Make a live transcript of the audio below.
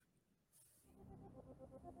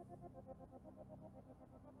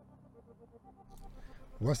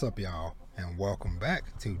What's up, y'all? And welcome back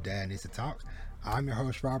to Dad Needs to Talk. I'm your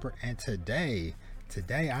host, Robert, and today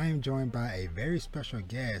I am joined by a very special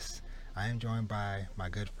guest. I am joined by my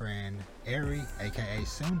good friend, Ari, aka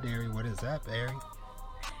Sundari. What is up, Ari?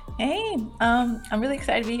 Hey, I'm really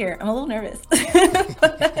excited to be here. I'm a little nervous,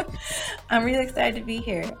 but I'm really excited to be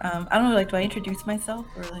here. I don't know, like, do I introduce myself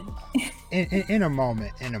or like? In a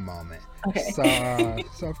moment, in a moment. Okay.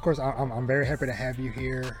 So of course, I'm very happy to have you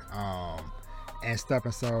here. And stuff.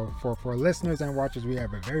 And so for listeners and watchers, we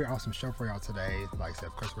have a very awesome show for y'all today. Like I said,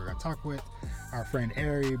 of course, we're going to talk with our friend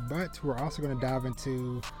Ari, but we're also going to dive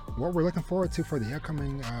into what we're looking forward to for the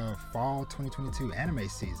upcoming fall 2022 anime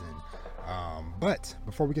season. But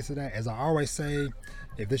before we get to that, as I always say,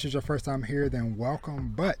 if this is your first time here, then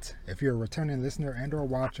welcome. But if you're a returning listener and or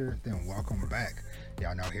watcher, then welcome back.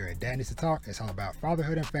 Y'all know here at Dad Needs to Talk, it's all about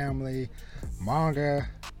fatherhood and family, manga,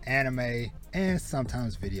 anime, and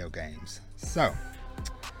sometimes video games. So,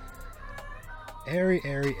 Ari,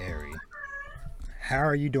 how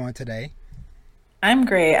are you doing today? I'm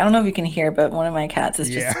great. I don't know if you can hear, but one of my cats is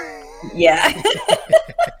Yeah. just, yeah.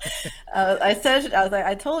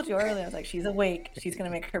 I told you earlier, I was like, she's awake. She's going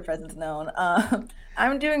to make her presence known.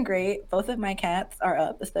 I'm doing great. Both of my cats are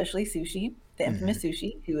up, especially Sushi, the infamous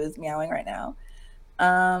Sushi, who is meowing right now.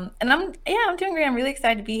 And I'm doing great. I'm really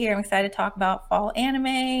excited to be here. I'm excited to talk about fall anime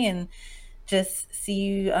and just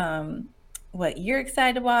see what you're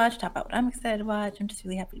excited to watch, talk about what I'm excited to watch. I'm just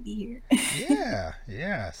really happy to be here.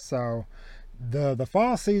 Yeah. So the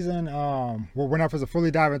fall season, well, we're not supposed to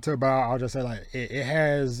fully dive into it, but I'll just say like it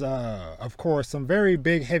has, of course, some very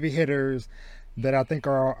big heavy hitters that I think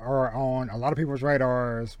are on a lot of people's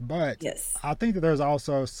radars. But Yes. I think that there's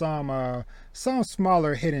also some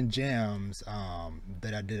smaller hidden gems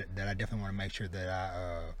that I definitely want to make sure that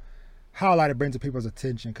I highlighted, bring to people's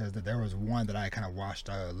attention, because there was one that I kind of watched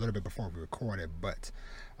a little bit before we recorded.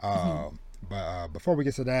 Mhm. Before we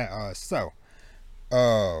get to that,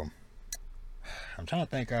 uh, I'm trying to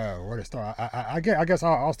think where to start. I guess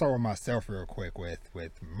I'll start with myself real quick with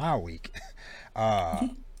my week. Uh,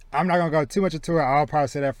 I'm not gonna go too much into it. I'll probably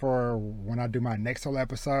say that for when I do my next whole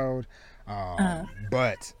episode. Uh,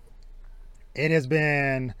 But it has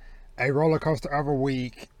been a roller coaster of a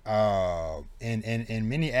week. In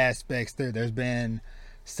many aspects, there's been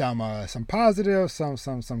some positive,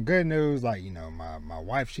 some good news. Like my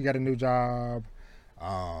wife, she got a new job.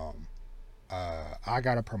 Um, I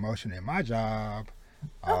got a promotion in my job.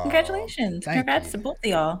 oh, congratulations. Thank Congrats you, to both of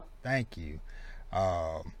y'all. thank you.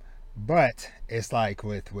 Um, but it's like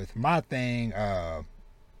with my thing,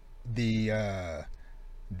 the uh,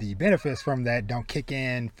 the benefits from that don't kick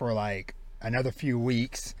in for like another few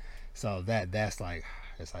weeks. So that's like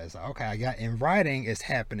it's like okay, I got in writing, it's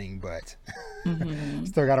happening, but Hmm.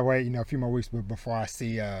 still gotta wait a few more weeks before I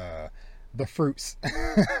see the fruits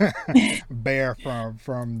bear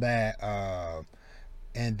from that.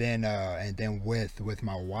 And then with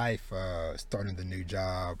my wife starting the new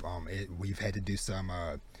job, we've had to do some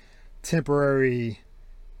temporary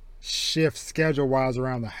shift schedule wise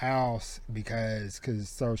around the house because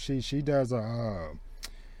so she does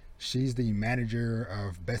she's the manager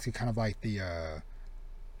of basically kind of like the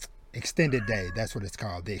extended day. That's what it's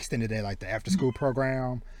called, the extended day, like the after school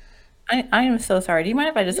program. I am so sorry. Do you mind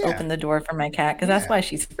if I just Yeah, open the door for my cat? Because that's yeah, why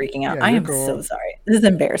she's freaking out. yeah. I You're am so cool. sorry. This is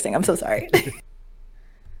embarrassing. I'm so sorry.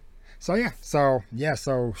 So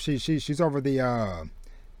she's over the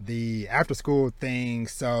after school thing.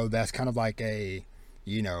 So that's kind of like a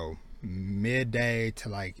midday to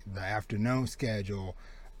like the afternoon schedule,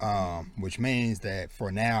 which means that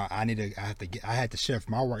for now I had to shift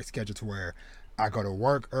my work schedule to where I go to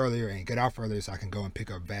work earlier and get off earlier so I can go and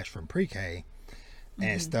pick up Vash from pre-K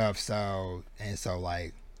and Hmm. stuff. So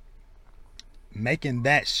like making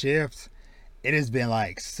that shift, it has been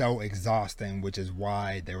like so exhausting, which is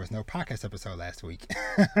why there was no podcast episode last week.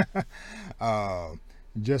 uh,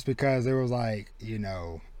 just because it was like,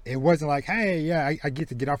 it wasn't like, hey, yeah, I get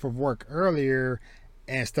to get off of work earlier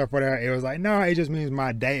and stuff, whatever. It was like, no, it just means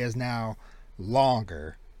my day is now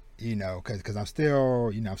longer, because I'm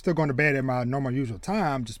still going to bed at my normal usual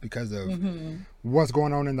time just because of Hmm. what's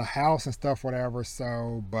going on in the house and stuff, whatever.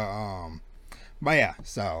 So, but yeah,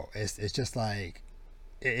 so it's just like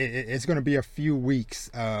it's going to be a few weeks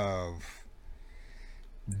of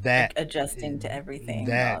Like that adjusting to everything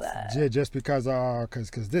and all that that. just because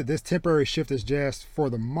this temporary shift is just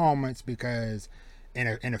for the moments, because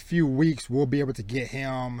in a few weeks we'll be able to get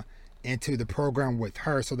him into the program with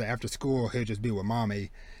her, so that after school he'll just be with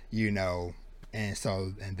mommy, you know and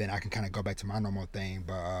then I can kind of go back to my normal thing.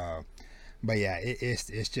 But yeah,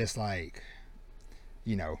 it's just like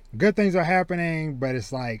good things are happening, but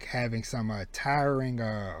it's like having some tiring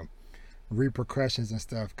repercussions and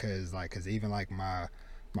stuff. Cause even like my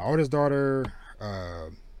oldest daughter, uh,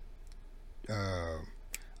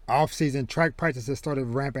 off-season track practices started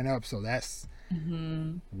ramping up, so that's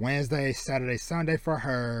Wednesday, Saturday, Sunday for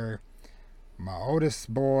her. My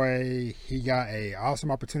oldest boy, he got a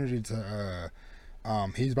awesome opportunity to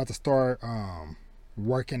he's about to start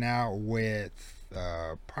working out with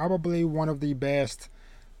probably one of the best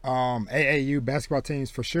AAU basketball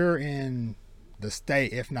teams for sure in the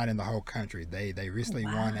state, if not in the whole country. They recently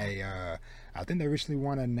won I think they recently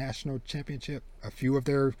won a national championship, a few of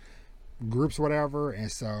their groups, whatever,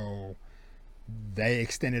 and so they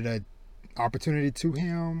extended a opportunity to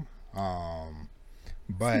him.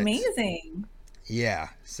 But amazing. yeah,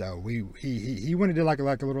 so he went and did like a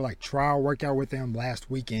little like trial workout with them last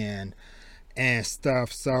weekend and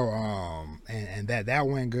stuff. So and that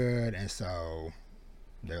went good, and so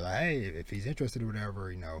they're like, hey, if he's interested or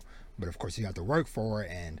whatever, but of course he got to work for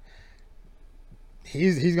it, and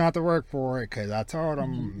he's gonna have to work for it, because I told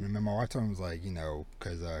him, and my wife told him, was like,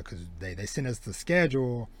 because they sent us the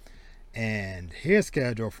schedule, and his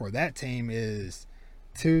schedule for that team is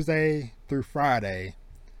Tuesday through Friday,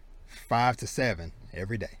 5 to 7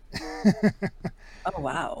 every day. Oh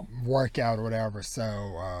wow. Workout or whatever. So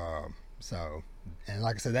and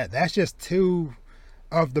like I said, that's just two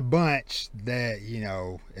of the bunch that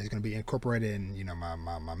is going to be incorporated in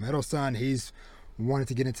my middle son. He's wanted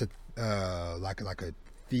to get into like a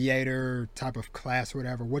theater type of class or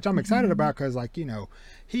whatever, which I'm excited about, because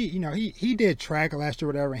he did track last year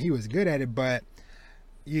or whatever, and he was good at it, but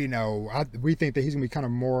we think that he's gonna be kind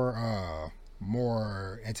of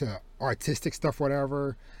more into artistic stuff,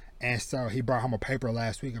 whatever. And so he brought home a paper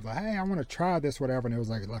last week of like, hey, I want to try this, whatever. And it was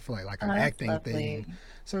like an acting thing.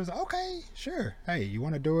 So it was like, okay, sure. Hey, you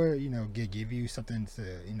want to do it? Give you something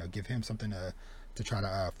to, give him something to try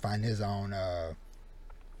to find his own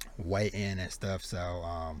way in and stuff. So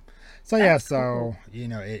yeah. That's cool.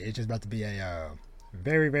 So it's just about to be a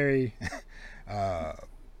very, very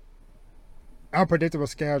unpredictable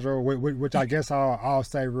schedule, which I guess I'll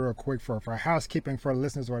say real quick for housekeeping for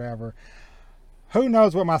listeners, whatever. Who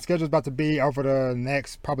knows what my schedule is about to be over the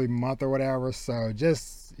next probably month or whatever. So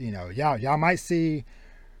just y'all might see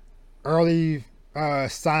early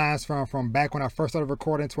signs from back when I first started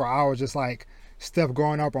recording, to where I was just like stuff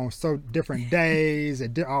going up on so different days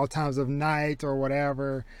at all times of night or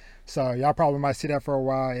whatever. So y'all probably might see that for a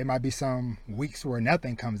while. It might be some weeks where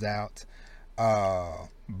nothing comes out,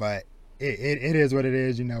 but it is what it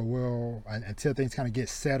is. We'll, until things kind of get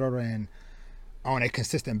settled and on a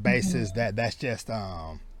consistent basis, that's just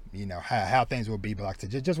how things will be. But like,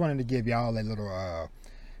 just wanted to give y'all a little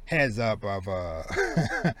heads up of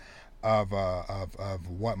of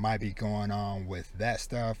what might be going on with that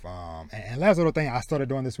stuff. And last little thing I started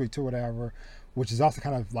doing this week too, whatever, which is also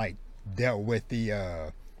kind of like dealt with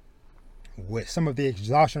the with some of the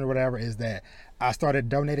exhaustion or whatever, is that I started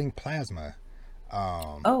donating plasma.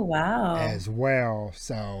 Oh wow. As well.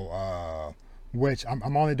 So which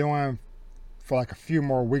I'm only doing for like a few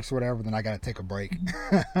more weeks or whatever, then I gotta take a break.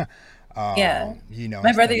 Yeah.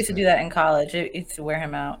 My brother used to do that in college. It used to wear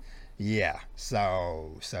him out. Yeah.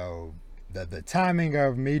 So the timing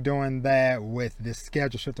of me doing that with this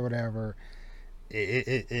schedule shift or whatever,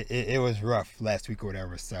 it was rough last week or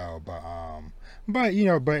whatever. So but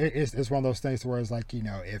it's one of those things where it's like,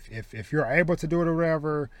 if you're able to do it or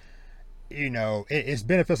whatever, it's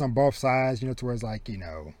benefits on both sides, to where it's like,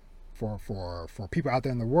 for people out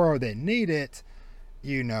there in the world that need it,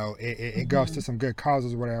 it goes to some good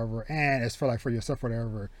causes or whatever, and it's for yourself,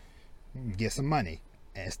 whatever, get some money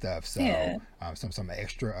and stuff. So yeah. Some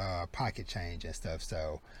extra pocket change and stuff.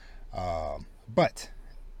 So but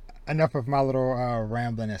enough of my little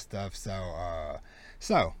rambling and stuff.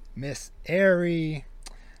 So Miss Ari,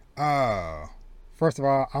 first of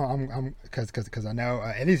all, I'm because I know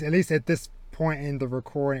at least at this point in the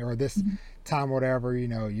recording, or this time, whatever,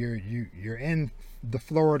 you're in the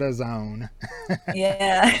Florida zone.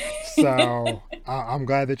 Yeah. So I'm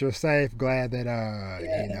glad that you're safe. Glad that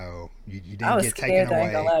you didn't get taken away. I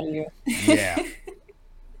ain't gonna lie to you. Yeah.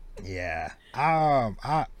 Yeah.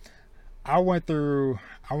 I went through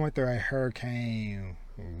a hurricane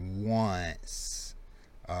once.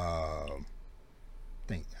 I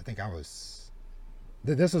think I was.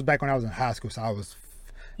 This was back when I was in high school, so I was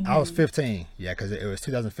 15. Yeah, because it was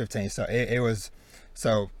 2015. So it was.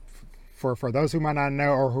 So for those who might not know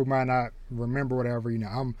or who might not remember, whatever,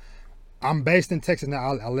 I'm based in Texas now.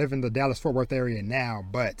 I live in the Dallas-Fort Worth area now,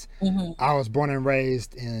 but I was born and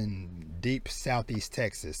raised in deep southeast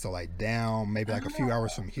Texas. So like down maybe like a few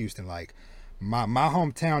hours from Houston, like my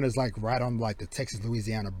hometown is like right on like the Texas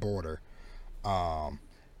Louisiana border. Um,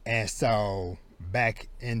 and so back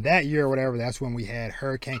in that year or whatever, that's when we had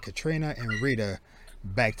Hurricane Katrina and Rita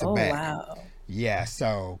back to Oh back. wow. Yeah,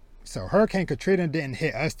 so Hurricane Katrina didn't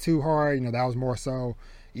hit us too hard. That was more so,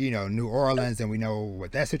 New Orleans, and we know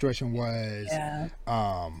what that situation was. Yeah.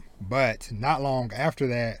 But not long after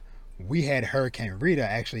that, we had Hurricane Rita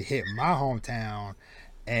actually hit my hometown,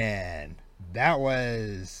 and that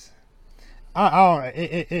was I don't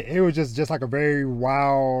it was just like a very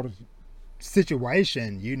wild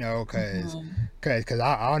situation, cause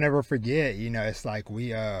I'll never forget. It's like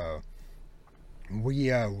we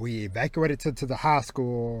evacuated to the high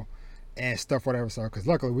school and stuff, whatever. So, because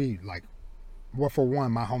luckily we like, well, for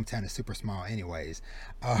one, my hometown is super small, anyways.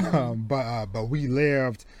 Mm-hmm. But we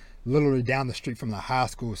lived literally down the street from the high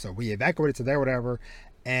school, so we evacuated to there, whatever.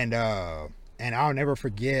 And and I'll never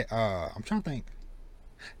forget. I'm trying to think.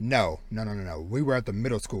 No. We were at the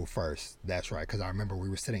middle school first. That's right, because I remember we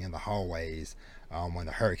were sitting in the hallways when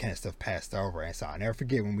the hurricane and stuff passed over, and so I'll never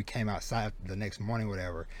forget when we came outside the next morning,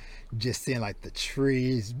 whatever, just seeing like the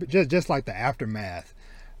trees, just like the aftermath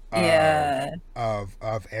of Yeah.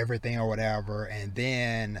 of everything or whatever, and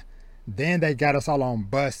then they got us all on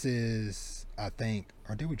buses, I think,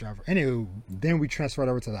 or did we drive? Anyway, then we transferred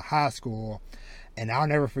over to the high school, and I'll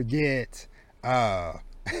never forget. Uh,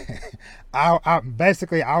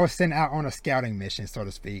 I was sent out on a scouting mission, so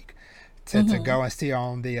to speak, to Mm-hmm. go and see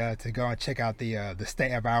on the to go and check out the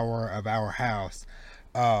state of our house,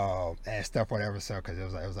 and stuff, whatever. So because it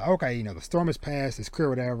was like, okay, the storm is past, it's clear,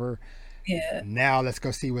 whatever. Yeah. Now let's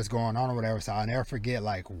go see what's going on or whatever. So I'll never forget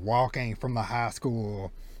like walking from the high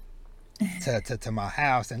school to my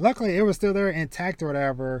house, and luckily it was still there intact or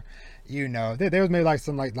whatever. There was maybe like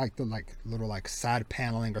some like the like little like side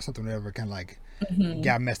paneling or something, whatever, kind of like Mm-hmm.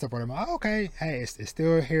 got messed up or whatever. Oh, okay, hey, it's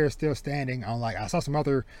still here, still standing. On like I saw some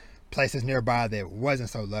other places nearby that wasn't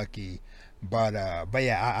so lucky, but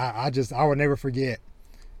yeah, I would never forget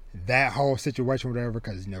that whole situation, whatever,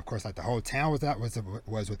 because of course, like the whole town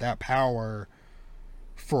was without power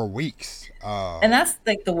for weeks. And that's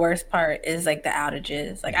like the worst part is like the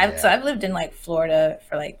outages. Like Yeah, I've lived in like Florida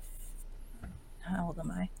for like, how old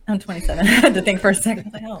am I? I'm 27. I had to think for a second. I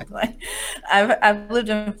was like, how old am I? I've lived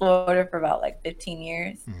in Florida for about like 15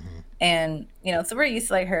 years. mm-hmm. And so we're used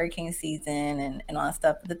to like hurricane season and all that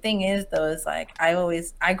stuff. The thing is though, is like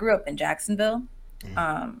I grew up in Jacksonville. Mm-hmm.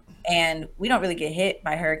 Um, and we don't really get hit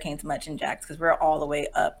by hurricanes much in Jax because we're all the way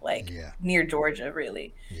up like Yeah, near Georgia,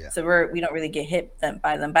 really. yeah, So we don't really get hit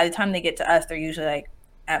by them. By the time they get to us, they're usually like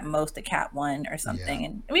at most a cat 1 or yeah, something.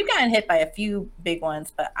 And we've gotten hit by a few big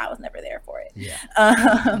ones, but I was never there for it. yeah,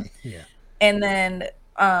 Um, yeah, and then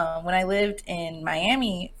when I lived in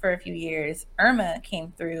Miami for a few years, Irma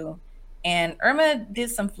came through, and Irma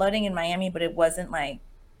did some flooding in Miami, but it wasn't really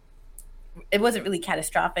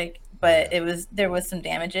catastrophic, but yeah, there was some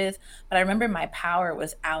damages. But I remember my power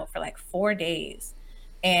was out for like 4 days,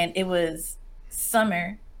 and it was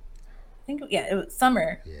summer. I think, yeah, it was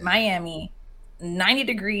summer, yeah, Miami, 90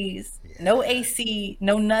 degrees, no yeah, AC,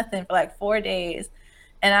 no nothing for like 4 days.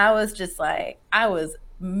 And I was just like, I was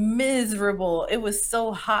miserable. It was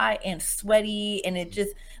so hot and sweaty. And it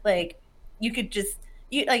just like, you could just,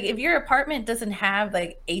 like, if your apartment doesn't have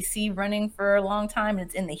like AC running for a long time and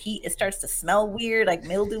it's in the heat, it starts to smell weird, like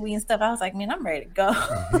mildewy and stuff. I was like, man, I'm ready to go.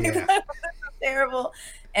 Like, yeah, that was terrible.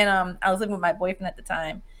 And I was living with my boyfriend at the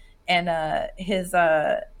time, and his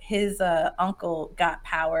uncle got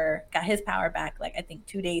his power back like I think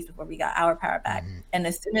 2 days before we got our power back. mm-hmm. And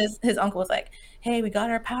as soon as his uncle was like, "Hey, we got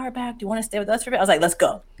our power back. Do you want to stay with us for a bit?" I was like,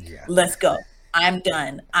 Yeah, let's go. I'm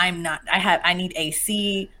done. I need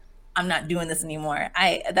AC. I'm not doing this anymore.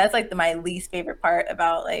 I That's like my least favorite part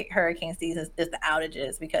about like hurricane season is the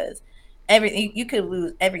outages, because everything you could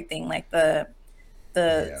lose everything, like the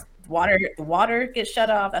yeah, water gets shut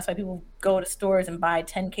off. That's why people go to stores and buy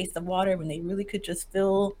 10 cases of water when they really could just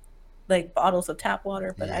fill like bottles of tap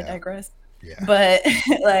water, but I yeah, digress. yeah, But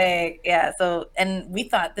like, yeah, so and we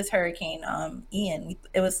thought this hurricane Ian,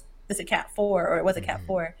 it's a cat 4, or it was a cat mm-hmm.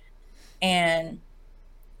 4, and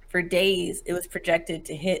for days it was projected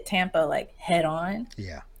to hit Tampa like head on.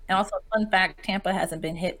 Yeah. And also, fun fact, Tampa hasn't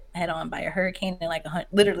been hit head on by a hurricane in like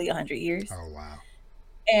literally 100 years. Oh wow.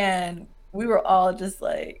 And we were all just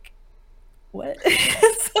like, what?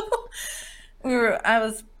 So I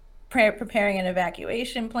was preparing an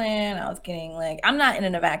evacuation plan. I was getting like, I'm not in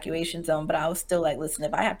an evacuation zone, but I was still like, listen,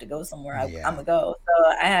 if I have to go somewhere, I'm Yeah. gonna go.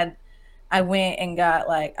 So I went and got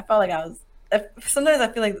like, I felt like I was sometimes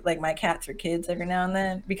I feel like my cats are kids every now and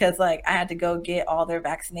then because like I had to go get all their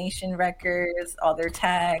vaccination records, all their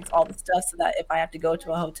tags, all the stuff so that if I have to go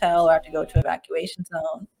to a hotel or have to go to evacuation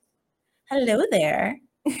zone. Hello there.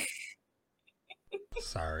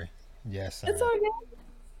 Sorry. Yes, It's all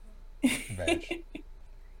Vash. good.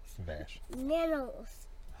 Vash. Noodles.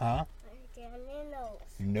 Huh? They're noodles.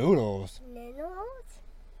 Noodles? Noodles?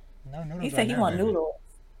 No noodles He right said he now, want baby. noodles.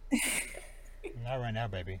 Not right now,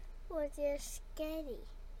 baby. What's your spaghetti?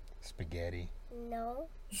 Spaghetti. No.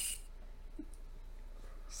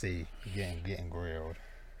 See, getting grilled.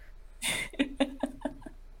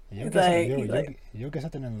 You'll He's get, some, like, you'll, he's you'll, like, you'll get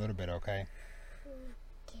something in a little bit, okay?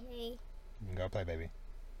 Okay. You can go play, baby.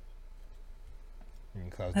 You can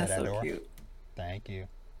close that's that so door. cute. Thank you.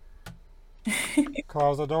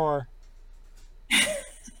 Close the door.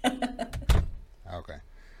 Okay.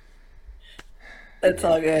 That's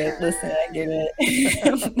all good. Listen, I get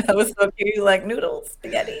it. That was so cute. Like noodles,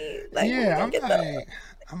 spaghetti. Like, when we Yeah, gonna get those?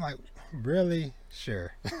 I'm like, really?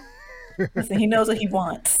 Sure. Listen, he knows what he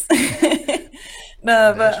wants.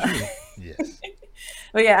 No, That's but true. Yes.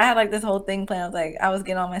 but yeah, I had like this whole thing planned. I was like, I was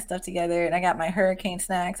getting all my stuff together, and I got my hurricane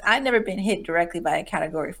snacks. I'd never been hit directly by a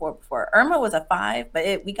Category 4 before. Irma was a 5,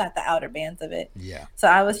 but we got the outer bands of it. Yeah. So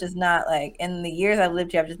I was just not like in the years I've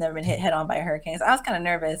lived here, I've just never been hit head on by a hurricane. So I was kind of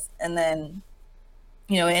nervous, and then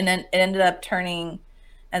and then it ended up turning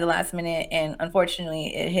at the last minute, and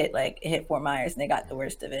unfortunately, it hit Fort Myers, and they got the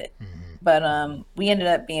worst of it. Mm-hmm. But we ended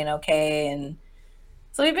up being okay, and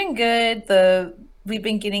so we've been good. We've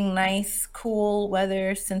been getting nice, cool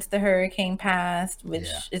weather since the hurricane passed, which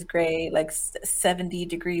Yeah. is great. Like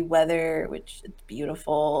 70-degree weather, which is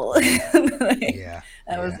beautiful. Like, Yeah.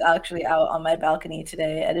 I was Yeah. actually out on my balcony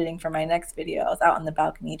today editing for my next video. I was out on the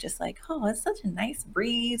balcony just like, oh, it's such a nice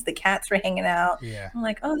breeze. The cats were hanging out. Yeah. I'm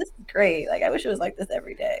like, oh, this is great. Like, I wish it was like this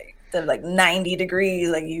every day instead of like 90 degrees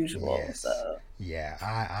like usual. Yes. So Yeah.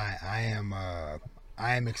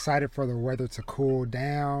 I am excited for the weather to cool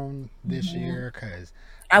down this year because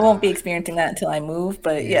I won't be experiencing that until I move,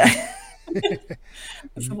 but yeah. yeah.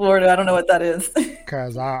 It's Florida. I don't know what that is.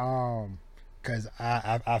 Cause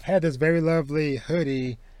I've had this very lovely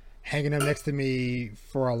hoodie hanging up next to me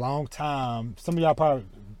for a long time. Some of y'all probably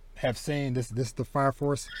have seen this. This is the Fire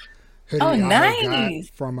Force hoodie Oh, I had got nice.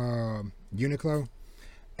 from Uniqlo,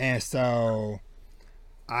 and so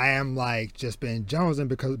I am like just been jonesing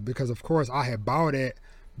because of course I had bought it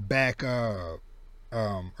back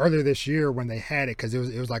earlier this year when they had it because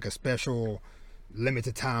it was like a special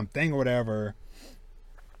limited time thing or whatever.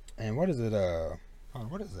 And what is it?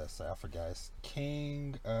 What does that say? I forgot. It's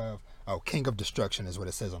King of Destruction is what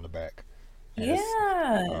it says on the back. And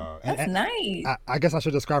Yeah, that's and nice. I guess I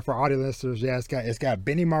should describe for audio listeners. Yeah, it's got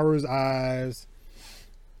Benny Maru's eyes,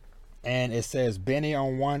 and it says Benny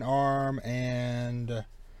on one arm and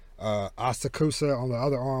Asakusa on the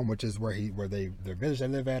other arm, which is where the village they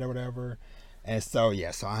live at or whatever. And so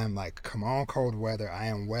yeah, so I am like, come on, cold weather. I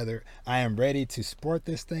am ready to sport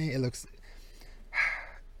this thing. It looks.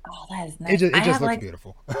 Oh, that is It nice. just I it just have looks like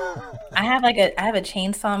beautiful. I have a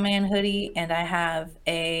Chainsaw Man hoodie, and I have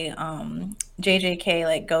a JJK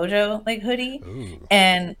like Gojo like hoodie. Ooh.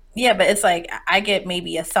 And yeah, but it's like I get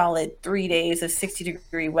maybe a solid 3 days of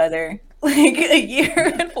 60-degree weather like a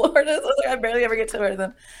year in Florida. So it's like I barely ever get to wear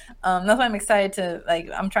them. That's why I'm excited to like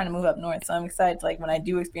I'm trying to move up north, so I'm excited to like when I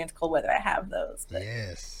do experience cold weather, I have those. But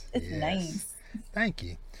Yes. it's Yes. nice. Thank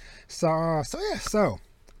you. So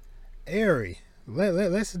Ari,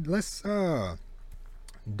 let's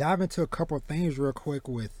dive into a couple of things real quick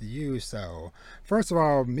with you. So first of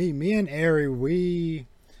all, me and Ari, we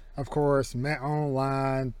of course met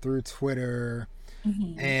online through Twitter,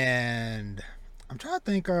 Mhm. and I'm trying to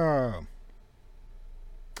think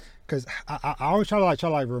because I always try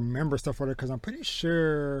to remember stuff for it because I'm pretty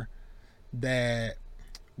sure that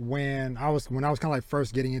when I was kind of like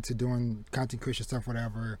first getting into doing content creation stuff,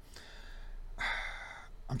 whatever.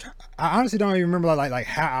 I honestly don't even remember like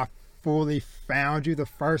how I fully found you the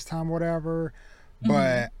first time, whatever.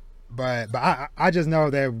 Mhm. But I just know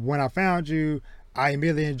that when I found you, I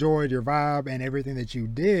immediately enjoyed your vibe and everything that you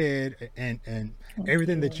did and Thank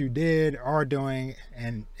everything that you. you did, are doing,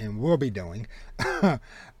 and will be doing.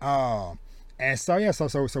 And so yeah, so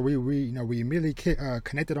we we immediately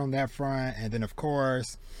connected on that front, and then of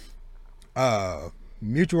course,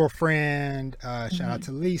 mutual friend, shout out Mhm.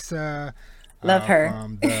 to Lisa, Love her.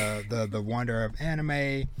 from the Wonder of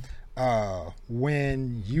Anime.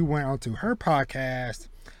 When you went onto her podcast,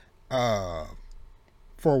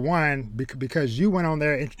 for one, because you went on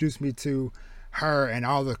there, introduced me to her and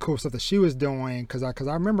all the cool stuff that she was doing. Because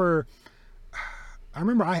I remember I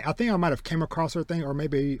remember I think I might have came across her thing, or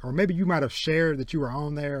maybe you might have shared that you were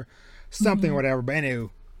on there, something, Mhm. whatever. But anyway,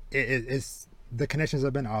 it's the connections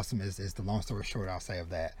have been awesome. Is the long story short? I'll say of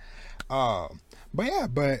that.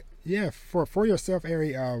 But yeah, for yourself,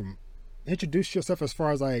 Ari, introduce yourself as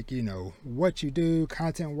far as like what you do,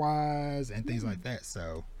 content wise, and things like that.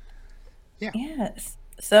 So yeah. Yes.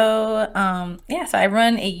 So, yeah, so I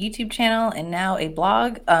run a YouTube channel and now a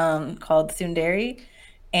blog called Sundari.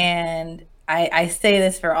 And I say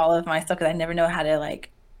this for all of my stuff because I never know how to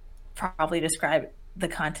like probably describe the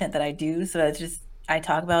content that I do. So it's just I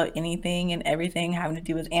talk about anything and everything having to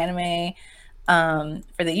do with anime.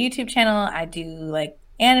 For the YouTube channel, I do like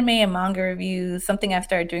anime and manga reviews. Something I've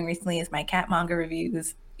started doing recently is my cat manga reviews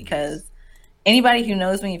Yes. because anybody who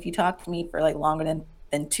knows me, if you talk to me for like longer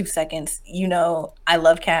than 2 seconds, I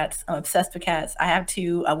love cats. I'm obsessed with cats. I have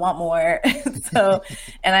two. I want more. So,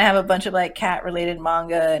 and I have a bunch of like cat related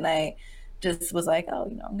manga, and I just was like, oh,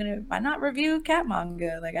 why not review cat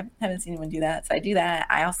manga? Like I haven't seen anyone do that, so I do that.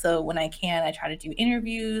 I also, when I can, I try to do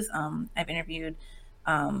interviews. I've interviewed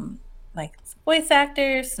um, like voice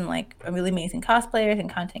actors, some like really amazing cosplayers and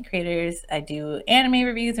content creators. I do anime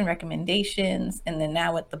reviews and recommendations, and then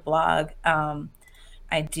now with the blog,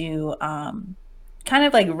 I do kind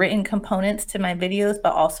of like written components to my videos,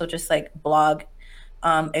 but also just like blog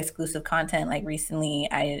exclusive content. Like recently,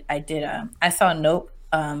 I saw Nope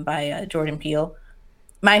by Jordan Peele,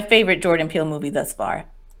 my favorite Jordan Peele movie thus far,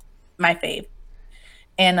 my fave,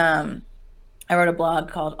 and I wrote a blog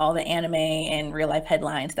called All the Anime and Real Life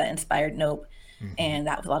Headlines that inspired Nope, Hmm. and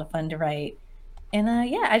that was a lot of fun to write. And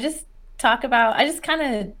yeah, I just kind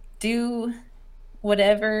of do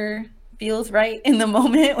whatever feels right in the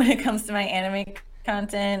moment when it comes to my anime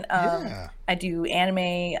content. Yeah. I do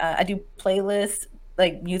anime, I do playlists,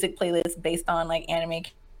 like music playlists based on like anime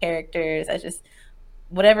characters. I just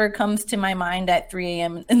whatever comes to my mind at 3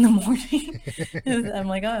 a.m. in the morning. I'm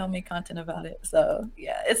like, oh, I'll make content about it. So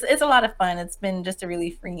yeah, it's a lot of fun. It's been just a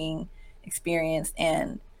really freeing experience,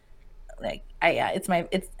 and like it's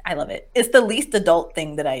I love it. It's the least adult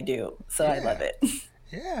thing that I do, so I love Yeah. it.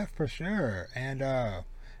 Yeah, for sure. And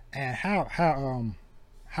how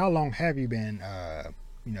long have you been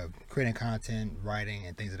creating content, writing,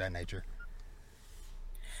 and things of that nature?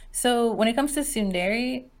 So when it comes to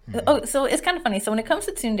Sundari, Hmm. oh, so it's kind of funny. So when it comes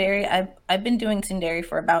to Sundari, I've been doing Sundari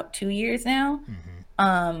for about 2 years now. Hmm.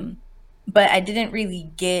 Um, but I didn't really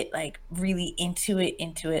get like really into it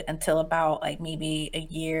until about like maybe a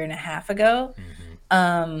year and a half ago. Hmm.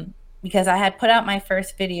 Um, because I had put out my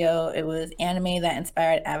first video. It was anime that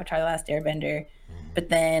inspired Avatar: The Last Airbender. Hmm. But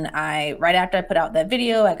then right after I put out that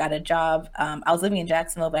video, I got a job. I was living in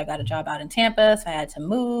Jacksonville, but I got a job out in Tampa, so I had to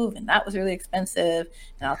move, and that was really expensive.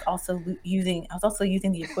 And I was also using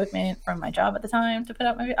the equipment from my job at the time to put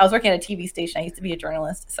out my. I was working at a TV station. I used to be a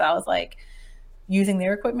journalist, so I was like using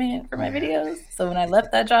their equipment for my Yeah. videos. So when I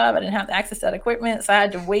left that job, I didn't have access to that equipment, so I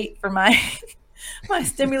had to wait for my my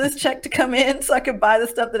stimulus check to come in so I could buy the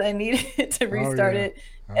stuff that I needed to Oh restart yeah. it,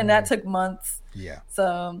 Oh and that yeah. took months. Yeah.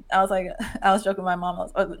 So I was like, I was joking with my mom,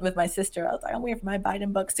 with my sister. I was like, I'm waiting for my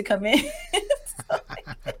Biden bucks to come in.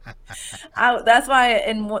 So that's why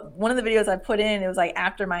in one of the videos I put in, it was like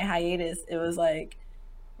after my hiatus, it was like,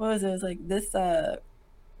 what was it? It was like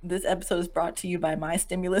this episode is brought to you by my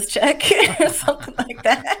stimulus check or something like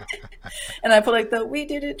that. And I put like the "We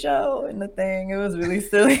did it, Joe" in the thing. It was really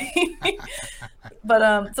silly.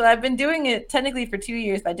 But so I've been doing it technically for 2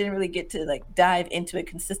 years, but I didn't really get to like dive into it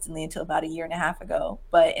consistently until about a year and a half ago.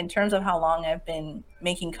 But in terms of how long I've been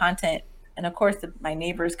making content, and of course my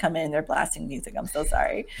neighbors come in, they're blasting music. I'm so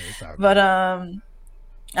sorry. It's all But good.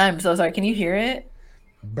 I'm so sorry. Can you hear it?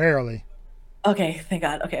 Barely. Okay, thank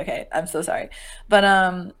God. Okay, okay. I'm so sorry. But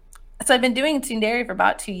so I've been doing Tsundere for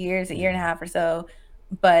about 2 years, a year and a Hmm. half or so.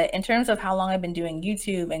 But in terms of how long I've been doing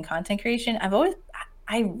YouTube and content creation,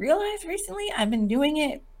 I realized recently I've been doing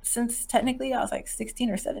it since technically I was like 16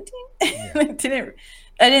 or 17. Yeah.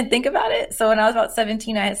 I didn't think about it. So when I was about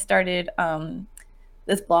 17, I had started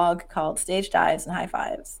this blog called Stage Dives and High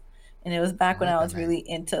Fives. And it was I back when like I that was name. really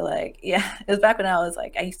into like, yeah, it was back when I was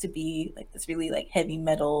like, I used to be like this really like heavy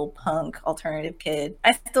metal punk alternative kid.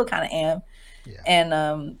 I still kind of am. Yeah.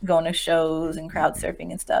 And going to shows and crowd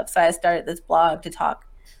surfing and stuff. So I started this blog to talk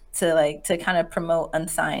to kind of promote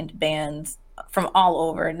unsigned bands from all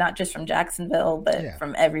over, not just from Jacksonville, but Yeah.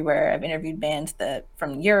 from everywhere. I've interviewed bands that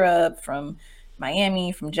from Europe, from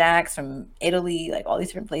Miami, from Jax, from Italy, like all these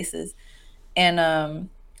different places. And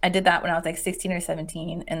I did that when I was like 16 or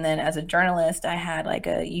 17. And then as a journalist, I had like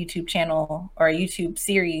a YouTube channel or a YouTube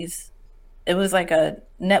series. It was like a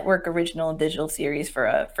network original digital series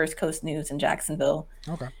for First Coast News in Jacksonville.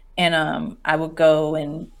 Okay. And I would go,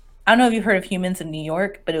 and I don't know if you've heard of Humans in New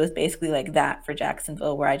York, but it was basically like that for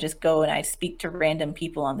Jacksonville, where I just go and I speak to random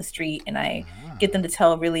people on the street and I get them Ah, to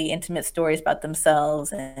tell really intimate stories about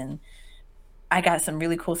themselves. And I got some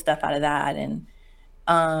really cool stuff out of that. And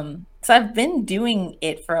so I've been doing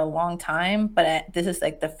it for a long time, but this is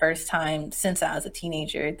like the first time since I was a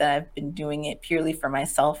teenager that I've been doing it purely for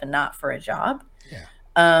myself and not for a job. yeah,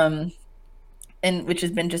 Um, and which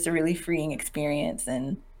has been just a really freeing experience.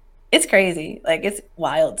 And it's crazy. Like, it's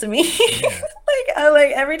wild to me. yeah, I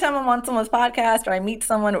like every time I'm on someone's podcast or I meet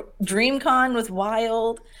someone. DreamCon was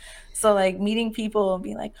wild. So like meeting people and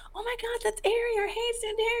being like, oh my god, that's Ari, or hey,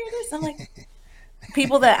 Sandarius. I'm like,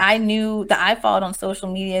 people that I knew, that I followed on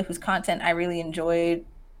social media, whose content I really enjoyed,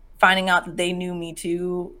 finding out that they knew me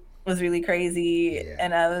too was really crazy. yeah,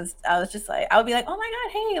 And I was just like, I would be like, oh my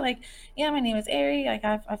god, hey, like, yeah, my name is Ari, like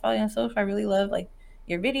I follow you on social, I really love like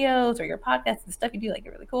your videos or your podcasts, the stuff you do, like,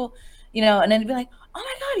 you're really cool, and then be like, oh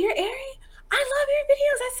my god, you're Ari, I love your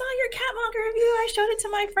videos, I saw your catmonger review, I showed it to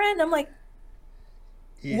my friend. I'm like,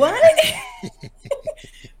 yeah, what?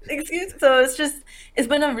 Excuse. So it's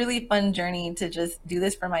been a really fun journey to just do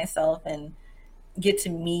this for myself and get to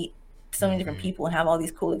meet so many different hmm, people and have all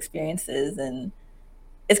these cool experiences. And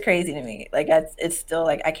it's crazy to me. Like, it's still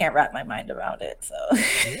like I can't wrap my mind around it. So I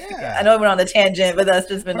yeah. know I went on the tangent, but that's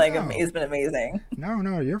just been Oh like no, it's been amazing.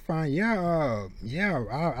 no, you're fine. Yeah, yeah.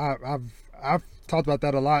 I've talked about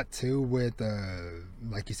that a lot too with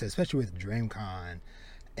like you said, especially with DreamCon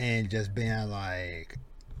and just being like,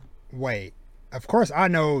 wait, of course I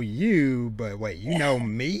know you, but wait, you know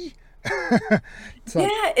me? So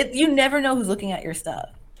Yeah, you never know who's looking at your stuff.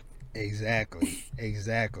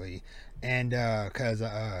 exactly, and cause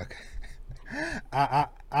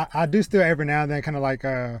I do still every now and then kind of like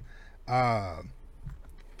uh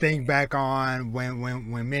think back on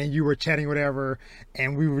when me and you were chatting whatever,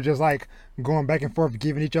 and we were just like going back and forth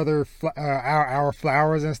giving each other our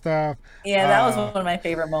flowers and stuff. Yeah, that was Uh, one of my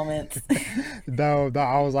favorite moments. though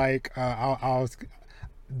I was like I was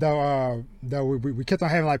though we kept on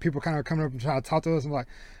having like people kind of coming up and trying to talk to us. I'm like,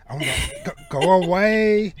 I was like, go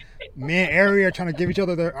away. Me and Ari are trying to give each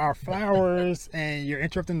other our flowers, and you're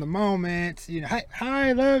interrupting the moment. Hi,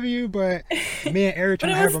 I love you, but me and Ari But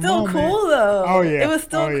trying to it have was a still moment. cool Oh though. It yeah, was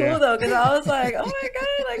oh still yeah, cool though, because I was like, oh my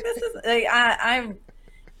god, like, this is like I'm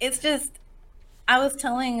it's just I was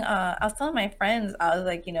telling my friends, I was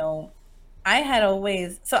like, I had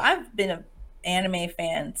always, so I've been an anime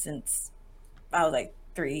fan since I was like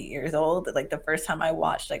 3 years old, like the first time I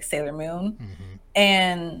watched like Sailor Moon. hmm,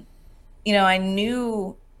 And I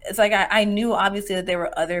knew, it's like I knew obviously that there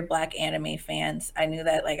were other black anime fans. I knew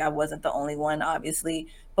that like I wasn't the only one, obviously.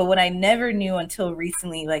 But what I never knew until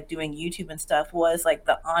recently, like doing YouTube and stuff, was like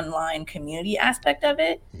the online community aspect of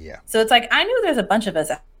it. yeah, So it's like I knew there's a bunch of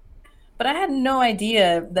us, but I had no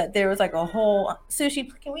idea that there was like a whole sushi.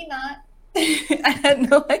 Can we not? I had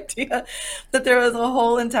no idea that there was a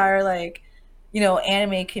whole entire like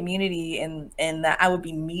anime community, and that I would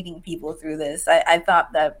be meeting people through this. I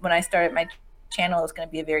thought that when I started my channel, it was going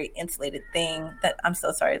to be a very insulated thing. That I'm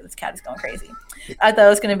so sorry, this cat is going crazy. I thought it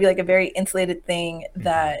was going to be like a very insulated thing hmm,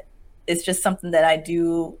 that it's just something that I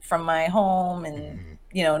do from my home, and hmm,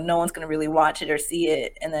 no one's going to really watch it or see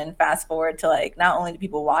it. And then fast forward to like, not only do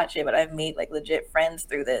people watch it, but I've made like legit friends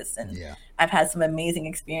through this, and yeah, I've had some amazing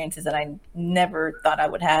experiences that I never thought I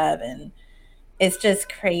would have. And it's just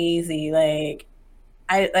crazy. Like,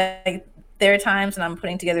 like there are times when I'm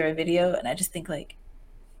putting together a video and I just think like,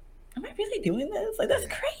 am I really doing this? Like, that's yeah,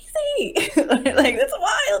 crazy. yeah, Like, that's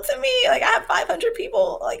wild to me. Like, I have 500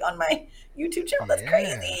 people like on my YouTube channel. That's yeah.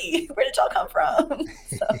 crazy. Where did y'all come from?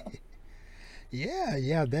 So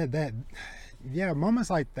Yeah, that yeah, moments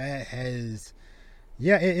like that has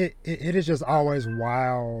yeah, it is just always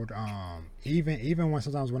wild. Even when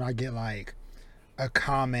sometimes when I get like a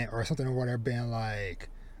comment or something or whatever being like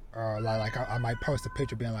or like I might post a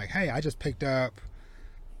picture being like, hey, I just picked up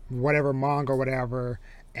whatever manga or whatever,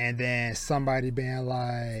 and then somebody being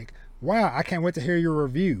like, wow, I can't wait to hear your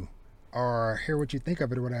review or hear what you think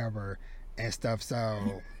of it or whatever and stuff.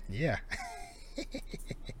 So yeah.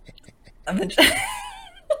 I've been, try-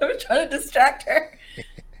 I've been trying to distract her.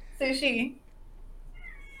 Sushi.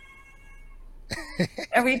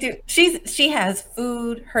 And we do. She has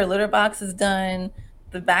food. Her litter box is done.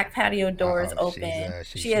 The back patio door is Oh, she's open.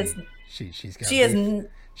 she's got She has beef.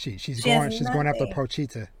 she has She's going after nothing.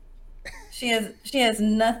 Pochita. She has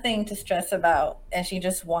nothing to stress about, and she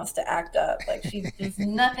just wants to act up. Like, there's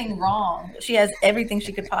nothing wrong. She has everything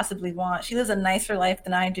she could possibly want. She lives a nicer life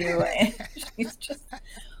than I do, and she's just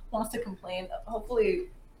wants to complain. Hopefully,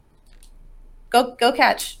 go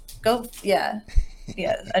catch. Go, yeah.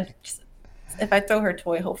 If I throw her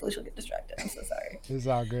toy, hopefully she'll get distracted. I'm so sorry. It's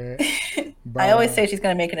all good. I But always say she's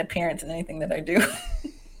gonna make an appearance in anything that I do.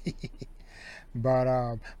 but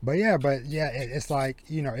yeah, it's like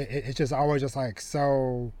it's just always just like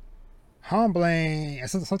so humbling and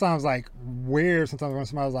sometimes like weird. Sometimes when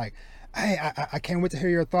somebody's like, "Hey, I can't wait to hear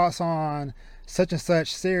your thoughts on such and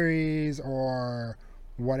such series or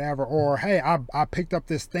whatever," or "Hey, I picked up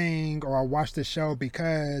this thing or I watched this show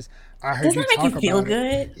because I heard Doesn't you that make talk you feel about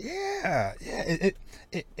it." good?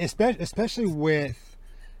 Yeah. Especially with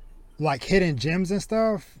like hidden gems and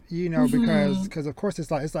stuff, because of course it's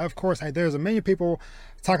like of course, hey, there's a million people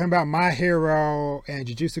talking about My Hero and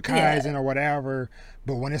Jujutsu Yeah. Kaisen or whatever,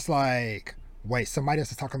 but when it's like, wait, somebody else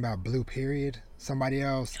is talking about Blue Period, somebody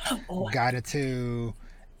else Oh, got it to,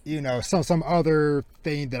 some other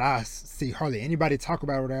thing that I see hardly anybody talk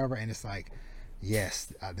about or whatever, and it's like,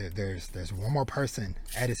 yes, there's one more person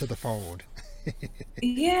added to the fold.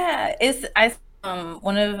 yeah. It's I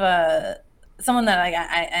one of someone that like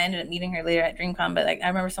I ended up meeting her later at DreamCon, but like I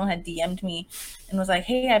remember someone had DM'd me and was like,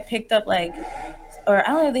 "Hey, I picked up like," or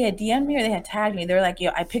I don't know if they had DM'd me or they had tagged me. They were like,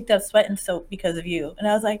 "Yo, I picked up Sweat and Soap because of you," and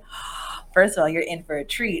I was like, first of all, you're in for a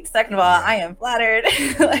treat. Second of all, Yeah. I am flattered.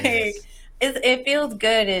 Like Yes. it feels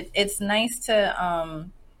good. It's nice to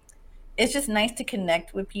it's just nice to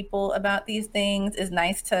connect with people about these things. It's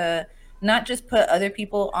nice to not just put other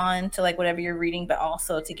people on to like whatever you're reading, but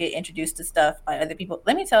also to get introduced to stuff by other people.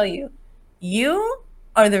 Let me tell you, you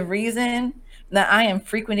are the reason that I am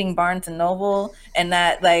frequenting Barnes and Noble and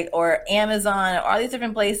that like or Amazon or all these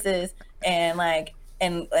different places and like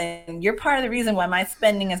and you're part of the reason why my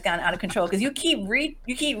spending has gotten out of control because you keep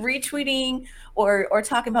retweeting or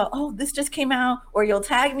talking about, oh, this just came out, or you'll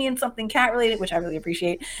tag me in something cat related, which I really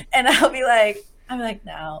appreciate, and I'm like,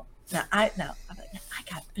 no, I'm like, no, I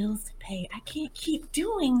got bills to pay. I can't keep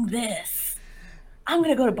doing this. I'm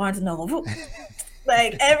gonna go to Barnes and Noble.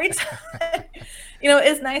 Like every time,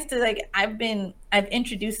 it's nice to like. I've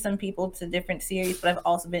introduced some people to different series, but I've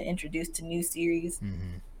also been introduced to new series.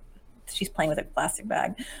 Mm-hmm. She's playing with a plastic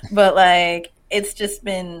bag, but like it's just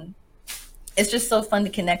so fun to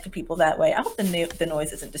connect with people that way. I hope the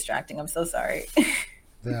noise isn't distracting. I'm so sorry.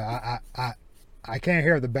 I can't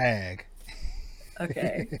hear the bag.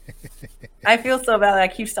 Okay. I feel so bad that I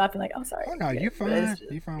keep stopping like, I'm sorry. Oh no, Yeah, you're but it's fine.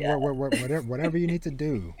 just, You're fine. yeah. Whatever you need to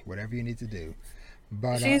do. Whatever you need to do.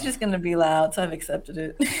 But She's just gonna be loud, so I've accepted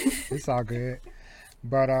it. it's all good.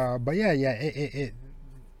 But yeah. It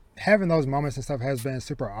having those moments and stuff has been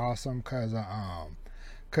super awesome because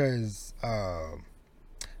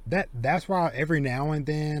that's why every now and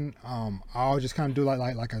then I'll just kind of do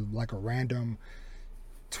like a random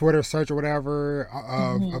Twitter search or whatever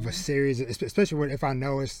of a series, especially if I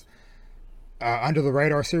know it's under the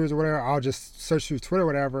radar series or whatever. I'll just search through Twitter or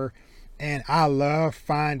whatever, and I love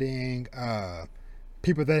finding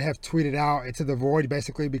people that have tweeted out into the void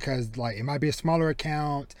basically because like it might be a smaller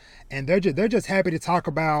account and they're just happy to talk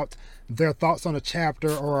about their thoughts on a chapter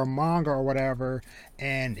or a manga or whatever,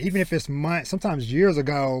 and even if it's months, sometimes years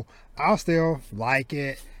ago, I'll still like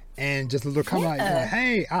it and just a little come like,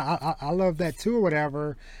 hey, I love that too or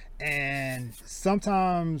whatever. And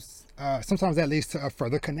sometimes that leads to a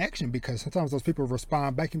further connection because sometimes those people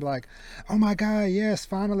respond back and be like, oh my god, yes,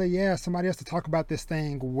 finally, yeah, somebody else to talk about this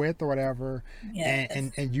thing with or whatever.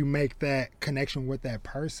 Yes. And you make that connection with that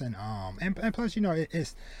person, and plus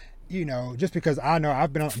it's just because I know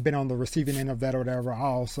I've been on the receiving end of that or whatever, I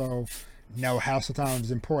also know how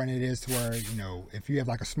sometimes important it is to where if you have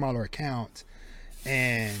like a smaller account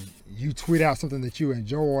and you tweet out something that you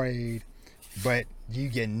enjoyed but you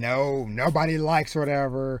get nobody likes or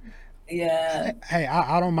whatever. Yeah. Hey,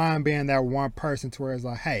 I don't mind being that one person to where it's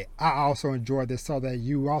like, hey, I also enjoyed this, so that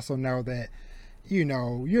you also know that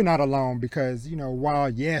you're not alone, because while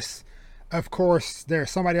yes, of course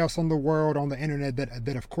there's somebody else on the world on the internet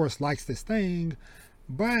that of course likes this thing,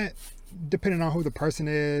 but depending on who the person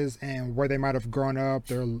is and where they might have grown up,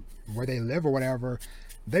 where they live or whatever,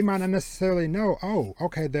 they might not necessarily know, oh,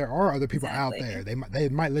 okay, there are other people out there. They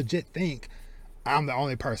might legit think I'm the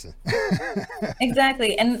only person.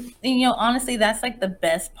 Exactly. And honestly, that's like the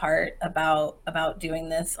best part about doing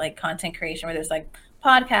this like content creation, whether it's like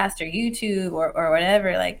podcast or YouTube or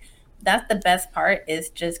whatever. Like that's the best part, is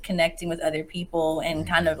just connecting with other people and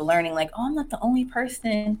kind of learning like, oh, I'm not the only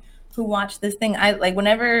person who watched this thing. I like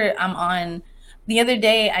whenever I'm on. The other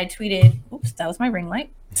day I tweeted, oops, that was my ring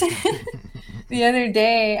light. The other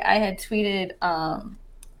day I had tweeted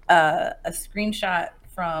a screenshot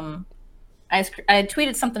from I had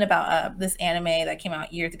tweeted something about this anime that came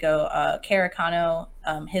out years ago, Kara Kano,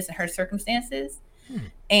 His and Her Circumstances.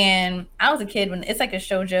 And I was a kid when it's like a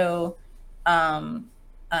shoujo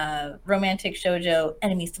romantic shoujo,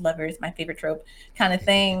 enemies to lovers, my favorite trope kind of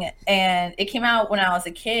thing. And it came out when I was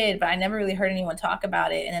a kid, but I never really heard anyone talk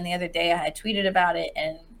about it. And then the other day I had tweeted about it,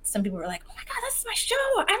 and some people were like, "Oh my god, this is my show!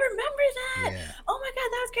 I remember that! Yeah. Oh my god,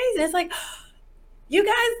 that was crazy!" And it's like, you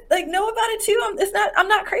guys like know about it too. I'm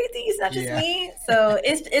not crazy. It's not just me. So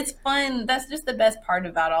it's fun. That's just the best part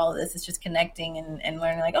about all of this. It's just connecting and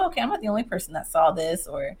learning like, oh, okay, I'm not the only person that saw this,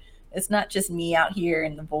 or it's not just me out here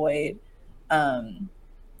in the void.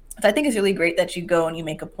 So I think it's really great that you go and you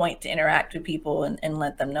make a point to interact with people and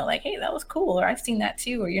let them know like, hey, that was cool, or I've seen that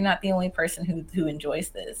too, or you're not the only person who enjoys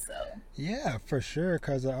this. So Yeah, for sure.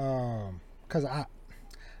 Cause I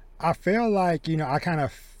feel like I kind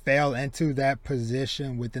of fell into that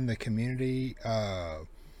position within the community,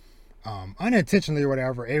 unintentionally or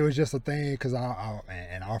whatever. It was just a thing because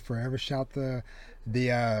I'll forever shout the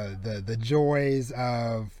joys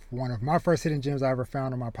of one of my first hidden gems I ever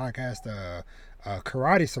found on my podcast,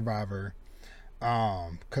 Karate Survivor.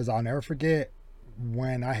 Because I'll never forget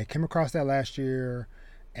when I had came across that last year,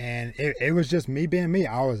 and it was just me being me.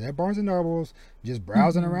 I was at Barnes and Nobles, just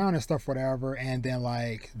browsing around and stuff, whatever. And then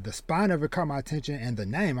like the spine of it caught my attention, and the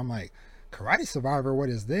name. I'm like, Karate Survivor, what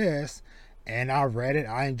is this? And I read it,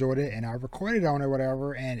 I enjoyed it, and I recorded on it,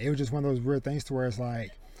 whatever. And it was just one of those weird things to where it's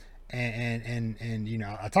like, and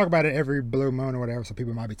I talk about it every blue moon or whatever, so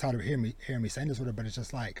people might be tired of hearing me saying this with it, but it's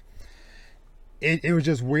just like it was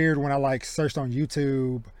just weird when I like searched on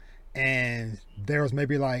YouTube, and there was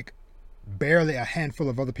maybe like barely a handful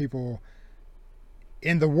of other people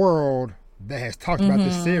in the world that has talked about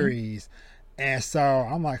this series. And so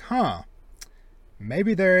I'm like,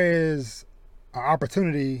 maybe there is an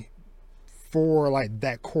opportunity for like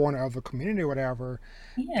that corner of the community or whatever.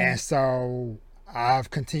 And so I've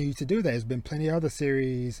continued to do that. There's been plenty of other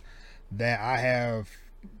series that I have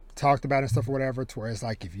talked about and stuff or whatever, to where it's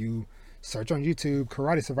like if you search on YouTube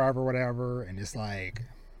Karate Survivor or whatever, and it's like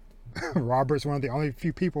Robert's one of the only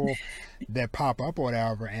few people that pop up or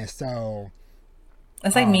whatever. And so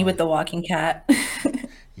it's like me with the Walking Cat.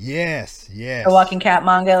 yes The Walking Cat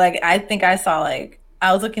manga. Like I think I saw like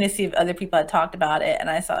I was looking to see if other people had talked about it, and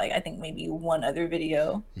I saw like I think maybe one other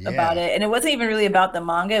video about it, and it wasn't even really about the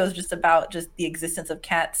manga. It was just about just the existence of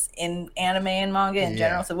cats in anime and manga in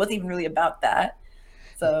general. So it wasn't even really about that.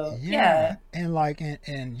 So yeah. And like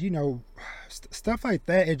and stuff like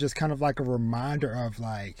that, it's just kind of like a reminder of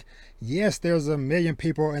like, yes, there's a million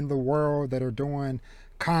people in the world that are doing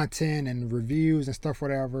content and reviews and stuff,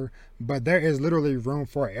 whatever, but there is literally room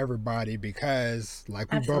for everybody, because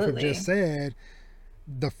like we both have just said,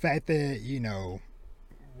 the fact that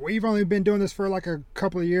we've only been doing this for like a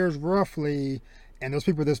couple of years roughly, and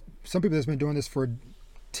some people that's been doing this for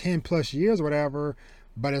 10 plus years or whatever,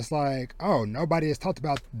 but it's like, oh, nobody has talked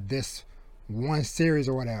about this one series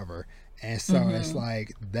or whatever. And so it's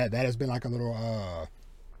like that has been like a little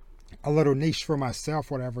niche for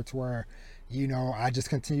myself, whatever, to where I just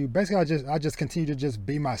continue to just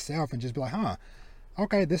be myself and just be like,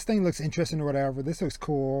 okay, this thing looks interesting or whatever, this looks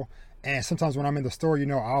cool. And sometimes when I'm in the store,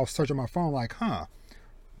 I'll search on my phone like,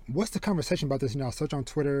 what's the conversation about this? I'll search on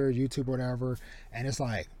Twitter, YouTube, whatever, and it's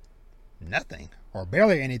like nothing or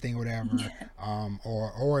barely anything, whatever.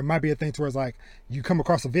 Or it might be a thing to where it's like you come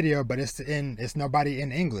across a video, but it's nobody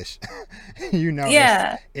in English.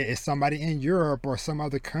 It's somebody in Europe or some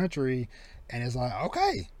other country, and it's like,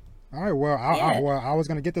 okay, all right, well, I was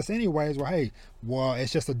gonna get this anyways. Well, hey,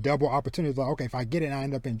 it's just a double opportunity. It's like, okay, if I get it and I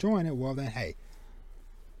end up enjoying it, well then, hey.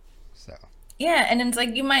 So and it's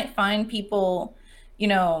like you might find people,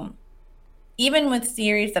 even with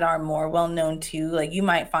series that are more well known too, like you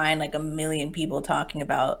might find like a million people talking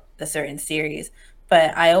about the certain series.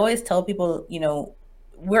 But I always tell people,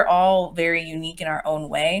 we're all very unique in our own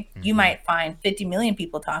way. You might find 50 million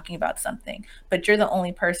people talking about something, but you're the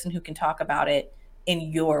only person who can talk about it in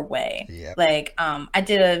your way. Like I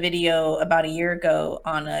did a video about a year ago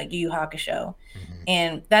on a Yu Yu Hakusho,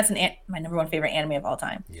 and that's my number one favorite anime of all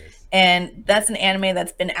time. And that's an anime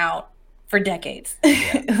that's been out for decades.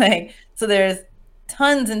 Like, so there's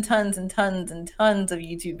tons and tons and tons and tons of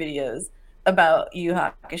YouTube videos about Yu Yu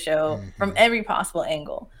Hakusho from every possible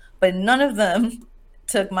angle, but none of them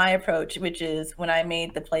took my approach, which is when I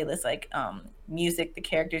made the playlist, like music the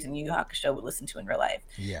characters in Yu Yu Hakusho would listen to in real life.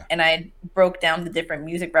 And I broke down the different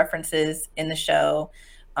music references in the show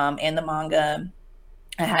and the manga.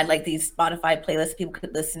 I had like these Spotify playlists people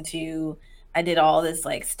could listen to. I did all this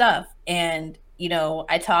like stuff. And,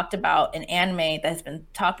 I talked about an anime that's been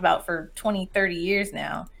talked about for 20, 30 years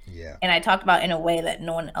now. And I talked about it in a way that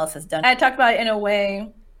no one else has done. I talked about it in a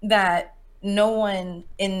way that no one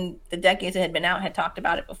in the decades that had been out had talked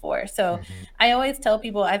about it before. So Mm-hmm. I always tell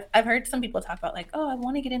people, I've heard some people talk about like, oh, I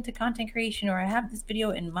want to get into content creation, or I have this video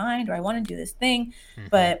in mind, or I want to do this thing, Mm-hmm.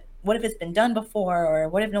 but what if it's been done before, or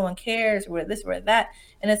what if no one cares, or what if this or that?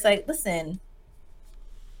 And it's like, listen,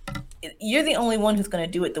 you're the only one who's going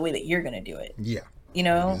to do it the way that you're going to do it. Yeah. You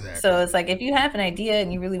know? Exactly. So it's like, if you have an idea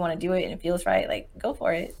and you really want to do it and it feels right, like, go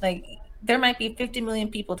for it. Like, there might be 50 million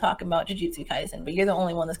people talking about Jujutsu Kaisen, but you're the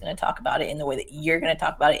only one that's going to talk about it in the way that you're going to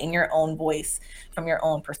talk about it, in your own voice, from your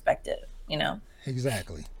own perspective, you know?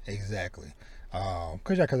 Exactly. Because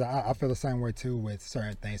I feel the same way too with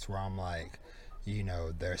certain things where I'm like, you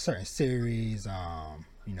know, there are certain series,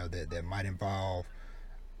 you know, that might involve,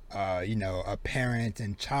 you know, a parent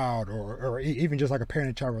and child, or even just like a parent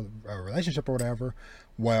and child relationship or whatever.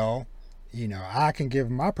 Well, you know, I can give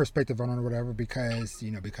my perspective on it or whatever because,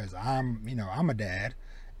 you know, because I'm, you know, I'm a dad.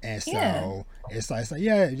 And so Yeah. it's like,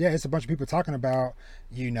 yeah, it's a bunch of people talking about,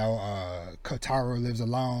 you know, Kotaro lives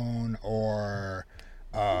alone, or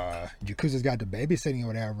Yakuza's got the babysitting or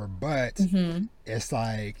whatever. But Mm-hmm. it's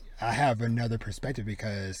like I have another perspective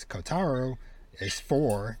because Kotaro is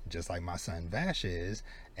 4, just like my son Vash is,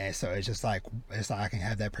 and so it's like I can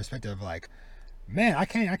have that perspective of like, man, I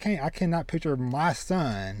cannot picture my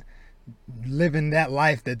son living that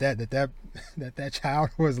life that child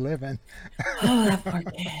was living. Oh, that poor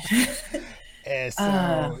kid. And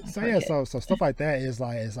Ah, so poor yeah, kid. so stuff like that is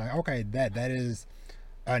like, it's like, okay, that is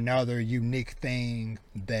another unique thing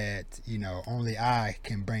that, you know, only I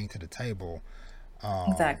can bring to the table,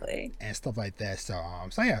 Exactly. and stuff like that. So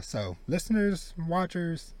yeah, so listeners,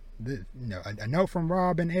 watchers, you know, a note from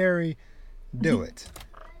Rob and Ari, do it.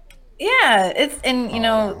 Yeah, it's, and you Hold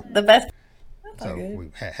know, on. the best. That's all So good.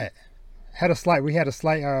 we had a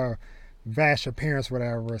slight, Vash appearance,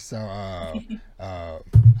 whatever. So uh,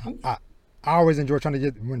 I always enjoy trying to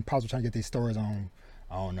get, when possible, trying to get these stories on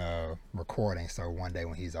recording. So one day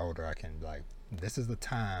when he's older, I can be like, this is the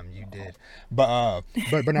time you did. But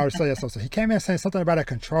no, so yeah, so he came in saying something about a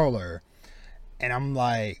controller, and I'm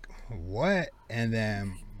like, what? And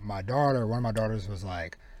then one of my daughters was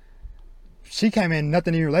like, she came in,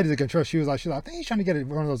 nothing even related to control. She was like, I think he's trying to get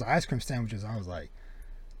one of those ice cream sandwiches. I was like,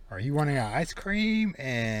 are you wanting an ice cream?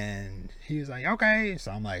 And he was like, okay.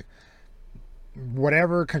 So I'm like,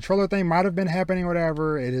 whatever controller thing might have been happening,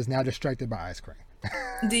 whatever, it is now distracted by ice cream.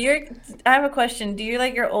 Do your I have a question. Do you,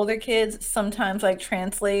 like, your older kids sometimes like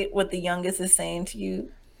translate what the youngest is saying to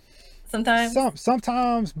you? Sometimes?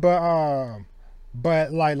 Sometimes, but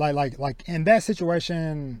like in that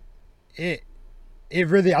situation, it it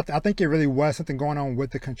really, I think it really was something going on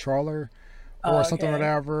with the controller or Oh, something, okay.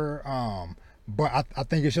 whatever. But I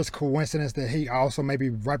think it's just coincidence that he also maybe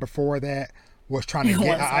right before that was trying to He get an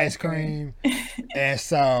wants ice ice cream. cream, and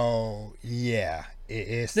so yeah, The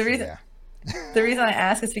it's reason yeah. the reason I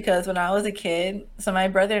ask is because when I was a kid, so my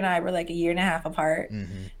brother and I were like a year and a half apart.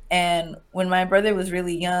 Mm-hmm. And when my brother was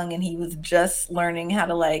really young and he was just learning how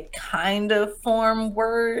to like kind of form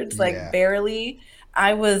words, like Yeah, barely,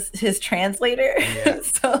 I was his translator. yeah.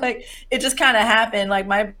 So like it just kind of happened. Like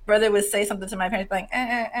my brother would say something to my parents like,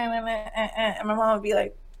 and my mom would be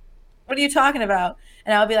like, "What are you talking about?"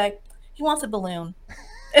 And I would be like, "He wants a balloon."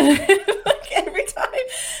 And like every time.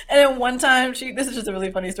 And then one time, this is just a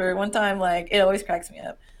really funny story. One time, like, it always cracks me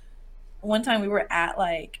up. One time we were at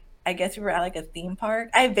like, I guess we were at like a theme park.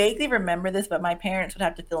 I vaguely remember this, but my parents would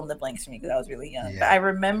have to fill in the blanks for me because I was really young. But Yeah. I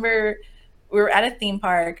remember we were at a theme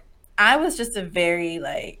park. I was just a very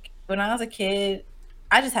like, when I was a kid,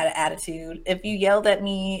 I just had an attitude. If you yelled at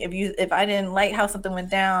me, if I didn't like how something went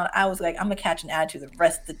down, I was like, I'm gonna catch an attitude the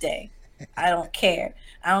rest of the day. I don't care.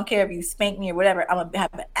 I don't care if you spank me or whatever. I'm gonna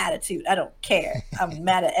have an attitude. I don't care. I'm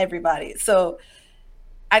mad at everybody. So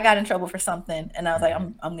I got in trouble for something, and I was like,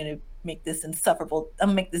 Mm-hmm. I'm gonna make this insufferable. I'm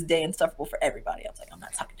gonna make this day insufferable for everybody. I was like, I'm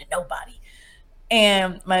not talking to nobody.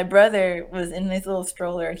 And my brother was in his little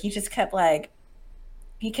stroller, and he kept like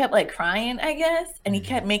crying, I guess, and he Mm-hmm.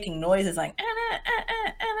 kept making noises like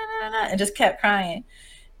and just kept crying.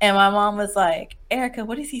 And my mom was like, Erica,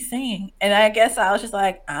 what is he saying? And I guess I was just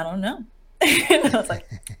like, I don't know. And I was like,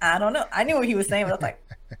 I don't know. I knew what he was saying, but I was like,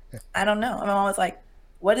 I don't know. And my mom was like,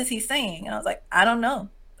 what is he saying? And I was like, I don't know.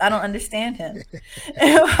 I don't understand him.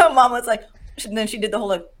 And my mom was like, and then she did the whole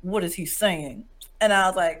like, what is he saying? And I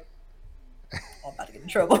was like, oh, I'm about to get in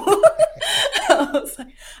trouble. I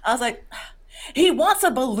was like, he wants a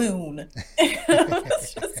balloon. And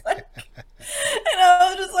I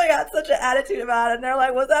was just like, I had such an attitude about it. And they're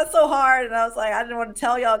like, was that so hard? And I was like, I didn't want to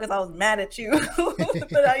tell y'all because I was mad at you.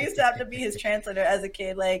 But I used to have to be his translator as a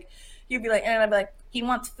kid. Like, he'd be like, and I'd be like, he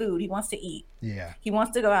wants food. He wants to eat. Yeah. He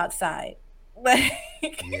wants to go outside. Like,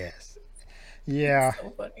 Yes. Yeah,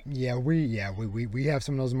 So funny. we have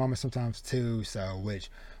some of those moments sometimes too. So which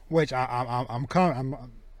I'm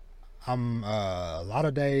a lot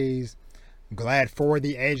of days glad for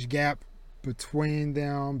the age gap between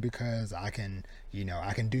them because I can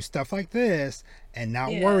do stuff like this and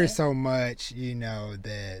not worry Yeah. so much,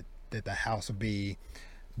 that the house will be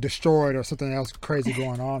destroyed or something else crazy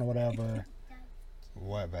going on or whatever.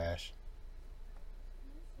 What, Vash?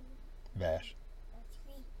 Vash?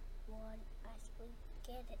 Actually, one actually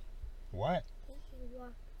get it. What? He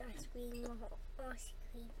want actually want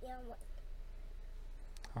screen. Yeah, what?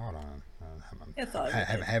 Hold on. It's all I'm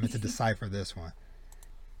good. having to decipher this one.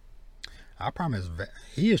 I promise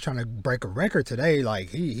he is trying to break a record today. Like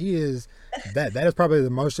he is that is probably the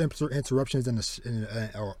most interruptions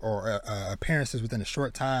or appearances within a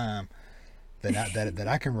short time that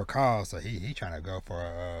I can recall. So he trying to go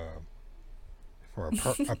for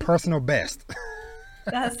a personal best.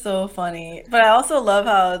 That's so funny. But I also love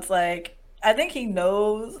how it's like I think he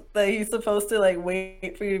knows that he's supposed to like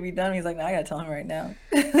wait for you to be done. He's like, no, I gotta tell him right now.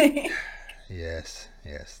 Yes,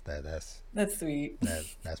 That's sweet.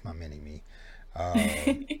 that's my mini me.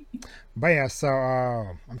 Uh, but yeah, so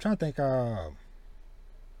I'm trying to think.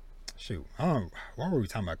 Shoot, I don't know, what were we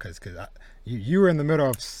talking about? Because you were in the middle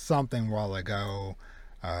of something a while ago.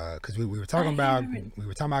 Because we were talking I can't about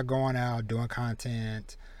remember. going out, doing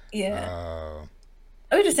content. Yeah. Uh,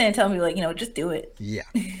 I was just saying, tell me like, just do it. yeah.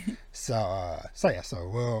 So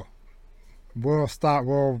we'll stop.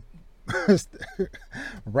 We'll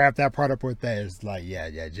wrap that part up with that. It's like,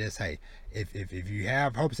 yeah. Just hey, if you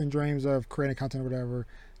have hopes and dreams of creating content or whatever,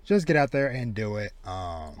 just get out there and do it.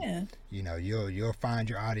 Yeah. You'll find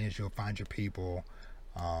your audience. You'll find your people.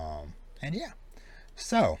 And yeah.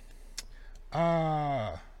 So,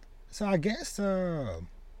 uh, so I guess what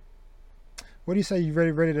do you say? You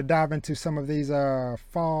ready to dive into some of these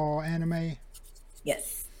fall anime?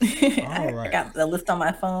 Yes. All I right. got the list on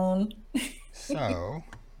my phone. So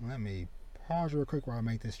let me pause real quick while I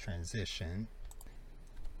make this transition.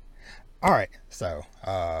 All right. So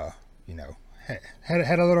you know,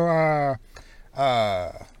 had a little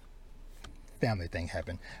family thing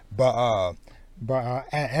happen, but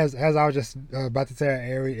as I was just about to tell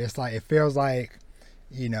Ari, it's like it feels like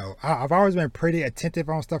I've always been pretty attentive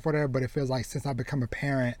on stuff whatever, but it feels like since I've become a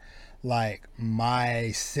parent, like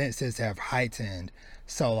my senses have heightened.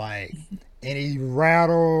 So like any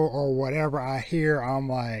rattle or whatever I hear, I'm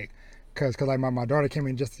like, cause like my daughter came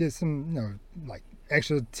in just to get some like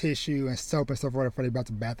extra tissue and soap and stuff whatever for they about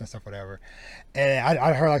to bath and stuff whatever, and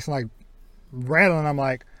I heard like some like rattling. I'm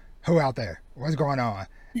like, who out there? What's going on?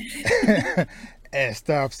 And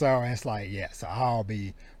stuff. So it's like, yeah. So I'll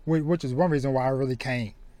be, which is one reason why I really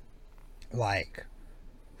can't like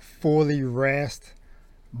fully rest.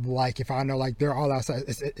 Like if I know like they're all outside,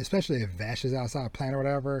 especially if Vash is outside playing or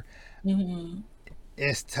whatever, Hmm.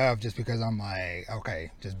 it's tough just because I'm like,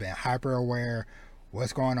 okay, just being hyper aware.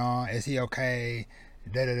 What's going on? Is he okay?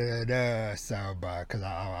 Da da da da. So, but because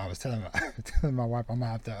I was telling my wife I'm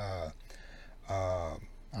gonna have to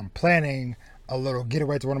I'm planning a little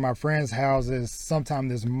getaway to one of my friends' houses sometime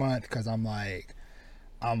this month because I'm like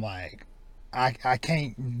I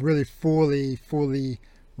can't really fully I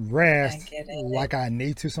rest get it. like I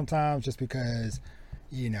need to sometimes just because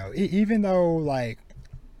even though like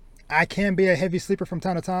I can be a heavy sleeper from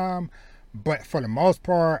time to time, but for the most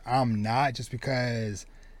part I'm not just because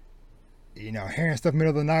hearing stuff middle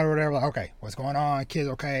of the night or whatever like okay what's going on kids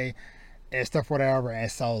okay and stuff whatever. And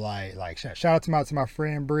so like shout out to my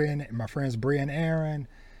friend Brian, my friends Brian and Aaron,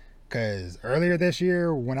 because earlier this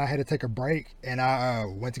year when I had to take a break and I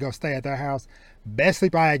went to go stay at their house, best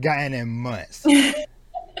sleep I had gotten in months. It's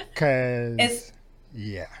Cause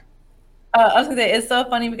yeah, I was gonna say it's so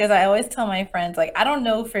funny because I always tell my friends like I don't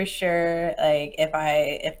know for sure like if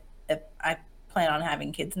I plan on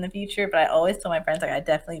having kids in the future, but I always tell my friends like I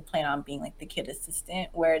definitely plan on being like the kid assistant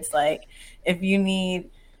where it's like if you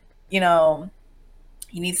know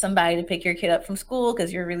you need somebody to pick your kid up from school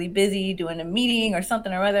because you're really busy doing a meeting or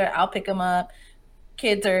something or other, I'll pick them up.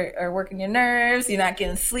 Kids are working your nerves, you're not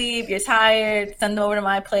getting sleep, you're tired, send them over to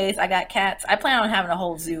my place. I got cats. I plan on having a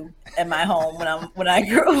whole zoo at my home when I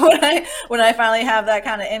grow when I finally have that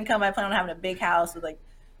kind of income. I plan on having a big house with like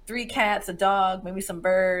 3 cats, a dog, maybe some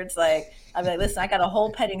birds. Like I'll be like, listen, I got a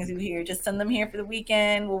whole petting zoo here. Just send them here for the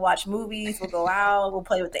weekend. We'll watch movies. We'll go out. We'll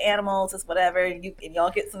play with the animals. It's whatever. And y'all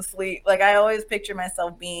get some sleep. Like I always picture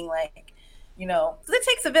myself being like because it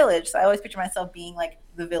takes a village. So I always picture myself being like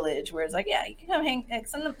the village, where it's like, yeah, you can come hang, like,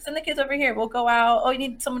 send the kids over here. We'll go out. Oh, you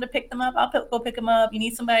need someone to pick them up? Go pick them up. You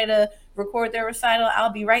need somebody to record their recital?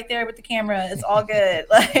 I'll be right there with the camera. It's all good.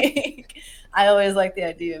 Like, I always like the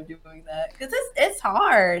idea of doing that because it's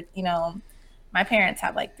hard. My parents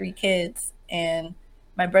have like 3 kids, and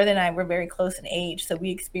my brother and I were very close in age, so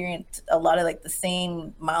we experienced a lot of like the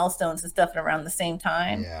same milestones and stuff around the same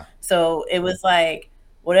time. Yeah. So it was like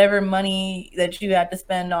whatever money that you had to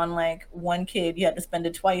spend on like one kid, you had to spend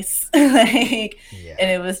it twice. Like, Yeah.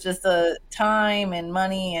 and it was just a time and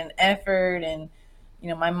money and effort, and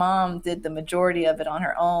my mom did the majority of it on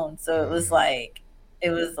her own. So it was like,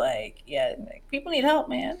 yeah, like, people need help,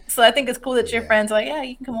 man. So I think it's cool that your Yeah. friends are like, yeah,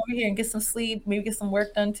 you can come over here and get some sleep, maybe get some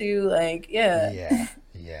work done too. Like, yeah.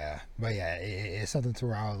 Yeah. But yeah, it's something to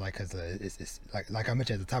where I was like, because it's like I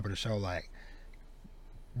mentioned at the top of the show, like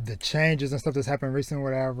the changes and stuff that's happened recently,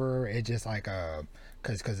 whatever. It just like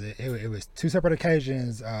because it was 2 separate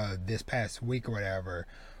occasions this past week or whatever,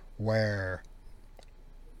 where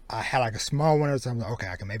I had like a small one or something. Like, okay,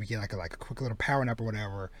 I can maybe get like a quick little power nap or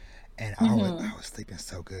whatever, and I was sleeping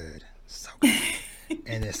so good, so good.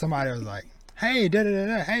 And then somebody was like, "Hey, da da da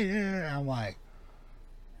da, hey," da, da, da.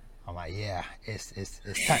 I'm like, yeah,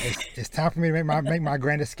 it's time for me to make my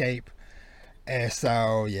grand escape. And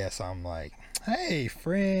so so I'm like, hey,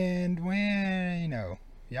 friend, when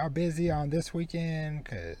y'all busy on this weekend?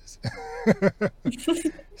 Cause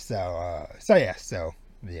so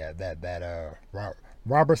that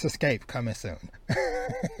Robert's escape coming soon.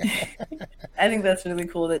 I think that's really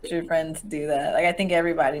cool that your friends do that. Like, I think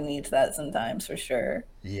everybody needs that sometimes, for sure.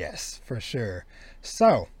 Yes, for sure.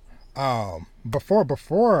 So,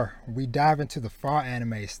 before we dive into the fall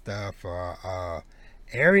anime stuff,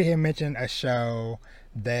 Ari had mentioned a show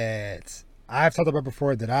that I've talked about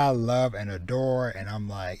before that I love and adore, and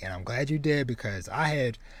I'm glad you did, because I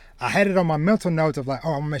had it on my mental notes of like,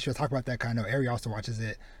 oh, I'm gonna make sure to talk about that, because I know Ari also watches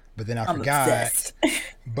it, but then I I'm forgot. obsessed.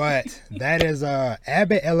 But that is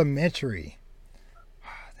Abbott Elementary.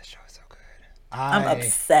 That show is so good. I'm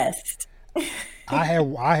obsessed. I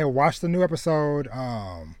had watched the new episode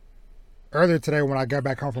earlier today when I got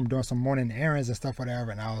back home from doing some morning errands and stuff,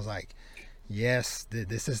 whatever, and I was like, yes,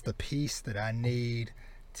 this is the piece that I need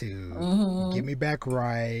to get me back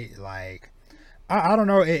right. Like, I don't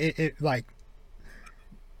know, it like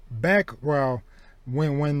back, well,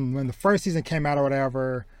 when the first season came out or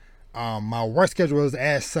whatever, my work schedule was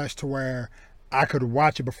as such to where I could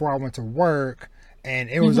watch it before I went to work, and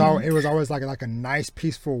it was always like a nice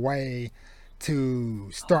peaceful way to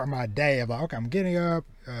start my day. I'm like, okay, I'm getting up,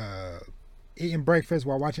 eating breakfast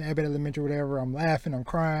while watching Abbott Elementary, whatever. I'm laughing, I'm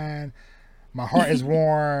crying, my heart is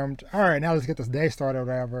warmed. All right, now let's get this day started, or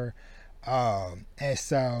whatever. And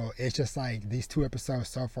so it's just like these 2 episodes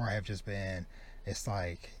so far have just been. It's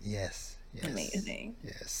like yes, Amazing.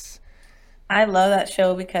 yes. I love that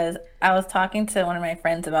show because I was talking to one of my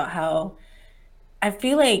friends about how I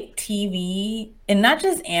feel like TV, and not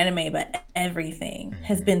just anime, but everything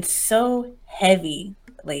has been so heavy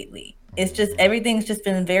lately. It's just everything's just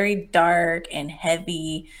been very dark and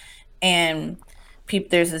heavy, and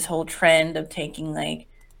there's this whole trend of taking like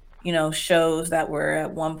shows that were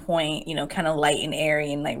at one point kind of light and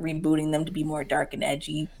airy and like rebooting them to be more dark and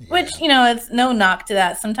edgy. Which it's no knock to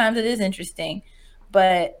that. Sometimes it is interesting,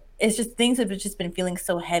 but it's just things have just been feeling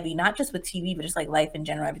so heavy, not just with TV, but just like life in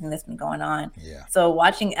general, everything that's been going on. Yeah. So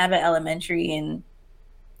watching Abbott Elementary and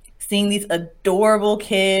seeing these adorable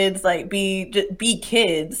kids like be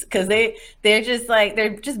kids, because they're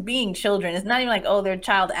just being children. It's not even like, oh, they're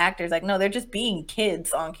child actors. Like, no, they're just being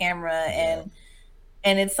kids on camera.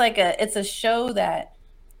 And it's like it's a show that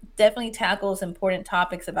definitely tackles important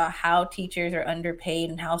topics about how teachers are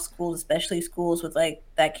underpaid, and how schools, especially schools with like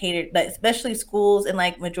that especially schools in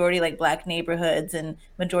like majority like Black neighborhoods and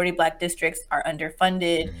majority Black districts, are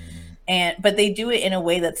underfunded. But they do it in a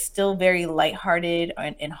way that's still very lighthearted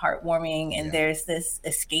and heartwarming, and there's this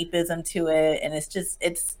escapism to it, and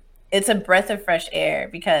it's a breath of fresh air,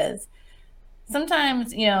 because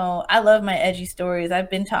sometimes, I love my edgy stories. I've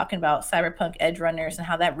been talking about Cyberpunk Edge Runners and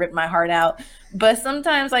how that ripped my heart out. But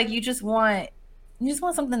sometimes, like, you just want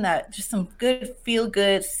something that just some good feel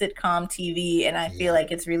good sitcom TV, and I feel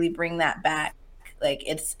like it's really bring that back. Like,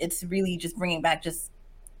 it's really just bringing back just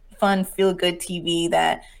fun feel good TV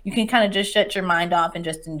that you can kind of just shut your mind off and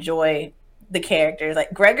just enjoy the characters.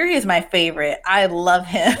 Like, Gregory is my favorite. I love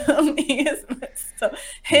him. He is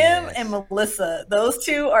him and Melissa, those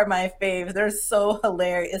 2 are my faves. They're so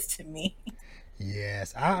hilarious to me.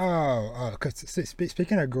 Yes, cause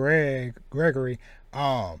speaking of Gregory,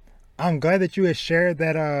 I'm glad that you had shared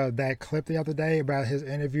that clip the other day about his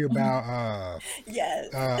interview about Yes.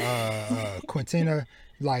 Quintina,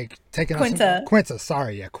 like taking on some Quinta. Quinta.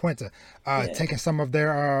 Sorry, yeah, Quinta, Yeah. taking some of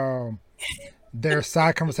their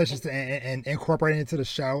side conversations and incorporating into the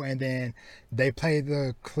show, and then they played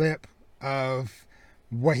the clip of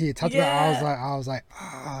what he had talked about. Yeah. I was like,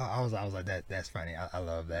 oh, I was like that's funny. I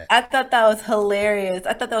love that. I thought that was hilarious.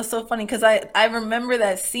 I thought that was so funny because I remember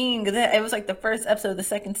that scene because it was like the first episode of the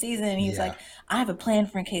second season. And he's Yeah. like, I have a plan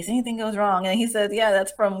for in case anything goes wrong. And he says, yeah,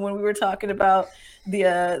 that's from when we were talking about the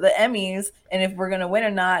Emmys and if we're gonna win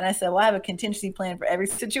or not. And I said, well, I have a contingency plan for every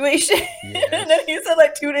situation. Yes. And then he said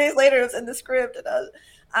like 2 days later it was in the script. And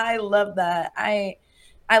I love that. I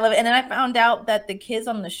love it. And then I found out that the kids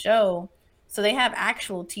on the show, so they have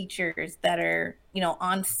actual teachers that are,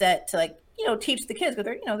 on set to like, teach the kids because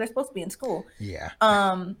they're supposed to be in school. Yeah.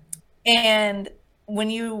 And when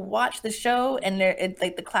you watch the show and it's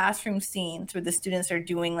like the classroom scenes where the students are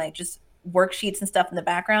doing like just worksheets and stuff in the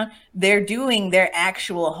background, they're doing their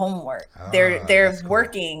actual homework. They're Cool.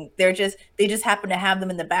 working. They just happen to have them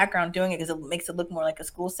in the background doing it because it makes it look more like a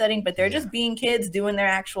school setting, but they're just being kids doing their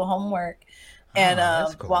actual homework. And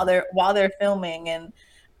cool. while they're filming. And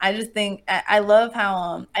I just think I love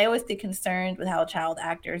how I always get concerned with how child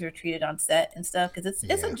actors are treated on set and stuff because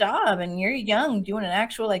it's a job and you're young doing an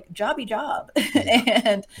actual like jobby job.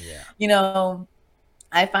 And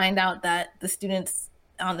I find out that the students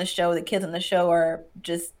on the show, the kids on the show are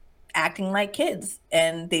just acting like kids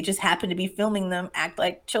and they just happen to be filming them act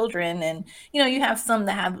like children. And you have some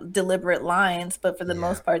that have deliberate lines, but for the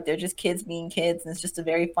most part they're just kids being kids, and it's just a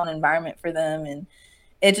very fun environment for them. And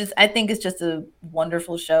I think it's just a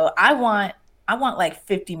wonderful show. I want like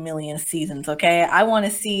 50 million seasons. Okay. I want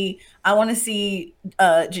to see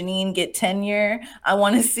Janine get tenure. I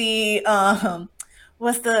want to see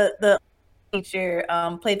what's the teacher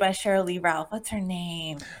played by Cheryl Lee Ralph. What's her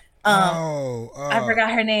name? I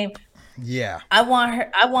forgot her name. Yeah. I want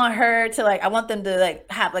her to I want them to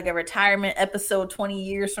have like a retirement episode 20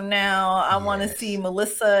 years from now. I want to see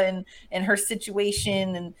Melissa and her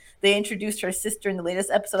situation, and they introduced her sister in the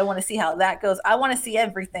latest episode. I want to see how that goes. I want to see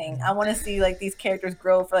everything. I want to see like these characters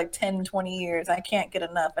grow for like 10, 20 years. I can't get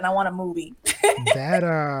enough, and I want a movie. That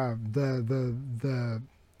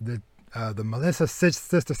the Melissa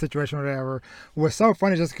sister situation or whatever was so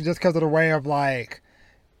funny just because of the way of like,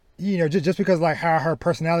 just because like how her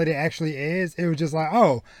personality actually is. It was just like,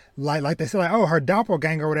 oh, like they said, like, oh, her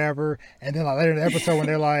doppelganger or whatever. And then like later in the episode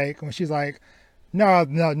when she's like, no,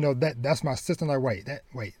 that's my sister. I'm like,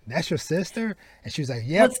 wait, that's your sister? And she was like,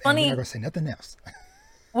 yep. What's funny, and we're not gonna say nothing else.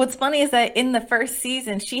 What's funny is that in the first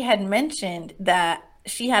season she had mentioned that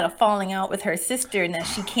she had a falling out with her sister and that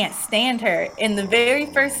she can't stand her in the very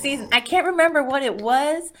first season. I can't remember what it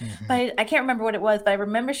was, but I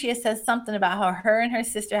remember she had said something about how her and her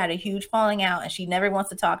sister had a huge falling out and she never wants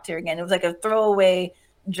to talk to her again. It was like a throwaway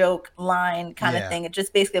joke line kind of thing. It's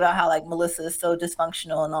just basically about how like Melissa is so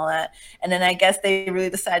dysfunctional and all that. And then I guess they really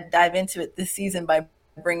decided to dive into it this season by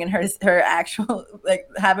bringing her actual like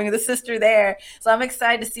having the sister there. So I'm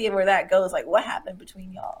excited to see where that goes. Like what happened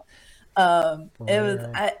between y'all.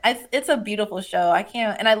 It's a beautiful show.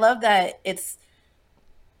 I love that it's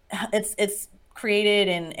created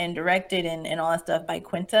and directed and all that stuff by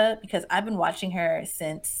Quinta, because I've been watching her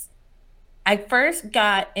since I first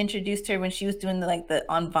got introduced to her when she was doing the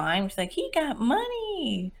on Vine. She's like, he got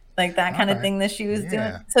money, like that kind of thing that she was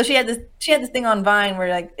doing. So she had this thing on Vine where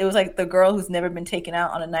like it was like the girl who's never been taken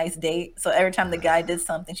out on a nice date. So every time the guy did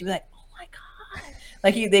something, she was like,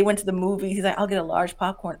 like they went to the movies. He's like, I'll get a large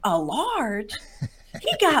popcorn. A large?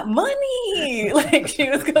 He got money. Like she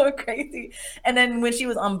was going crazy. And then when she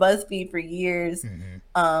was on BuzzFeed for years, and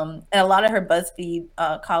a lot of her BuzzFeed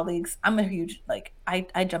colleagues, I'm a huge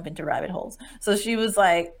I jump into rabbit holes. So she was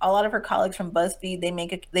like, a lot of her colleagues from BuzzFeed,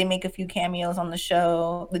 they make a few cameos on the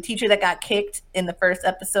show. The teacher that got kicked in the first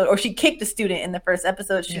episode, or she kicked a student in the first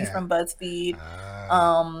episode, she's from BuzzFeed.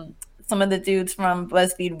 Some of the dudes from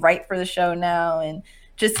BuzzFeed write for the show now, and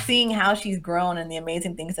just seeing how she's grown and the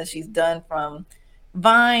amazing things that she's done from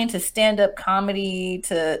Vine to stand-up comedy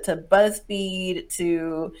to BuzzFeed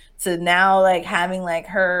to now like having like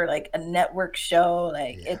her like a network show.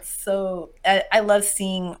 It's so I love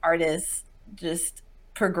seeing artists just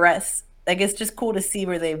progress. Like it's just cool to see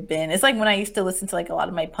where they've been. It's like when I used to listen to like a lot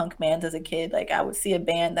of my punk bands as a kid. Like I would see a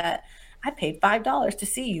band that I paid $5 to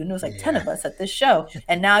see you, and it was like 10 of us at this show.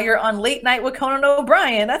 And now you're on Late Night with Conan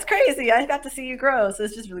O'Brien. That's crazy. I got to see you grow, so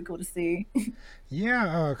it's just really cool to see.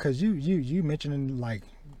 Yeah, because you mentioned like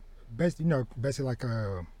basically like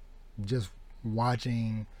just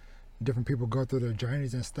watching different people go through their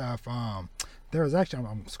journeys and stuff. There was actually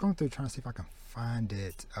I'm scrolling through trying to see if I can find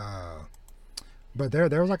it. But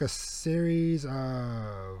there was like a series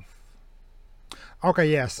of.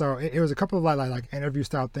 Okay, yeah. So it was a couple of like interview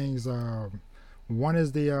style things. One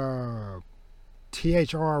is the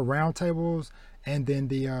THR roundtables, and then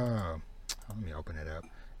the let me open it up,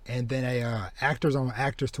 and then a actors on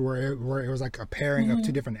actors to where it was like a pairing of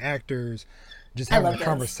two different actors, just having a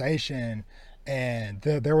conversation, and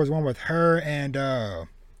there was one with her and I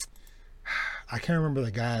can't remember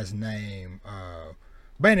the guy's name,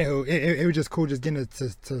 but anywho, it was just cool just getting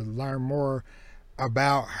to learn more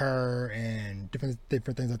about her and different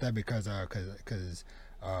things like that because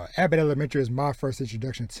Abbott Elementary is my first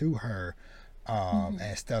introduction to her.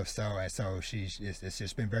 And stuff. So it's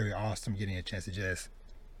just been very awesome getting a chance to just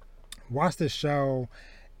watch the show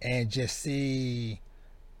and just see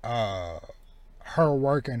her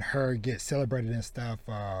work and her get celebrated and stuff.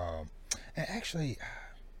 And actually,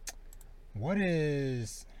 what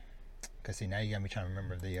is? Cause see, now you got me trying to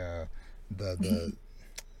remember the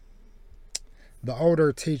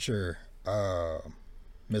older teacher,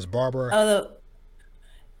 Miss Barbara. Oh,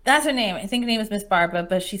 that's her name. I think her name is Miss Barbara,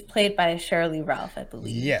 but she's played by Shirley Ralph, I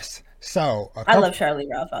believe. Yes. So I love Shirley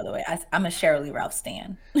Ralph, by the way. I'm a Shirley Ralph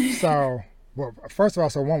stan. So, well, first of all,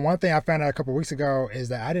 so one thing I found out a couple of weeks ago is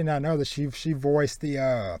that I did not know that she voiced the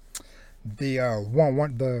I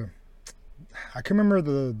can't remember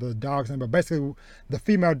the dog's name, but basically the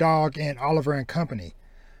female dog in Oliver and Company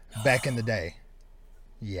back in the day.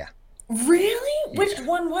 Yeah. Really? Which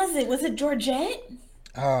one was it? Was it Georgette?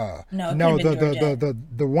 No,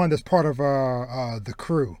 the one that's part of the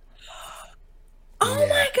crew. Oh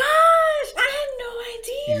my gosh, I had no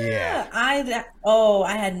idea. Yeah. I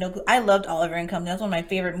had no clue. I loved Oliver and Company. That's one of my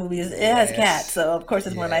favorite movies. It has cats, so of course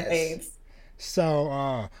it's one of my faves.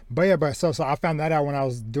 So, so I found that out when I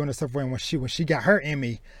was doing the stuff when she got her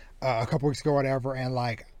Emmy a couple weeks ago, or whatever, and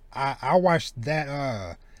like I watched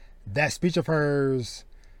that speech of hers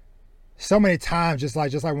so many times, just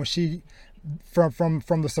like when she. From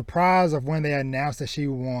the surprise of when they announced that she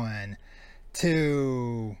won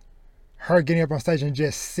to her getting up on stage and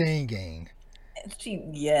just singing.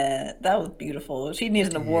 That was beautiful. She needs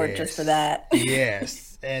an award just for that.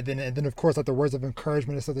 Yes. And then of course like the words of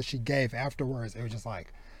encouragement and stuff that she gave afterwards, it was just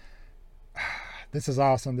like, this is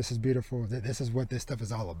awesome, this is beautiful, this is what this stuff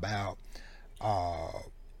is all about.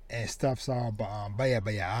 And stuff. So but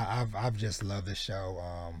yeah, I've just loved this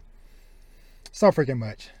show so freaking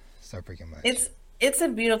much. It's a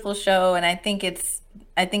beautiful show, and I think it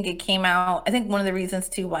came out. I think one of the reasons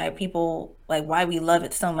too why we love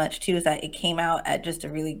it so much too is that it came out at just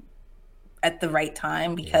at the right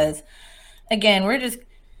time because, again,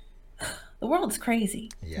 the world is crazy.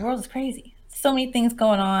 Yeah. The world is crazy. So many things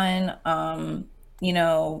going on.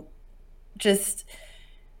 We're just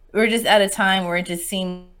at a time where it just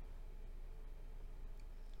seems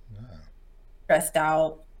stressed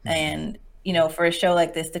out and. For a show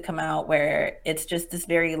like this to come out where it's just this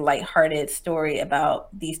very lighthearted story about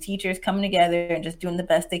these teachers coming together and just doing the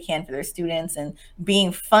best they can for their students and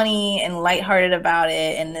being funny and lighthearted about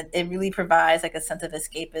it. And it really provides like a sense of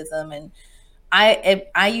escapism. And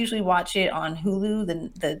I usually watch it on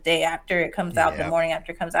Hulu the day after it comes out, the morning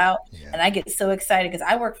after it comes out. Yeah. And I get so excited because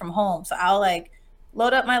I work from home. So I'll like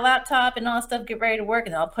load up my laptop and all that stuff, get ready to work.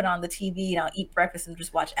 And then I'll put on the TV and I'll eat breakfast and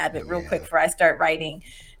just watch Abbott real quick before I start writing.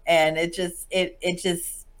 And it's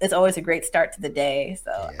always a great start to the day.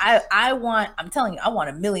 So I'm telling you, I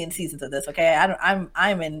want 1 million seasons of this. Okay. I'm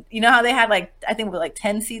in, how they had I think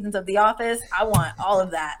 10 seasons of The Office. I want all of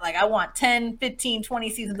that. Like I want 10, 15, 20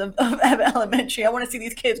 seasons of Abbott Elementary. I want to see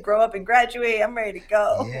these kids grow up and graduate. I'm ready to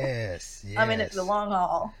go. Yes. I'm in it for the long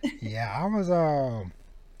haul. Yeah. I was,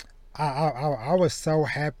 I was so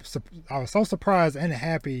happy. I was so surprised and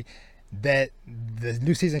happy that the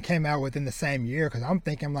new season came out within the same year, because I'm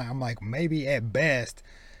thinking maybe at best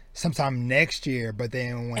sometime next year, but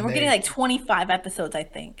then we're getting 25 episodes, I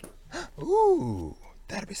think. Ooh,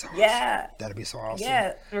 that'd be so awesome. Yeah, that'd be so awesome.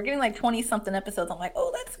 Yeah, we're getting 20 something episodes. I'm like,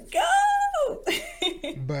 oh, let's go.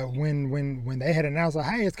 But when they had announced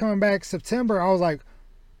hey, it's coming back September, I was like,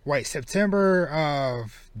 wait, September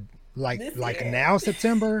of now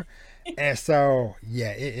September. And so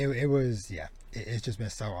it was it's just been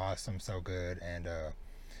so awesome, so good, and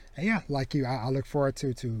yeah, like you, I look forward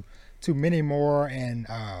to many more. And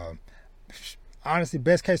honestly,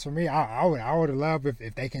 best case for me, I would love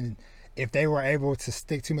if they were able to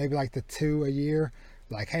stick to maybe the 2 a year,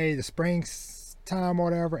 hey, the spring time or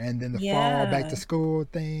whatever, and then the fall back to school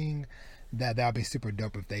thing. That would be super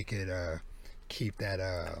dope if they could keep that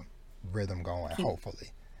rhythm going.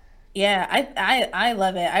 Hopefully. Yeah, I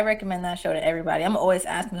love it. I recommend that show to everybody. I'm always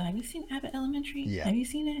asking, have you seen Abbott Elementary? Yeah. Have you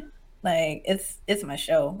seen it? Like it's my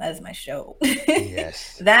show. That is my show.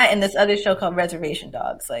 Yes. That and this other show called Reservation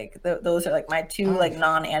Dogs. Like those are like my two like I've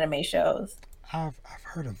non-anime shows. I've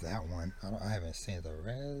heard of that one. I haven't seen the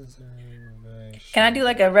Can I reservation. do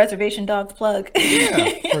like a Reservation Dogs plug?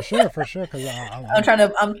 Yeah, for sure, for sure. Because I'm trying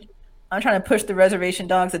to I'm trying to push the Reservation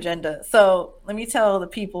Dogs agenda. So let me tell the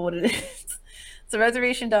people what it is. So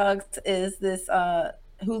Reservation Dogs is this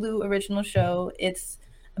Hulu original show.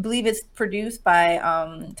 I believe it's produced by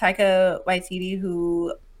Taika Waititi,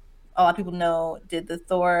 who a lot of people know did the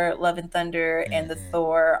Thor Love and Thunder and the mm-hmm,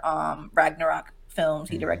 Thor Ragnarok films.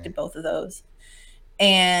 He mm-hmm, directed both of those.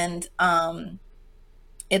 And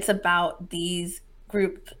it's about this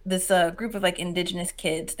group of like indigenous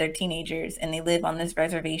kids. They're teenagers and they live on this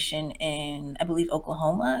reservation in, I believe,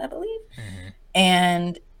 Oklahoma, mm-hmm.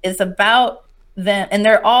 and it's about them, and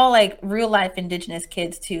they're all like real life indigenous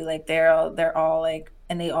kids too. Like they're all like,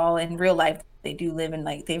 and they all in real life they do live in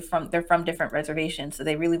like they're from different reservations, so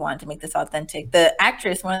they really wanted to make this authentic. The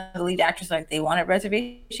actress, one of the lead actors, like they wanted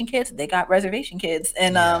reservation kids, they got reservation kids.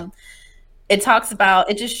 And Yeah,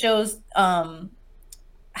 it just shows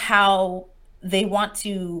how they want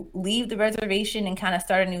to leave the reservation and kind of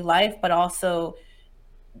start a new life, but also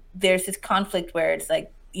there's this conflict where it's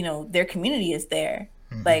like, their community is there.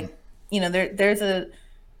 mm-hmm, Like, there's a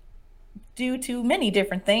due to many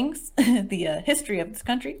different things, the history of this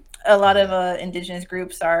country, a lot of yeah, indigenous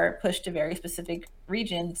groups are pushed to very specific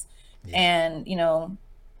regions, yeah, and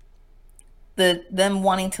them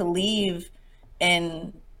wanting to leave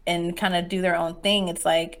and kind of do their own thing. It's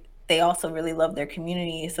like they also really love their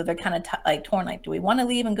community, so they're kind of like torn. Like, do we want to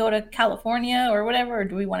leave and go to California or whatever, or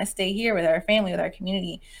do we want to stay here with our family, with our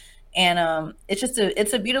community? And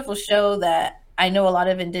it's a beautiful show that I know a lot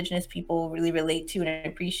of indigenous people really relate to and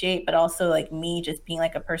appreciate, but also like me, just being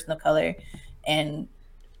like a person of color and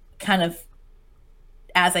kind of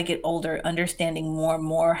as I get older, understanding more and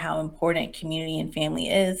more how important community and family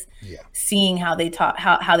is, yeah. seeing how they talk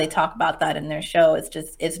how they talk about that in their show. It's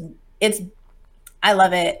I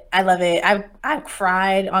love it. I love it. I've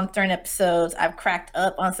cried on certain episodes. I've cracked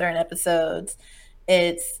up on certain episodes.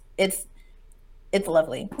 It's it's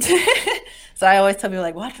lovely. So I always tell people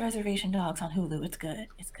like, watch Reservation Dogs on Hulu. It's good.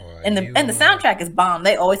 It's good. Well, And the soundtrack is bomb.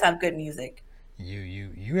 They always have good music.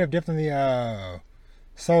 you have definitely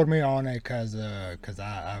sold me on it because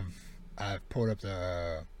I've pulled up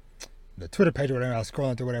the Twitter page or whatever. I was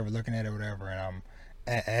scrolling through whatever, looking at it, whatever, and I'm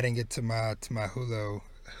adding it to my Hulu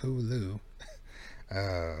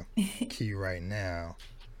key right now.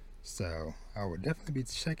 So I would definitely be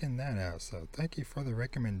checking that out. So thank you for the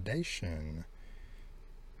recommendation.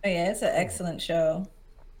 Oh, yeah, it's an Cool. excellent show.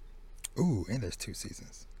 Ooh, and there's 2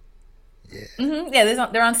 seasons. Yeah. Yeah,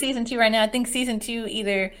 they're on season 2 right now. I think season 2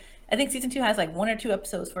 has like 1 or 2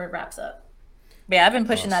 episodes before it wraps up. But yeah, I've been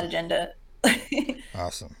pushing that Awesome. agenda.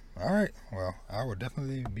 Awesome. All right. Well, I would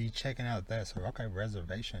definitely be checking out that. So, okay,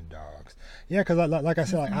 Reservation Dogs. Yeah, because like I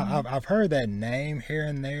said, like Mhm. I've heard that name here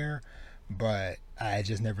and there, but I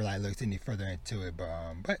just never like looked any further into it.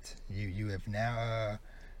 But you have now.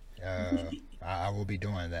 I will be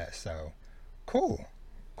doing that. So, cool,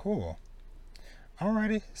 cool.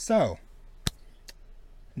 Alrighty. So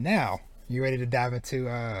now you ready to dive into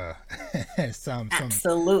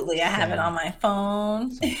Absolutely. I have it on some my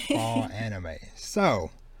phone. some fall anime.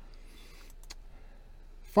 So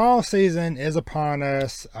fall season is upon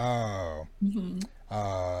us. Mhm.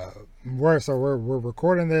 We're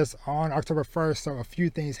recording this on October 1st, so a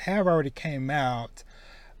few things have already came out.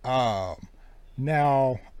 Um,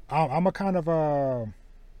 now I'm a kind of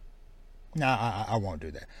nah, I won't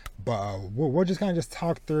do that. But we're just gonna just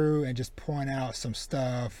talk through and just point out some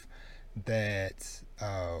stuff that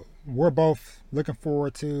we're both looking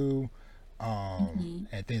forward to, Mhm.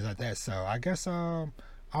 and things like that. So I guess I'll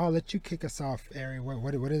let you kick us off, Ari.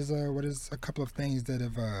 What is a couple of things that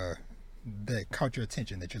have that caught your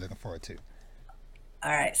attention that you're looking forward to?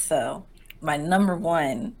 All right, so my number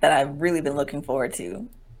one that I've really been looking forward to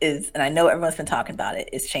is, and I know everyone's been talking about it,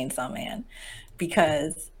 is Chainsaw Man.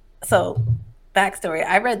 Because, so backstory,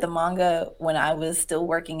 I read the manga when I was still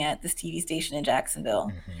working at this TV station in Jacksonville.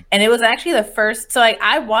 Mm-hmm. And it was actually the first, so like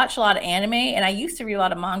I watched a lot of anime and I used to read a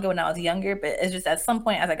lot of manga when I was younger, but it's just at some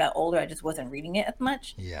point as I got older, I just wasn't reading it as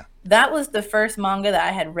much. Yeah. That was the first manga that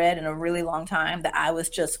I had read in a really long time that I was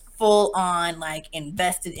just full on like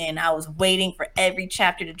invested in. I was waiting for every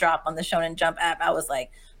chapter to drop on the Shonen Jump app. I was like,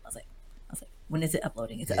 when is it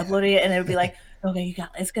uploading? Is it Yeah. uploading? And it would be like, okay,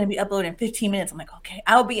 it's going to be uploaded in 15 minutes. I'm like, okay,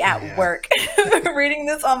 I'll be at Yeah. work reading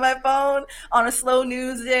this on my phone on a slow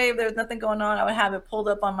news day. If there's nothing going on, I would have it pulled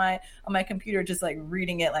up on my computer, just like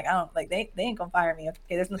reading it. Like, I don't like, they ain't gonna fire me.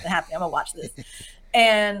 Okay, there's nothing happening. I'm gonna watch this.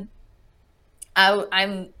 And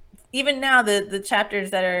I'm even now the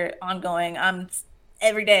chapters that are ongoing,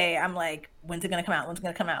 every day I'm like, when's it gonna come out? When's it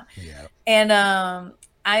gonna come out? Yeah. And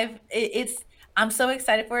I'm so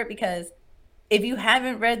excited for it, because if you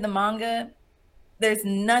haven't read the manga, there's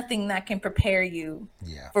nothing that can prepare you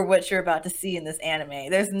for what you're about to see in this anime.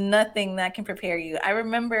 There's nothing that can prepare you. I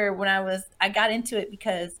remember when I got into it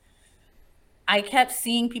because I kept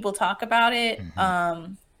seeing people talk about it.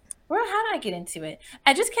 Well, how did I get into it?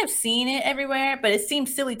 I just kept seeing it everywhere, but it seemed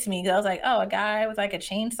silly to me, because I was like, oh, a guy with like a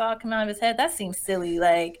chainsaw coming out of his head? That seems silly.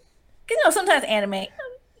 Like, because sometimes anime get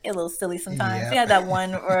a little silly sometimes. Yep. We had that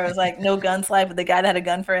one where it was like No Gun Slide with the guy that had a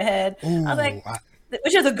gun for a head. Ooh, I was like,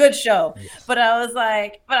 which is a good show. Yes. But I was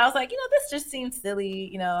like, this just seems silly.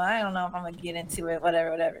 I don't know if I'm gonna get into it,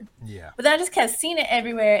 whatever. Yeah. But then I just kept seeing it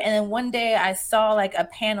everywhere. And then one day I saw like a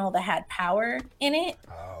panel that had Power in it.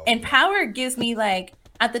 Oh. And Power gives me like,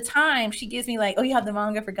 at the time, she gives me like, oh, you have the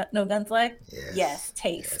manga for No Guns Life? Yes,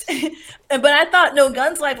 taste. Yes. But I thought No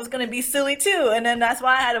Guns Life was going to be silly too. And then that's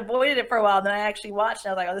why I had avoided it for a while. Then I actually watched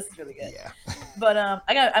and I was like, oh, this is really good. Yeah. But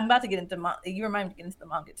I'm about to get into you remind me to get into the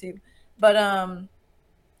manga too. But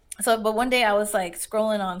but one day I was like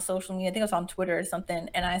scrolling on social media, I think it was on Twitter or something,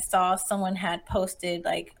 and I saw someone had posted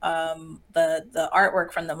like the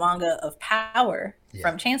artwork from the manga of Power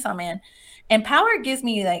from Chainsaw Man. And Power gives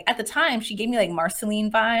me like, at the time, she gave me like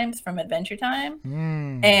Marceline vibes from Adventure Time.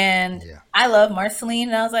 And I love Marceline.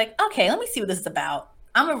 And I was like, okay, let me see what this is about.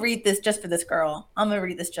 I'm going to read this just for this girl. I'm going to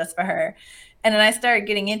read this just for her. And then I started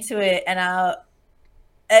getting into it. And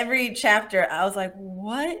every chapter, I was like,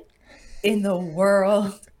 what in the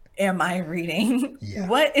world am I reading?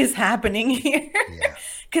 What is happening here?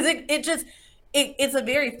 Because it's a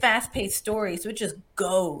very fast-paced story, so it just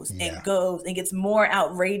goes and goes and gets more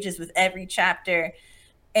outrageous with every chapter.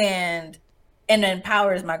 And then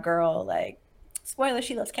Power is my girl. Like, spoiler,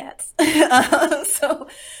 she loves cats. So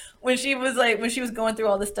when she was going through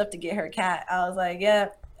all this stuff to get her cat, I was like, yeah,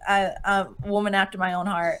 I'm a woman after my own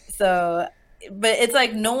heart. So, but it's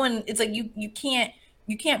like it's like you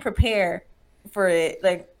can't prepare for it.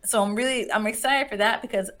 Like, so I'm excited for that,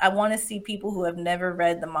 because I want to see people who have never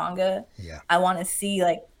read the manga. I want to see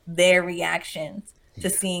like their reactions to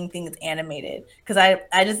seeing things animated, because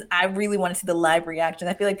I really want to see the live reactions.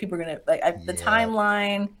 I feel like people are gonna like the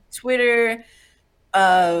timeline, Twitter,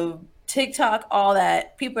 TikTok, all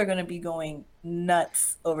that. People are gonna be going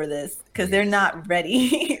nuts over this because they're not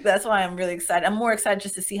ready. That's why I'm really excited. I'm more excited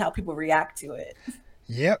just to see how people react to it.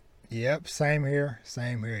 Yep. Same here.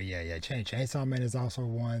 Yeah. Chainsaw Man is also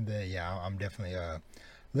one that I'm definitely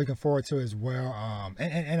looking forward to as well.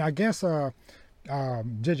 And I guess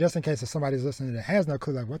just in case if somebody's listening that has no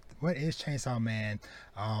clue, like what is Chainsaw Man?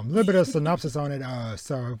 A little bit of synopsis on it.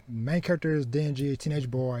 So main character is Denji, a teenage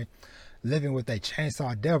boy living with a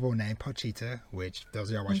chainsaw devil named Pochita, which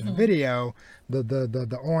those of y'all watching the video,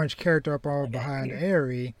 the orange character up all behind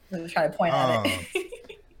Eri. I'm trying to point at it.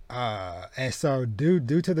 And so due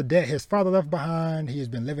to the debt his father left behind, he has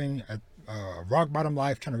been living a rock bottom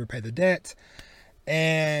life trying to repay the debt.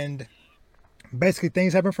 And basically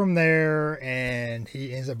things happen from there, and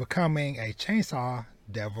he ends up becoming a chainsaw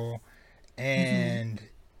devil. And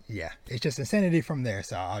it's just insanity from there.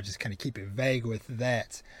 So I'll just kind of keep it vague with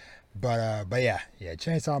that. But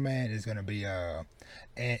Chainsaw Man is gonna be and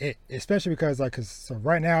it especially because so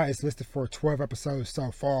right now it's listed for 12 episodes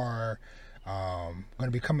so far. Going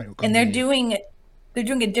to be coming, and they're doing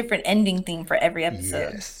a different ending theme for every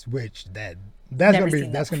episode. Yes, which that's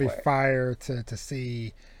gonna be fire to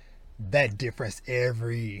see that difference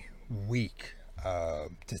every week.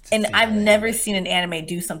 And I've never seen an anime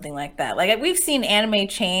do something like that. Like, we've seen anime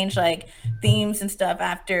change like themes and stuff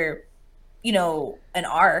after an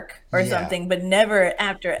arc or something, but never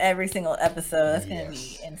after every single episode. That's gonna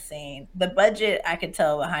be insane. The budget, I could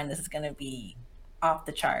tell, behind this is gonna be off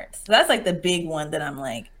the charts. So that's like the big one that I'm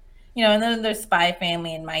like, and then there's Spy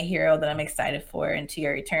Family and My Hero that I'm excited for, and To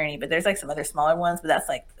Your Eternity. But there's like some other smaller ones, but that's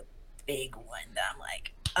like the big one that I'm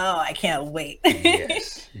like, oh, I can't wait.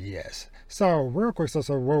 Yes. So real quick, so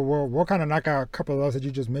we'll kind of knock out a couple of those that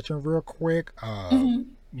you just mentioned real quick.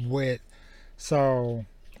 So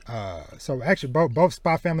actually both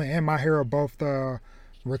Spy Family and My Hero both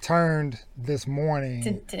returned this morning.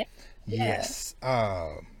 Today? Yes.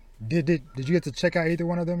 Did you get to check out either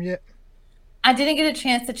one of them yet? I didn't get a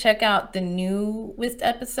chance to check out the newest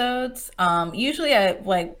episodes. Usually I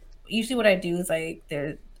usually what I do is like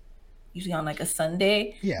they're usually on like a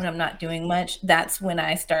Sunday Yeah. when I'm not doing much. That's when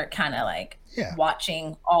I start kind of like Yeah.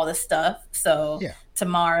 watching all the stuff. So Yeah.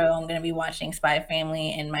 tomorrow I'm gonna be watching Spy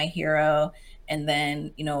Family and My Hero. And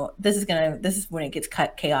then, you know, this is when it gets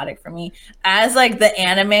chaotic for me. As like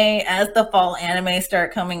as the fall anime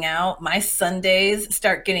start coming out, my Sundays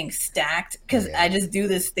start getting stacked because Yeah. I just do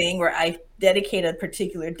this thing where I dedicate a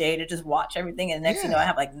particular day to just watch everything. And next, you know, I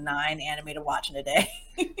have like 9 anime to watch in a day.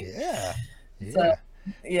 Yeah. So Yeah.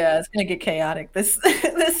 yeah, it's gonna get chaotic this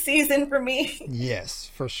this season for me. Yes,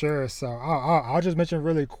 for sure. So I'll just mention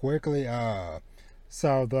really quickly.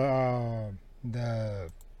 So the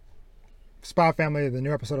Spy Family, the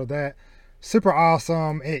new episode of that, super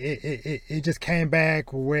awesome. It just came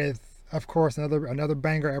back with, of course, another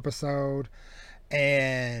banger episode,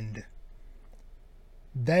 and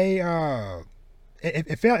they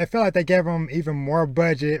it felt like they gave them even more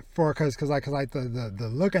budget for cause like the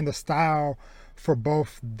look and the style for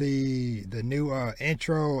both the new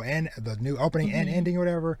intro and the new opening and ending or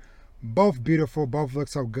whatever, both beautiful, both look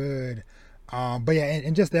so good. But yeah,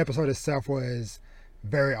 and just the episode itself was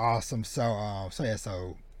very awesome. So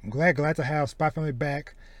so glad to have Spy Family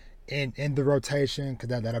back in the rotation, because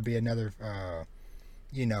that'll be another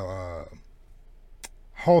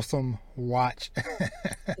wholesome watch.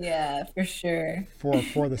 Yeah, for sure.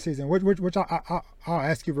 for the season, which I'll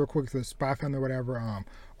ask you real quick, the Spy Family or whatever.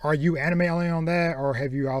 Are you anime only on that, or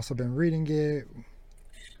have you also been reading it?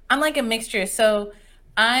 I'm like a mixture. So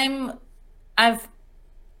I've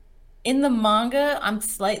in the manga, I'm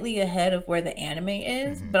slightly ahead of where the anime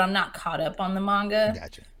is, but I'm not caught up on the manga.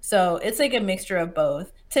 Gotcha. So it's like a mixture of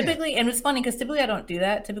both. Typically, and it's funny because typically I don't do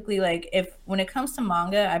that. Typically, like when it comes to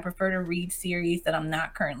manga, I prefer to read series that I'm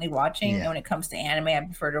not currently watching. And when it comes to anime, I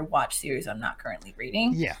prefer to watch series I'm not currently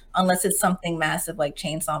reading. Yeah. Unless it's something massive like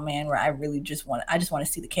Chainsaw Man, where I really just want to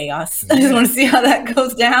see the chaos. I just want to see how that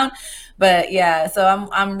goes down. But yeah, so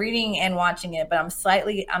I'm reading and watching it, but I'm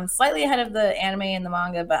slightly ahead of the anime and the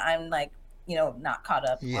manga, but I'm like, you know, not caught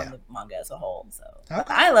up on the manga as a whole. So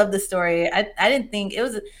I love the story. I didn't think it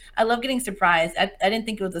was. I love getting surprised. I didn't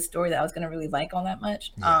think it was a story that I was going to really like all that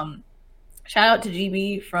much. Yeah. Shout out to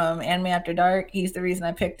GB from Anime After Dark. He's the reason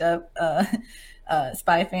I picked up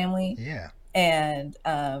Spy Family. Yeah. And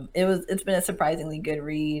it's been a surprisingly good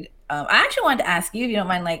read. I actually wanted to ask you, if you don't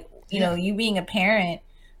mind, like, you know, you being a parent,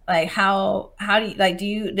 like how do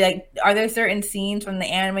you are there certain scenes from the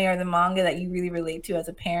anime or the manga that you really relate to as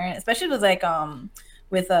a parent, especially with like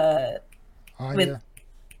with Anya,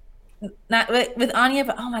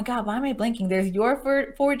 but oh my god, why am I blanking? There's your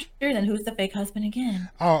Forger, then who's the fake husband again?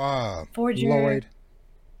 Forger.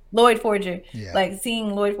 Lloyd Forger. Yeah. Like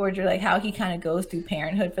seeing Lloyd Forger, like how he kind of goes through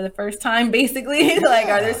parenthood for the first time, basically. Like,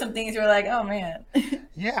 are there some things you're like, oh man?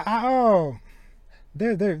 Yeah.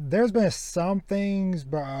 There's been some things,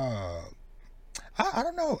 but I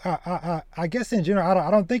don't know. I guess in general, I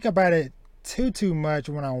don't think about it too much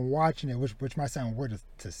when I'm watching it, which might sound weird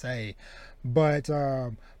to say, but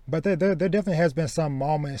there definitely has been some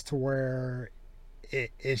moments to where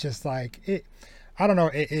it's just like it. I don't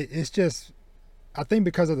know. It's just, I think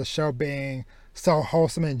because of the show being so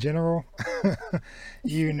wholesome in general,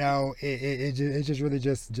 you know, it just really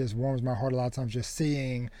just warms my heart a lot of times, just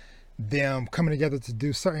seeing them coming together to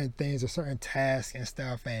do certain things or certain tasks and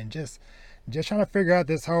stuff, and just trying to figure out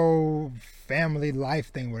this whole family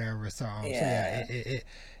life thing, whatever. So yeah,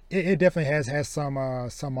 it definitely has some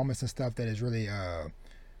moments and stuff that has really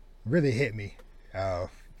hit me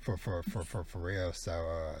for real.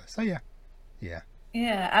 So yeah.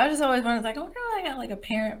 Yeah, I was just always wondering, like, I wonder how like a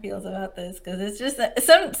parent feels about this, because it's just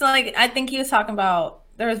so like, I think he was talking about,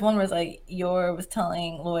 there was one where it's like Yor was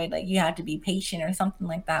telling Lloyd, like, you have to be patient or something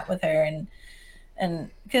like that with her, and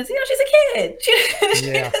because, you know, she's a kid.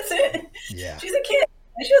 She's a kid.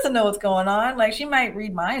 She doesn't know what's going on. Like, she might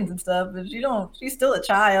read minds and stuff, but she's still a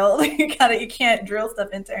child. You can't drill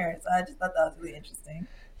stuff into her. So I just thought that was really interesting.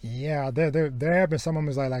 Yeah, there have been some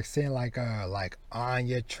moments like seeing like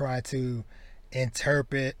Anya try to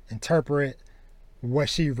interpret what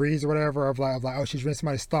she reads or whatever, of like oh, she's reading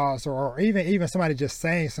somebody's thoughts, or even somebody just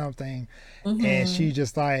saying something, and she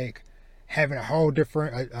just like having a whole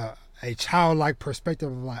different a childlike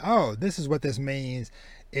perspective of like, oh, this is what this means.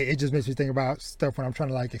 It just makes me think about stuff when I'm trying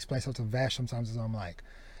to like explain stuff to Vash sometimes. I'm like,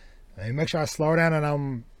 let me make sure I slow down and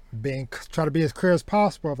I'm try to be as clear as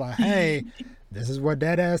possible of like, hey, this is what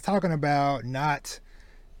Dada is talking about, not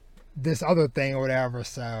this other thing or whatever.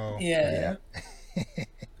 So yeah.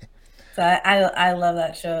 So I love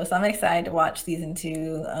that show. So I'm excited to watch season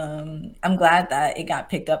 2. I'm glad that it got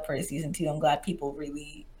picked up for season 2. I'm glad people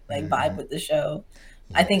really like vibe with the show.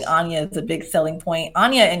 I think Yes. Anya is a big selling point.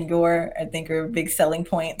 Anya and Yor, I think, are big selling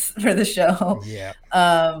points for the show. Yeah.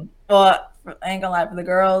 Well, I ain't gonna lie, for the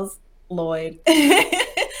girls, Lloyd.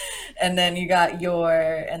 And then you got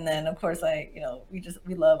Yor, and then of course, like,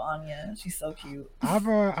 we love Anya. She's so cute. I've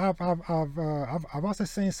also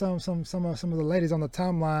seen some of the ladies on the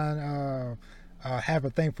timeline have a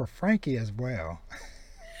thing for Frankie as well.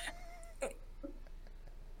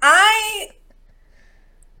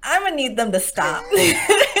 I'm gonna need them to stop.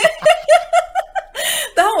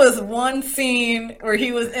 That was one scene where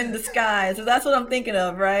he was in disguise. So that's what I'm thinking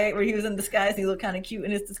of, right? Where he was in disguise. He looked kind of cute in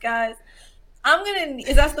his disguise.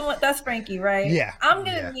 That's the one? That's Frankie, right? Yeah. I'm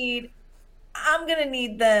gonna need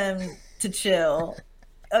them to chill.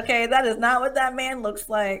 Okay, that is not what that man looks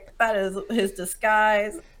like. That is his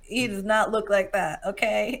disguise. He does not look like that.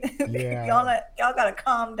 Okay, Yeah. y'all gotta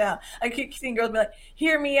calm down. I keep seeing girls be like,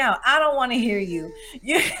 "Hear me out. I don't want to hear you.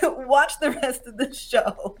 You watch the rest of the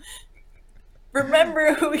show.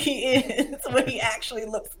 Remember who he is, what he actually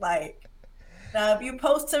looks like." Now, if you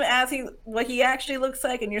post him as what he actually looks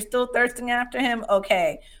like, and you're still thirsting after him,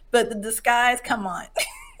 okay. But the disguise, come on.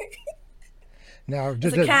 Now,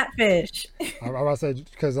 It's a catfish. I was say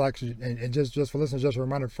because like, and just for listeners, just a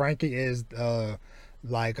reminder, Frankie is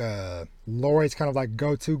Lloyd's kind of like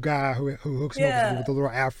go-to guy who hooks him up with the little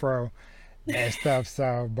afro and stuff.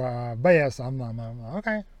 So, but yes, I'm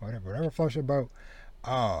okay, whatever floats your boat.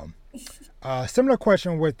 Similar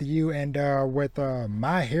question with you and with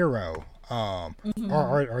My Hero. Are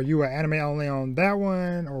you an anime only on that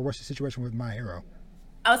one, or what's the situation with My Hero?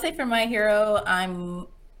 I would say for My Hero, I'm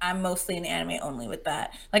mostly an anime only with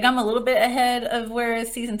that. Like, I'm a little bit ahead of where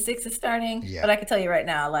season 6 is starting, but I can tell you right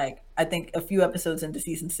now, like, I think a few episodes into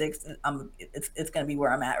season 6, it's gonna be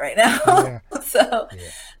where I'm at right now. Yeah. So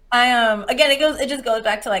I again, it just goes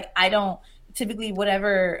back to, like, I don't typically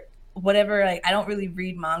whatever, like, I don't really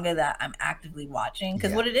read manga that I'm actively watching,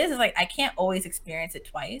 because what it is like I can't always experience it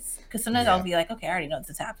twice, because sometimes I'll be like, okay, I already know this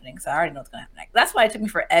is happening, so I already know what's gonna happen next. That's why it took me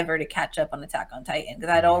forever to catch up on Attack on Titan, because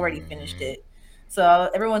I'd already finished it. So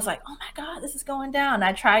everyone's like, oh my god, this is going down.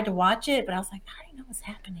 I tried to watch it, but I was like, I already know what's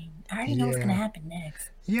happening. I already know what's gonna happen next.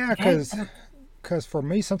 Yeah, because for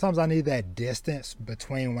me, sometimes I need that distance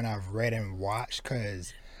between when I've read and watched,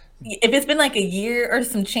 because if it's been like a year or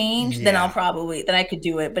some change, then I could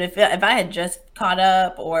do it. But if I had just caught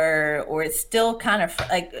up, or it's still kind of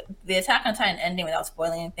like the Attack on Titan ending, without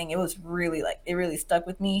spoiling anything, it was really like, it really stuck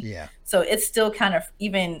with me. Yeah. So it's still kind of,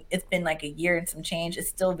 even it's been like a year and some change, it's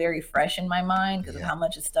still very fresh in my mind because of how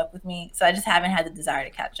much it stuck with me. So I just haven't had the desire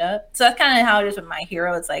to catch up. So that's kind of how it is with My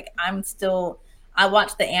Hero. It's like I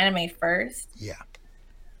watched the anime first. Yeah.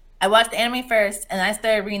 I watched the anime first, and I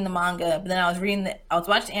started reading the manga. But then I was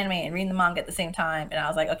watching the anime and reading the manga at the same time, and I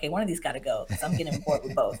was like, okay, one of these got to go, because I'm getting bored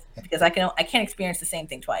with both, because I can't experience the same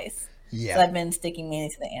thing twice. Yeah. So I've been sticking mainly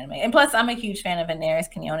to the anime, and plus I'm a huge fan of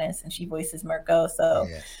Daenerys Quinones, and she voices Mirko. So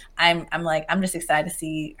I'm just excited to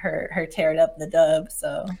see her tear it up in the dub.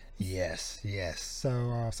 So yes.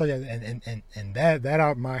 So yeah, and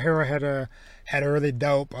that My Hero had a really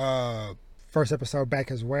dope first episode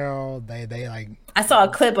back as well. They like, I saw a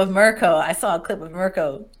clip of Mirko. I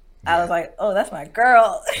was like, oh, that's my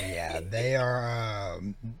girl. Yeah, they are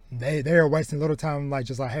they are wasting a little time, like,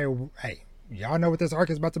 just like, hey, y'all know what this arc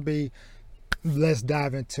is about to be, let's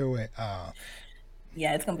dive into it.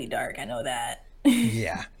 Yeah, it's gonna be dark, I know that.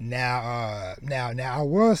 Yeah. Now I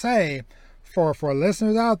will say, for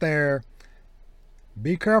listeners out there,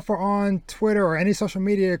 be careful on Twitter or any social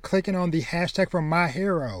media clicking on the hashtag for My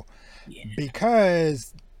Hero.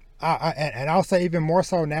 Because I'll say even more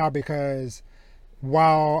so now, because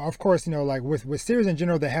while of course, like with series in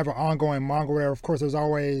general that have an ongoing manga or whatever, of course there's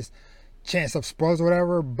always chance of spoilers or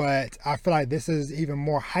whatever, but I feel like this is even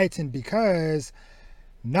more heightened, because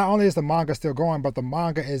not only is the manga still going, but the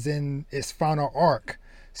manga is in its final arc.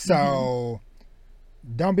 So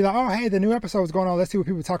don't be like, oh hey, the new episode is going on, let's see what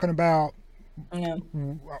people are talking about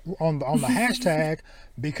on the hashtag,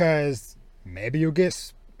 because maybe you'll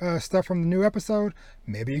get stuff from the new episode,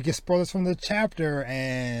 maybe you get spoilers from the chapter,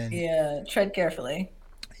 and tread carefully.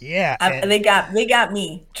 They got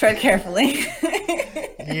me. Tread carefully.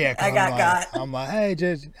 I got. I'm like,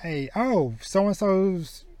 hey, oh, so and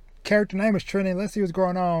so's character name is trending, let's see what's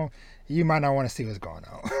going on. You might not want to see what's going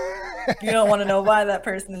on. You don't want to know why that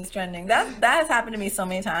person is trending. That has happened to me so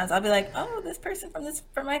many times. I'll be like, oh, this person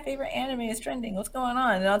from my favorite anime is trending, what's going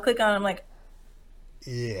on? And I'll click on it, I'm like,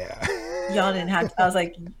 y'all didn't have to. I was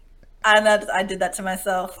like, I did that to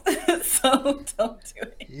myself. So don't do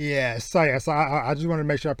it. Yeah, so I just wanted to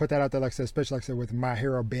make sure I put that out there, like I said, especially like I said with My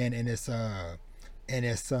Hero being in its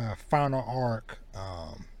final arc.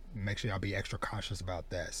 make sure y'all be extra cautious about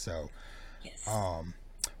that. So, Yes.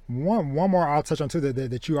 one more I'll touch on too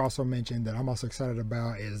that you also mentioned that I'm also excited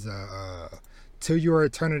about is To Your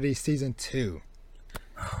Eternity season 2.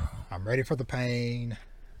 I'm ready for the pain.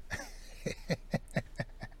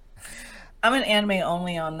 I'm an anime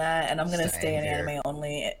only on that, and I'm gonna stay Same an here. anime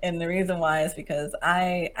only. And the reason why is because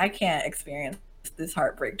I can't experience this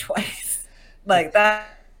heartbreak twice. Like that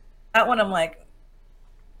one, I'm like,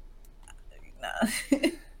 nah.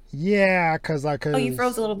 Yeah, cause like, Oh, you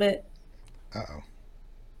froze a cause little bit. oh.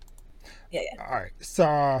 Yeah, yeah. All right,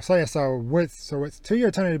 so with To Your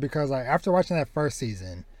Eternity, because like after watching that first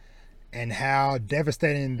season and how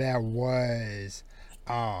devastating that was,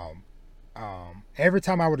 um, every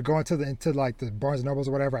time I would go into like the Barnes and Nobles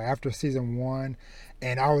or whatever after season 1,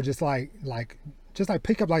 and I would just just like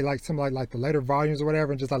pick up like some like the later volumes or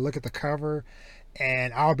whatever, and just like look at the cover,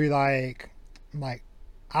 and I'll be like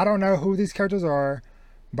I don't know who these characters are,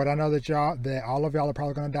 but I know that all of y'all are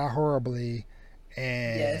probably gonna die horribly,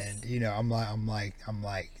 and Yes. I'm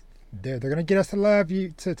like they're gonna get us to love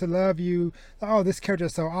you to love you. Oh, this character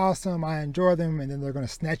is so awesome. I enjoy them, and then they're gonna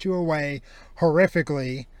snatch you away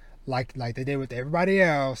horrifically, like they did with everybody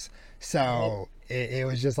else. Yep. So it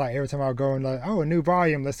was just like every time I would go and like, oh, a new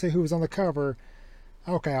volume. Let's see who's on the cover.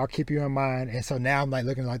 Okay, I'll keep you in mind. And so now I'm like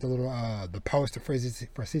looking at like the little the poster for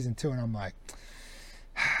season 2, and I'm like,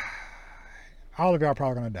 all of y'all are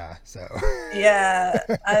probably gonna die. So Yeah,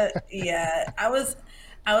 I was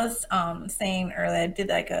saying earlier, I did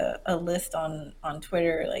like a list on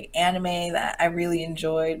Twitter, like anime that I really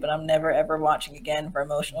enjoyed, but I'm never ever watching again for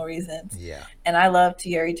emotional reasons. yeah, And I love To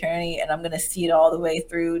Your Eternity, and I'm gonna see it all the way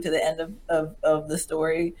through to the end of the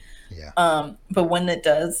story. yeah, But when it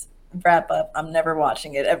does wrap up, I'm never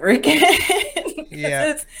watching it ever again because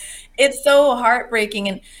yeah, it's so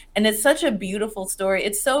heartbreaking, and it's such a beautiful story.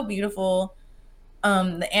 It's so beautiful,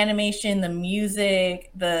 the animation, the music,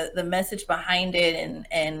 the message behind it,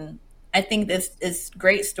 and I think this is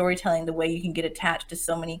great storytelling, the way you can get attached to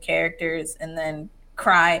so many characters and then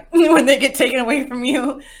cry when they get taken away from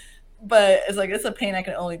you. But it's like it's a pain I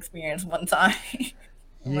can only experience one time.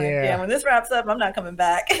 I'm like, yeah, yeah. when this wraps up, I'm not coming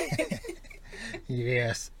back.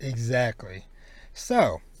 Yes, exactly.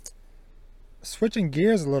 So switching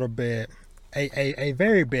gears a little bit, a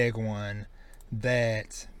very big one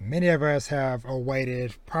that many of us have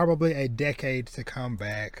awaited probably a decade to come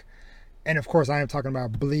back. And of course, I am talking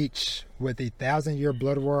about Bleach with the 1,000 Year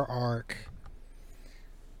Blood War arc.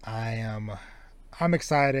 I am, I'm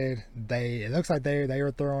excited. It looks like they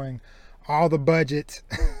were throwing all the budget.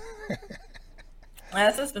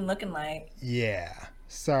 That's what it's been looking like. Yeah.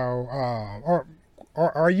 So, or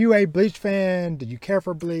are you a Bleach fan? Did you care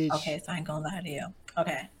for Bleach? Okay, so I ain't gonna lie to you.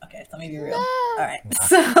 Okay, so let me be real. All No. right.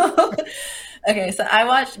 So okay, so I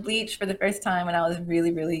watched Bleach for the first time when I was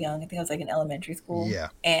really, really young. I think I was like in elementary school. Yeah.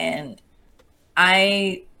 And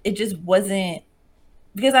it just wasn't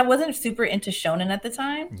because I wasn't super into shonen at the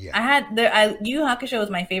time. Yeah. Yu Yu Hakusho was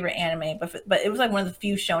my favorite anime, but it was like one of the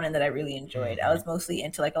few shonen that I really enjoyed. I was mostly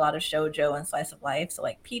into like a lot of shoujo and slice of life, so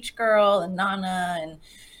like Peach Girl and Nana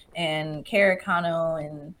and Karakano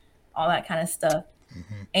and all that kind of stuff.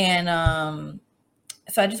 And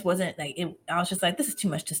so I just wasn't like it. I was just like, this is too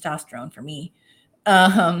much testosterone for me.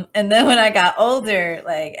 And then when I got older,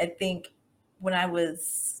 like I think when I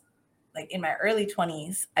was like in my early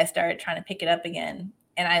 20s, I started trying to pick it up again,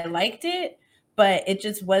 and I liked it, but it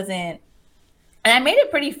just wasn't. And I made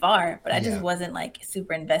it pretty far, but I just Yeah. wasn't like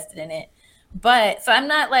super invested in it. But so I'm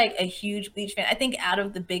not like a huge Bleach fan. I think out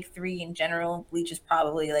of the big three in general, Bleach is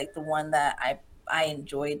probably like the one that I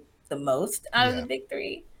enjoyed the most out of Yeah. the big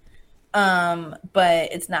three.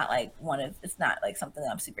 But it's not like it's not like something that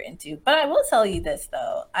I'm super into. But I will tell you this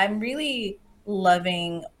though, I'm really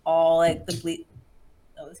loving all like the Bleach.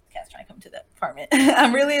 Oh, this cat's trying to come to the apartment.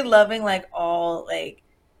 I'm really loving like all like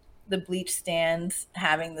the Bleach stands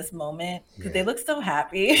having this moment because they look so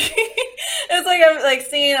happy. It's like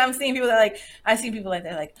I'm seeing people that like I see people like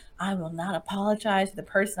they're like, I will not apologize to the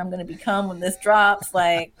person I'm gonna become when this drops.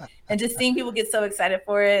 Like, and just seeing people get so excited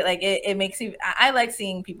for it, like it makes you. I like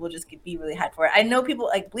seeing people just be really hyped for it. I know people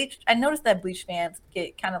like Bleach. I noticed that Bleach fans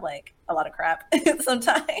get kind of like a lot of crap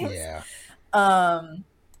sometimes. Yeah.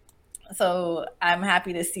 So I'm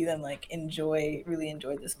happy to see them like really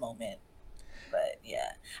enjoy this moment. But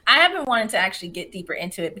yeah, I have been wanting to actually get deeper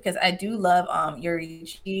into it because I do love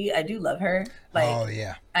Yoriichi. I do love her. Like, Oh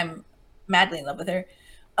yeah. I'm madly in love with her.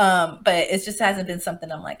 But it just hasn't been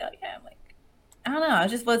something I'm like, oh yeah, I'm like, I don't know. I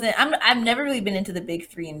just wasn't. I've never really been into the big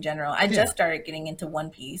three in general. I just started getting into One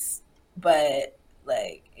Piece, but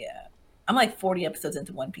like, yeah, I'm like 40 episodes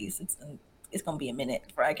into One Piece. It's it's gonna be a minute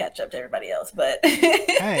before I catch up to everybody else. But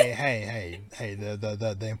hey.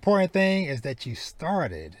 The important thing is that you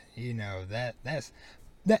started. You know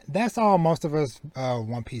that's all most of us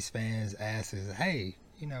One Piece fans ask is, hey,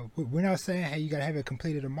 you know, we're not saying, hey, you gotta have it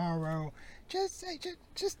completed tomorrow. Just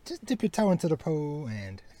dip your toe into the pool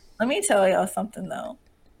and. Let me tell y'all something though.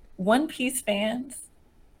 One Piece fans,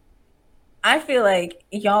 I feel like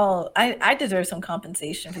y'all, I deserve some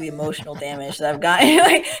compensation for the emotional damage that I've gotten.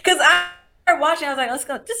 Like, because I started watching, I was like, let's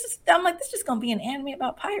go. I'm like, this is just gonna be an anime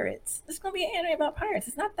about pirates. This is gonna be an anime about pirates.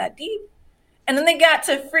 It's not that deep. And then they got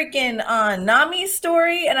to freaking Nami's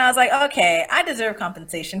story, and I was like, okay, I deserve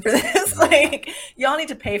compensation for this. Like, y'all need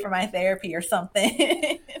to pay for my therapy or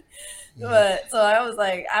something. But so I was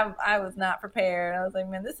like, I was not prepared. I was like,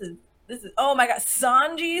 man, this is oh my god,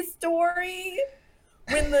 Sanji's story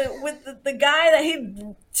when the guy that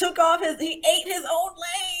he took off he ate his own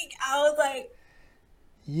leg. I was like,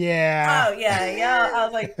 yeah. Oh yeah. I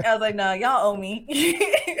was like, no, y'all owe me.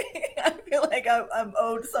 I feel like I'm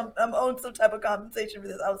owed some type of compensation for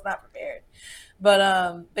this. I was not prepared. But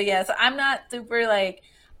yeah, so I'm not super like,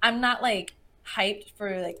 I'm not like hyped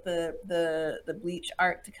for like the Bleach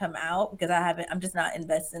art to come out because I'm just not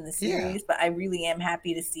invested in the series. But I really am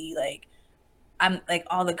happy to see like, I'm like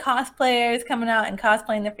all the cosplayers coming out and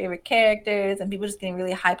cosplaying their favorite characters and people just getting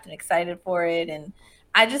really hyped and excited for it. And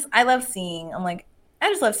I just love seeing like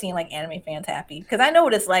anime fans happy because I know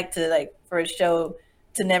what it's like to like for a show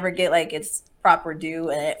to never get like its proper due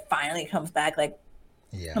and it finally comes back. Like,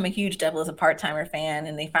 I'm a huge Devil is a Part-Timer fan,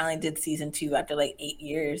 and they finally did season 2 after like 8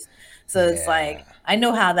 years. So it's like, I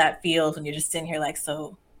know how that feels when you're just sitting here like,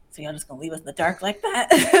 so y'all just gonna leave us in the dark like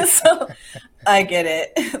that? So I get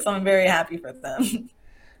it. So I'm very happy for them.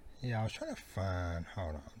 Yeah, I was trying to find. Hold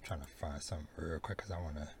on, I'm trying to find something real quick because I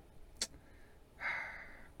want to.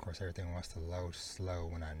 Of course, everything wants to load slow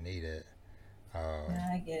when I need it.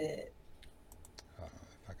 I get it.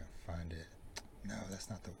 If I can find it. No, that's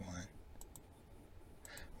not the one.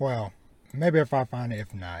 Well, maybe if I find it.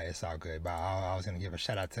 If not, it's all good. But I was gonna give a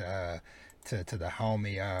shout out to the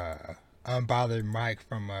homie Unbothered Mike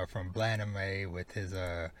from Blanime with his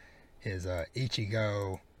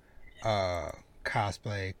Ichigo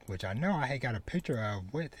cosplay, which I know I had got a picture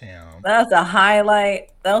of with him. That was a highlight.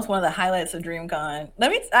 That was one of the highlights of DreamCon.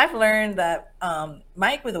 I've learned that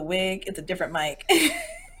Mike with a wig is a different Mike.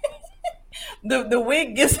 The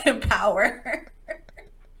wig gives him power.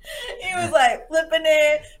 He was like flipping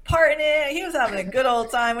it, parting it. He was having a good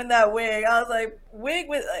old time in that wig. I was like,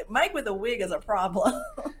 Mike with a wig is a problem.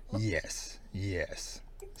 Yes.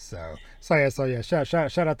 So yeah. Shout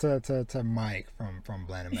out to Mike from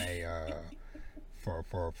Blanime for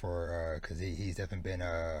because he's definitely been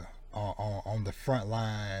on the front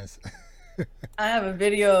lines. I have a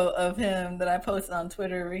video of him that I posted on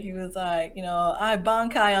Twitter where he was like, you know, I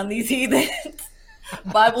bankai on these heathens.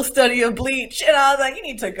 Bible study of Bleach, and I was like, you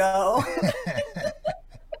need to go.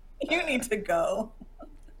 You need to go.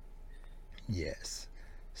 Yes.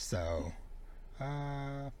 So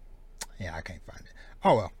yeah, I can't find it.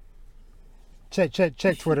 Oh well. Check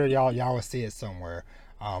Twitter, y'all will see it somewhere.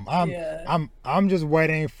 I'm just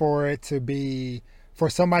waiting for it to be for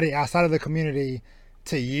somebody outside of the community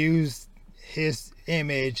to use his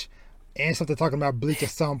image and something talking about Bleach at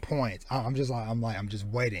some point. I'm just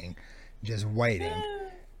waiting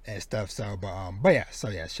and stuff. So but yeah,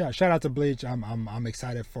 shout out to Bleach. I'm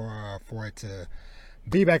excited for it to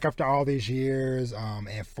be back after all these years,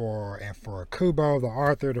 and for Kubo the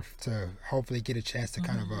author to hopefully get a chance to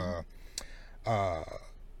kind of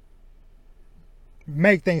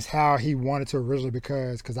make things how he wanted to originally,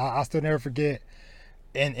 because I still never forget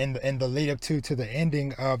in the lead up to the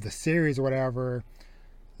ending of the series or whatever,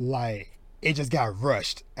 like it just got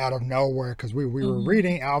rushed out of nowhere because we were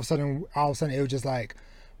reading, all of a sudden it was just like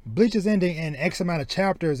Bleach is ending in X amount of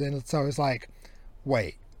chapters, and so it's like,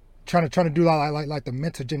 wait, trying to do like the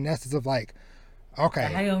mental gymnastics of like,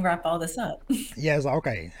 okay, how you gonna wrap all this up? Yeah, it's like,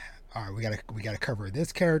 okay, all right, we gotta cover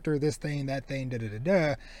this character, this thing, that thing,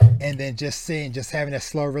 and then just having that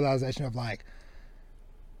slow realization of like,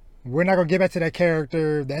 we're not gonna get back to that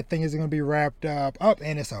character, that thing isn't gonna be wrapped up,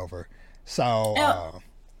 and it's over. So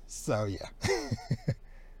yeah.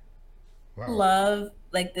 Wow. Love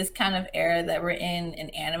like this kind of era that we're in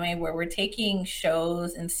anime, where we're taking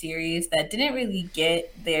shows and series that didn't really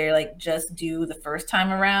get their like just due the first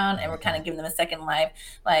time around, and we're kind of giving them a second life.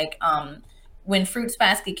 Like when Fruits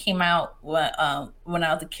Basket came out when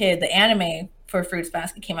I was a kid, the anime for Fruits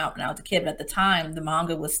Basket came out when I was a kid, but at the time the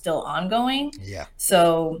manga was still ongoing. Yeah.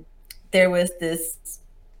 So there was this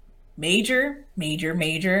major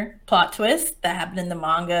plot twist that happened in the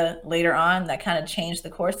manga later on that kind of changed the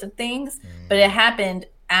course of things. Mm. But it happened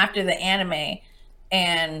after the anime,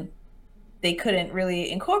 and they couldn't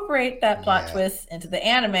really incorporate that plot twist into the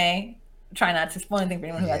anime. Try not to spoil anything for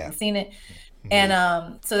anyone who hasn't seen it.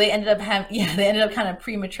 And so they ended up kind of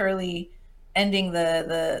prematurely ending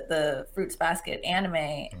the Fruits Basket anime,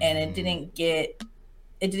 and it didn't get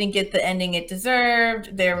the ending it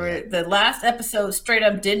deserved. The last episode straight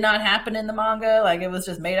up did not happen in the manga. Like, it was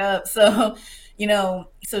just made up. So,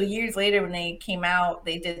 so years later when they came out,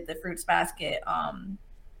 they did the Fruits Basket,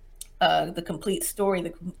 the complete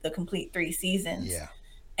story, the complete 3 seasons. Yeah.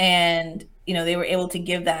 And, they were able to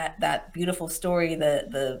give that beautiful story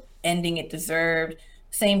the ending it deserved.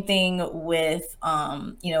 Same thing with,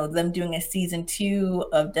 them doing a season 2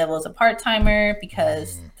 of Devil's a Part-Timer,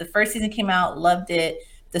 because the first season came out, loved it.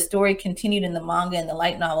 The story continued in the manga and the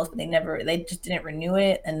light novels, but they just didn't renew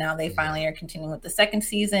it. And now they finally are continuing with the second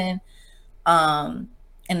season. And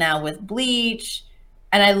now with Bleach.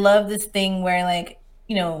 And I love this thing where, like,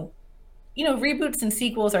 reboots and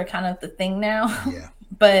sequels are kind of the thing now. Yeah.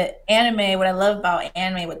 But anime, what I love about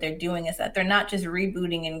anime, what they're doing is that they're not just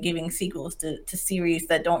rebooting and giving sequels to series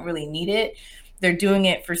that don't really need it. They're doing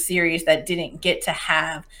it for series that didn't get to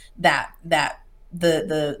have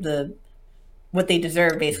the what they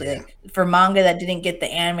deserve, basically. Yeah. Like, for manga that didn't get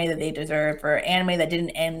the anime that they deserve, for anime that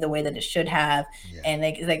didn't end the way that it should have. Yeah.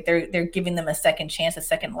 And they're giving them a second chance, a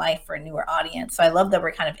second life for a newer audience. So I love that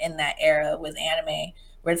we're kind of in that era with anime,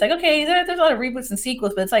 where it's like, okay, there's a lot of reboots and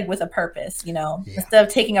sequels, but it's like with a purpose, Yeah. Instead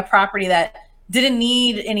of taking a property that didn't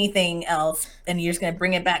need anything else and you're just going to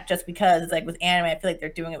bring it back just because. It's like with anime, I feel like they're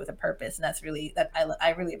doing it with a purpose, and that's really, that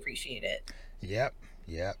I really appreciate it. Yep.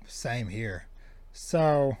 Same here.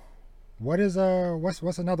 So,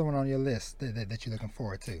 what's another one on your list that you're looking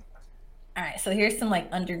forward to? All right, so here's some like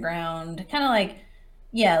underground, kind of like,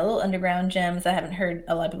 little underground gems I haven't heard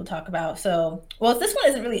a lot of people talk about. So, well, this one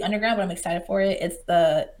isn't really underground, but I'm excited for it. It's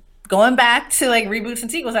going back to like reboots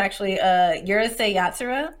and sequels, actually. Urusei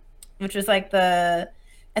Yatsura, which was like I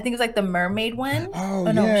think it was like the mermaid one.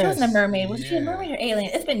 Oh no, yes. She wasn't a mermaid. Was she a mermaid or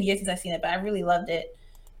alien? It's been years since I've seen it, but I really loved it.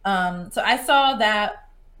 So I saw that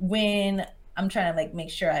when I'm trying to like make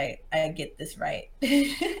sure I get this right.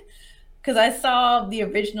 Because I saw the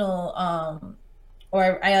original,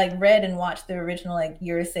 or I like read and watched the original like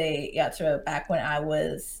Urusei Yatsura back when I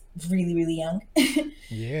was really, really young.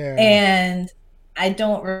 Yeah. And I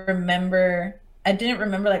didn't remember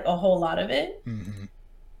like a whole lot of it. Mm-hmm.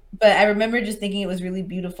 But I remember just thinking it was really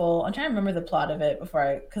beautiful. I'm trying to remember the plot of it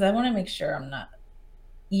because I want to make sure I'm not.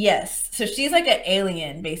 Yes. So she's like an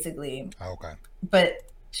alien, basically. Okay. But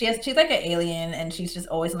she's like an alien, and she's just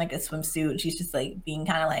always in like a swimsuit, and she's just like being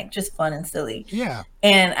kind of like just fun and silly. Yeah.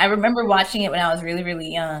 And I remember watching it when I was really,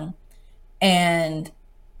 really young. And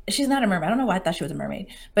she's not a mermaid. I don't know why I thought she was a mermaid,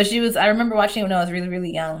 but I remember watching it when I was really,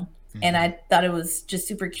 really young. Mm-hmm. And I thought it was just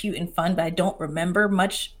super cute and fun, but I don't remember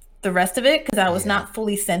much the rest of it because I was not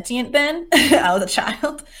fully sentient then. I was a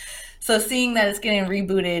child. So seeing that it's getting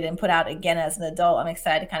rebooted and put out again as an adult, I'm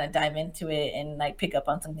excited to kind of dive into it and like pick up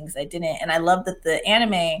on some things I didn't. And I love that the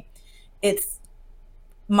anime, it's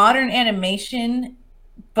modern animation,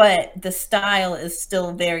 but the style is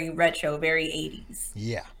still very retro, very 80s.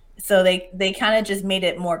 Yeah. So they kind of just made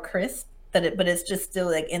it more crisp, but it's just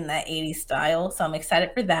still like in that 80s style. So I'm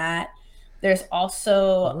excited for that. There's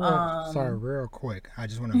also real quick, I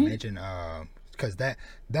just want to mention because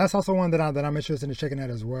that's also one that I'm interested in checking out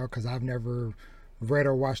as well, because I've never read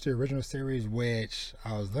or watched the original series, which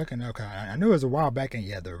I was looking up. I knew it was a while back, and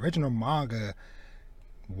the original manga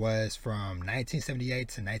was from 1978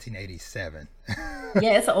 to 1987.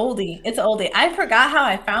 Yeah, it's an oldie. I forgot how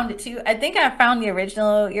I found it too. I think I found the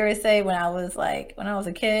original Urusei when I was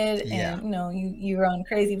a kid, and you were on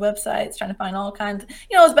crazy websites trying to find all kinds.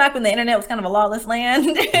 It was back when the internet was kind of a lawless land.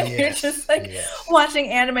 You're just watching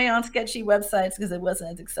anime on sketchy websites because it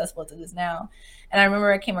wasn't as accessible as it is now. And I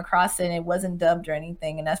remember I came across it and it wasn't dubbed or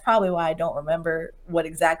anything. And that's probably why I don't remember what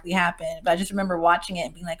exactly happened. But I just remember watching it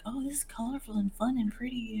and being like, oh, this is colorful and fun and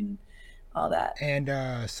pretty and all that.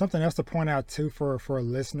 And something else to point out too for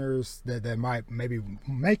listeners that might maybe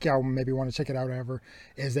make y'all maybe want to check it out or whatever,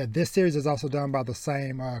 is that this series is also done by the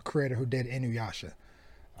same creator who did Inuyasha.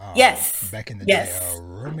 Back in the day,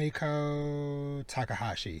 Rumiko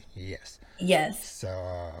Takahashi. Yes.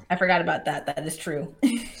 So I forgot about that. That is true.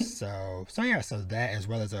 So that, as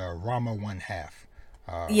well as Rama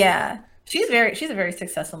 1/2. She's a very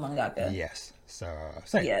successful mangaka. Yes.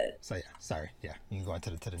 Sorry. Yeah, you can go into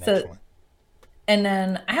the next one. And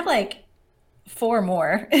then I have like 4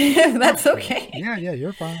 more. That's okay. Yeah,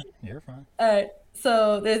 you're fine. All right.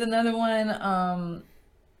 So there's another one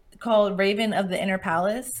called Raven of the Inner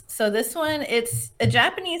Palace. So this one, it's a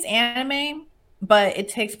Japanese anime, but it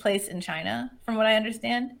takes place in China, from what I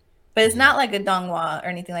understand. But it's Yeah. not like a donghua or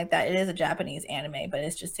anything like that. It is a Japanese anime, but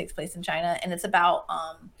it just takes place in China, and it's about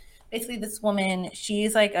basically this woman.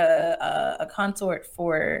 She's like a consort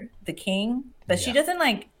for the king, but she Yeah. doesn't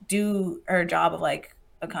like do her job of like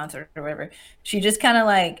a consort or whatever. She just kind of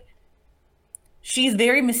like she's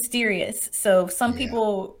very mysterious. So some Yeah.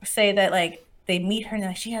 people say that like they meet her and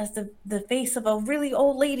like she has the face of a really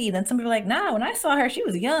old lady. Then some people are like, nah, when I saw her, she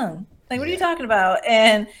was young. Like, what are you Yeah. talking about?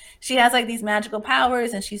 And she has like these magical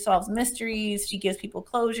powers and she solves mysteries. She gives people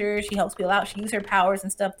closure. She helps people out. She uses her powers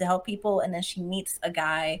and stuff to help people. And then she meets a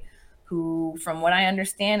guy who, from what I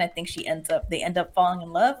understand, I think they end up falling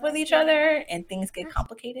in love with each other and things get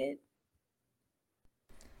complicated.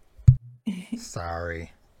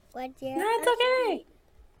 Sorry. What's No, your it's okay.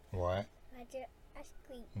 What? What's your ice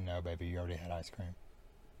cream? No, baby, you already had ice cream.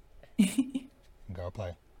 Go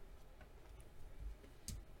play.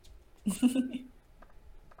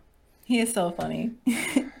 He is so funny.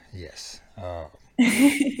 Yes.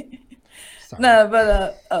 Sorry. No,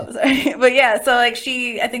 but oh, sorry. But yeah, so like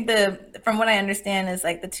I think from what I understand is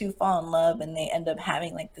like the two fall in love and they end up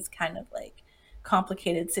having like this kind of like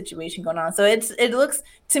complicated situation going on. So it looks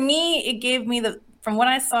to me it gave me from what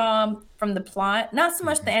I saw from the plot, not so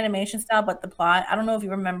much the animation style, but the plot. I don't know if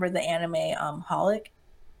you remember the anime Holic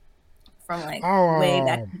from like way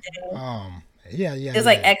back Oh, in the day. um, yeah, yeah, It was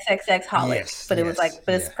like yeah. XXX Holic, Yes, but it was yes, like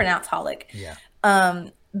but it's yeah, pronounced Holic. yeah,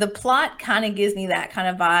 The plot kind of gives me that kind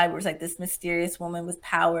of vibe where it's like this mysterious woman with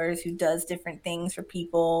powers who does different things for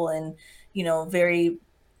people and very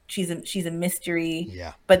she's a mystery,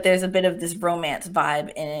 yeah. but there's a bit of this romance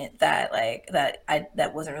vibe in it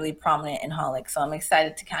that wasn't really prominent in Holic. So I'm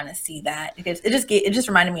excited to kind of see that because it just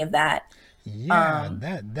reminded me of that. Yeah, Um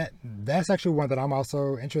that's actually one that I'm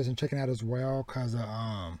also interested in checking out as well. Cause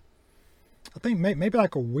I think maybe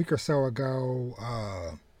like a week or so ago,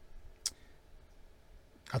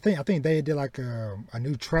 I think they did like a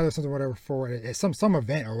new trailer or something, whatever, for it at some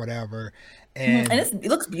event or whatever, and and it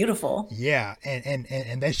looks beautiful. yeah,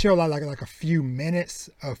 and they show like a few minutes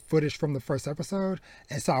of footage from the first episode,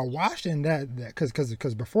 and so I watched in that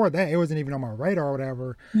because before that it wasn't even on my radar or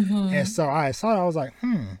whatever, and Hmm. so I saw it, I was like,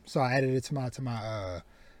 so I added it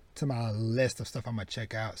to my list of stuff I'm gonna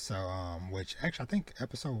check out. So which actually I think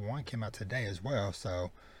episode one came out today as well.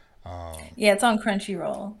 So Yeah, it's on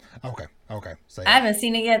Crunchyroll. okay, so I yeah, haven't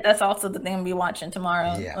seen it yet. That's also the thing I'll be watching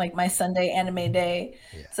tomorrow, yeah, like my Sunday anime day.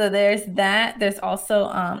 yeah. So there's that. There's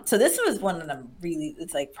also so this was one that I'm really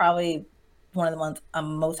it's like probably one of the ones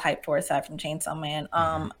I'm most hyped for aside from Chainsaw Man.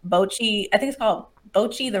 Hmm. Bochi, I think it's called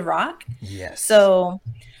Bochi the Rock. Yes, So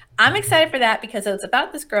I'm excited for that because it's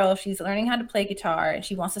about this girl. She's learning how to play guitar and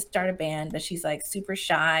she wants to start a band, but she's like super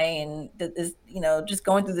shy and this, just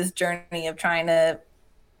going through this journey of trying to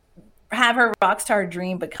have her rock star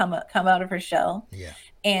dream but come out of her shell. yeah,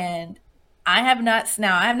 And I have not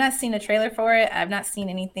seen a trailer for it. I've not seen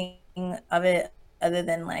anything of it other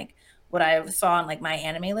than like what I saw on like my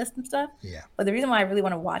anime list and stuff. yeah. But the reason why I really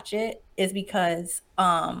want to watch it is because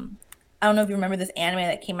I don't know if you remember this anime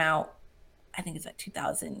that came out. I think it's like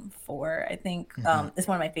 2004. I think Hmm. it's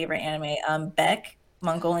one of my favorite anime. Beck,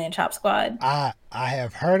 Mongolian Chop Squad. I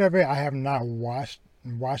have heard of it. I have not watched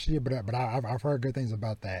it, but I've heard good things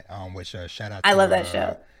about that. Which I love that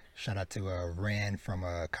show. shout out to Ran from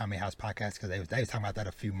Comedy House Podcast because they was talking about that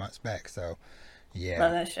a few months back. So Love yeah,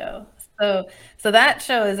 that show. So that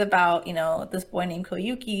show is about, this boy named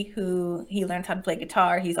Koyuki who he learns how to play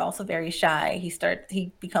guitar. He's also very shy.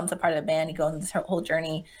 He becomes a part of the band. He goes on this whole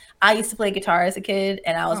journey. I used to play guitar as a kid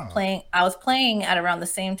and oh, I was playing at around the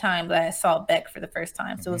same time that I saw Beck for the first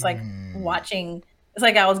time. So it was like mm, watching it's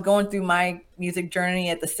like I was going through my music journey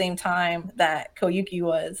at the same time that Koyuki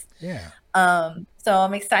was. yeah, So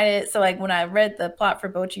I'm excited. So like when I read the plot for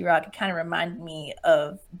Bochi Rock, it kind of reminded me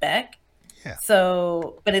of Beck. yeah,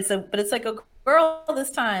 So, but it's like a girl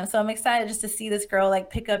this time. So I'm excited just to see this girl like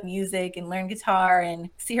pick up music and learn guitar and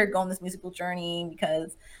see her go on this musical journey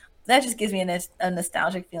because that just gives me a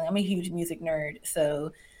nostalgic feeling. I'm a huge music nerd,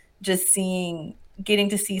 so just getting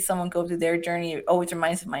to see someone go through their journey always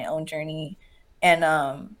reminds me of my own journey. And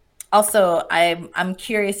also I'm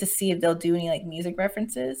curious to see if they'll do any like music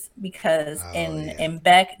references because oh in yeah, in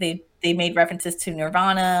Beck they made references to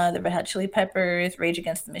Nirvana, the Red Hot Chili Peppers, Rage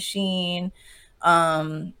Against the Machine,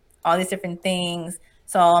 um, all these different things.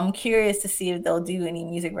 So I'm curious to see if they'll do any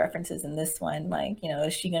music references in this one. Like,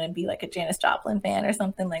 is she gonna be like a Janis Joplin fan or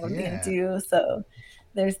something? Like, what are they gonna yeah. do? So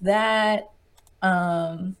there's that.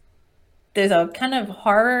 Um, there's a kind of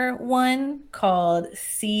horror one called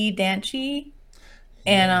See Danchi,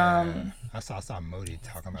 and Yeah, I saw Moody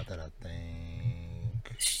talking about that. I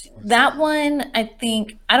think. that one I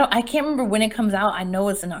can't remember when it comes out. I know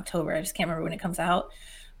it's in October. I just can't remember when it comes out.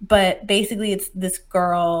 But basically, it's this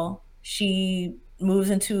girl. She moves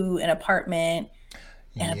into an apartment,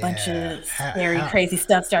 and a bunch Yeah, of scary, crazy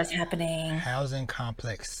stuff starts happening. housing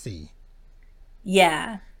complex C.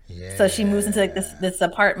 Yeah. So she moves into like Yeah. this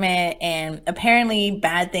apartment, and apparently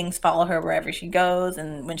bad things follow her wherever she goes.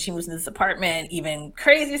 And when she moves into this apartment, even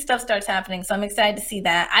crazy stuff starts happening. So I'm excited to see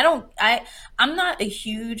that. I'm not a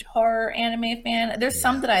huge horror anime fan. There's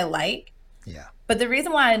some Yeah. that I like, Yeah. but the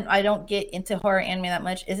reason why I don't get into horror anime that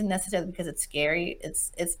much isn't necessarily because it's scary.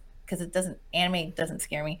 It's because anime doesn't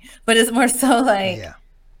scare me, but it's more so like Yeah.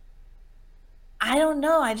 I don't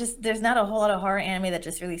know. There's not a whole lot of horror anime that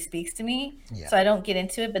just really speaks to me. Yeah. So I don't get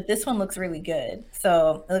into it, but this one looks really good.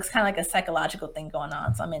 So it looks kind of like a psychological thing going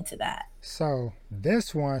on. So I'm into that. So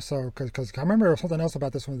this one, because I remember something else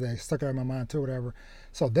about this one that stuck out in my mind too, whatever.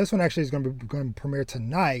 So this one actually is going to premiere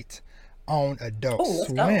tonight on Adult Oh,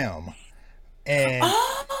 let's go. Swim, and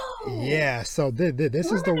Oh, yeah, so this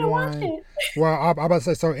we're is the gonna watch one. it. Well, I'm about to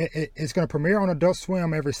say, so it's going to premiere on Adult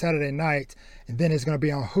Swim every Saturday night, and then it's going to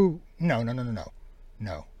be on Hulu.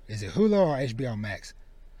 No. Is it Hulu or HBO Max?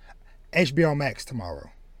 HBO Max tomorrow.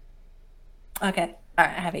 Okay. All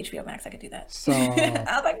right. I have HBO Max. I could do that. So I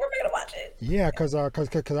was like, we're gonna watch it. yeah, cause I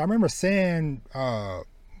remember saying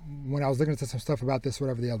when I was looking into some stuff about this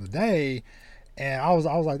whatever the other day, and I was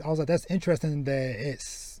like that's interesting that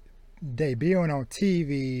it's debuting on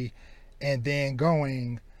TV and then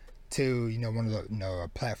going to one of the a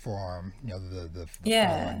platform the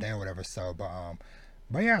following day or whatever. So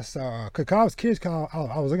but yeah, so cause I was curious, cause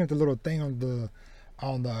I was looking at the little thing on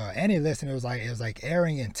the Annie list, and it was like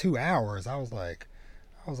airing in 2 hours. I was like,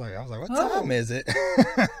 what time is it?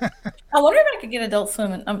 I wonder if I could get Adult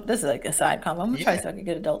Swim. This is like a side combo. I'm gonna try Yeah. so I could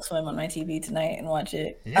get Adult Swim on my TV tonight and watch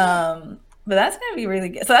it. Yeah. But that's gonna be really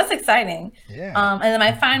good. So that's exciting. Yeah. And then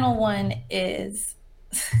my final one is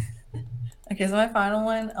okay. So my final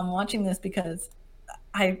one, I'm watching this because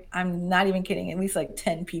I'm not even kidding. At least like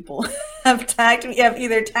 10 people have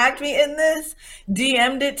either tagged me in this,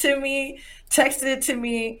 DM'd it to me, texted it to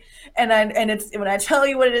me, and it's when I tell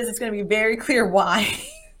you what it is, it's going to be very clear why.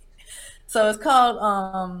 So it's called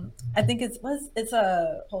I think it's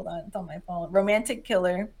hold on, it's on my phone. Romantic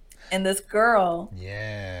Killer, and this girl,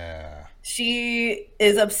 Yeah. she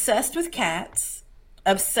is obsessed with cats.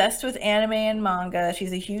 Obsessed with anime and manga.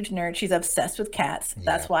 She's a huge nerd. She's obsessed with cats.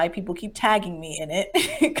 That's why people keep tagging me in it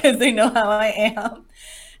because they know how I am.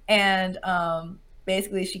 And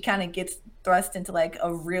basically, she kind of gets thrust into like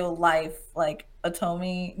a real life, like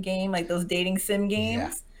Otome game, like those dating sim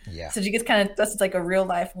games. Yeah. So she gets kind of thrust into like a real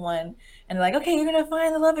life one. And they're like, okay, you're going to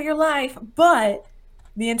find the love of your life. But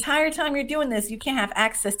the entire time you're doing this, you can't have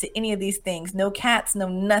access to any of these things. No cats, no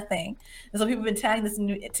nothing. And so people have been tagging this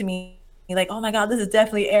to me like, oh my God, this is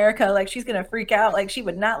definitely Erica. Like, she's going to freak out. Like, she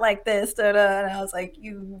would not like this. And I was like,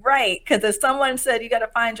 you right. Because if someone said you got to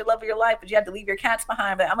find your love of your life, but you have to leave your cats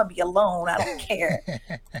behind, but I'm going to be alone. I don't care.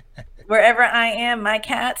 Wherever I am, my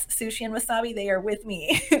cats, Sushi and Wasabi, they are with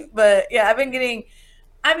me. But yeah, I've been getting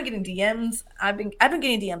DMs. I've been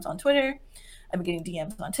getting DMs on Twitter. I've been getting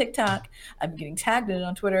DMs on TikTok. I've been getting tagged in it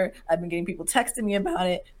on Twitter. I've been getting people texting me about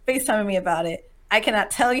it, FaceTiming me about it. I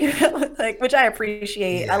cannot tell you, like, which I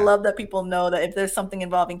appreciate. Yeah. I love that people know that if there's something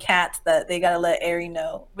involving cats, that they gotta let Ari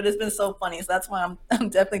know. But it's been so funny, so that's why I'm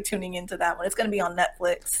definitely tuning into that one. It's gonna be on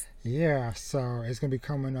Netflix. Yeah. So it's gonna be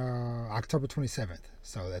coming October 27th.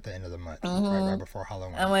 So at the end of the month, right before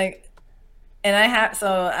Halloween. I'm like, and I have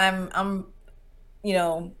so I'm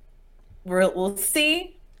we'll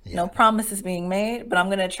see. Yeah. No promises being made, but I'm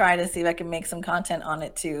gonna try to see if I can make some content on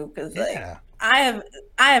it too, because like Yeah. I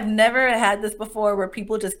have never had this before where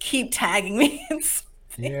people just keep tagging me.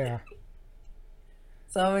 Yeah.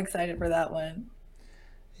 So I'm excited for that one.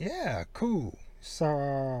 Yeah. Cool.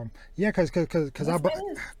 So yeah, cause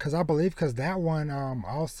I believe that one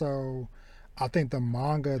also I think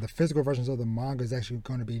the physical versions of the manga is actually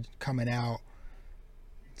going to be coming out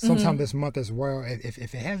sometime this month as well. If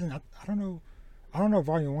it hasn't, I don't know if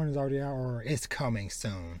Volume 1 is already out or it's coming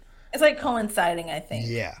soon. It's like coinciding, I think.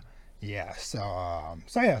 Yeah. So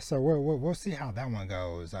we'll see how that one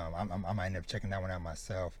goes. I might end up checking that one out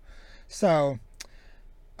myself. So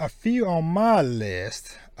a few on my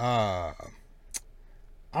list. I'm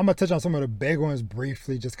gonna touch on some of the big ones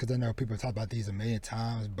briefly, just because I know people talk about these a million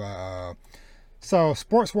times. But so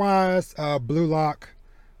sports wise, Blue Lock.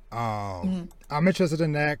 I'm interested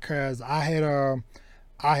in that because I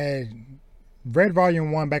had read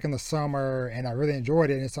volume one back in the summer, and I really enjoyed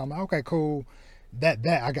it. And so I'm like, okay, cool.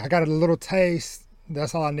 I got a little taste.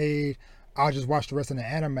 That's all I need. I'll just watch the rest of the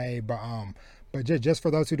anime. But just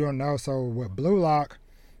for those who don't know, so with Blue Lock,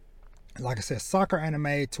 like I said, soccer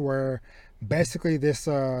anime to where basically this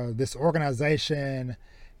organization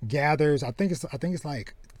gathers. I think it's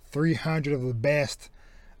like 300 of the best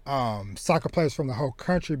soccer players from the whole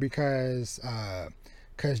country because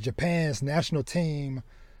Japan's national team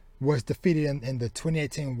was defeated in the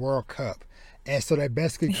 2018 World Cup, and so they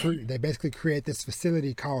basically create this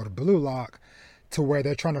facility called Blue Lock, to where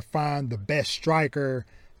they're trying to find the best striker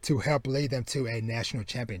to help lead them to a national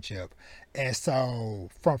championship. And so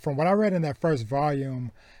from what I read in that first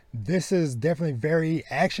volume, this is definitely very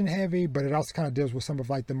action heavy, but it also kind of deals with some of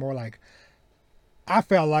like the more like, I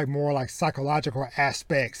felt like more like psychological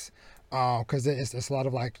aspects, because it's a lot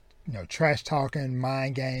of like, you know, trash talking,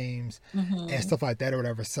 mind games, and stuff like that or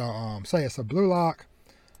whatever. So so Blue Lock,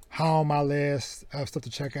 high on my list of stuff to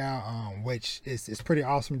check out, which is pretty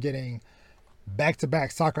awesome getting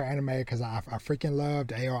back-to-back soccer anime, because I freaking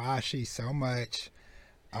loved Aoashi so much.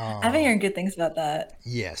 I've been hearing good things about that.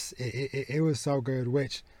 Yes, it was so good.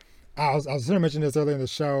 Which I was going to mention this earlier in the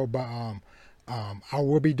show, but I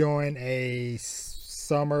will be doing a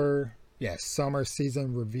summer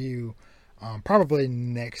season review, probably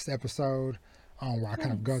next episode, where I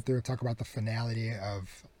kind of go through and talk about the finality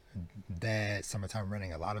of that summertime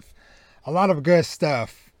running. A lot of good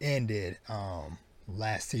stuff ended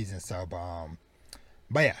last season. So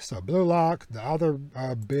but yeah, so Blue Lock, the other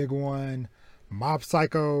big one, Mob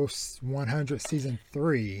Psycho 100 season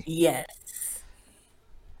 3. Yes.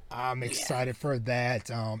 I'm excited for that.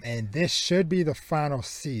 And this should be the final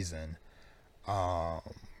season. From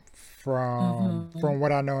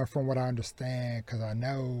what I know and from what I understand, because I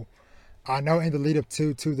know in the lead up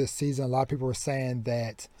to this season, a lot of people were saying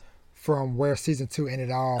that from where season 2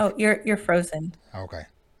 ended off. Oh, you're frozen. Okay.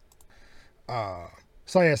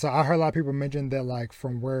 So I heard a lot of people mention that like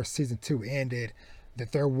from where season 2 ended,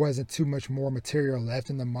 that there wasn't too much more material left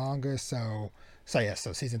in the manga. So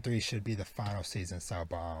season 3 should be the final season. So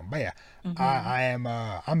but yeah,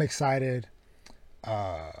 I'm excited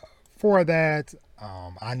for that.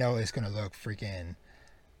 I know it's gonna look freaking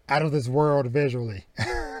out of this world visually.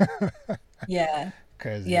 Yeah.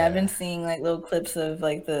 Yeah, I've been seeing like little clips of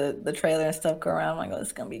like the trailer and stuff go around. I'm like, oh,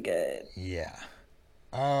 it's gonna be good. Yeah.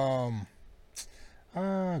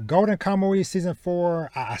 Golden Kamuy season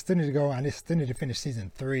 4. I still need to go. I still need to finish season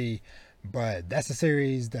 3, but that's a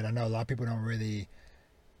series that I know a lot of people don't really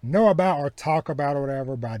know about or talk about or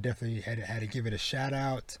whatever. But I definitely had to give it a shout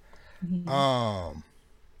out.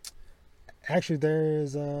 Actually,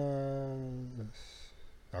 there's a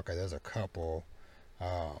couple.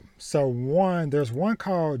 There's one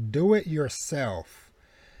called Do It Yourself.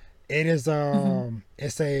 It is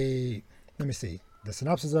it's a, let me see the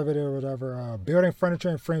synopsis of it or whatever. Building furniture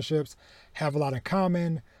and friendships have a lot in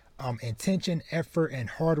common. Intention, effort, and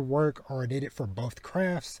hard work are needed for both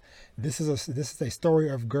crafts. This is a story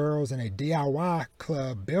of girls in a DIY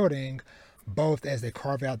club building both as they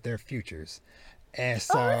carve out their futures. And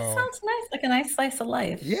so, that sounds nice, like a nice slice of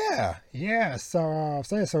life. Yeah. So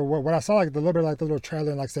what I saw, like the little bit, like the little trailer,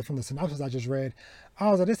 and like I said from the synopsis I just read,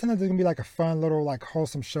 I was like, this is gonna be like a fun little like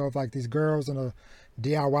wholesome show of like these girls in a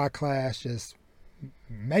DIY class just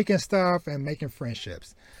making stuff and making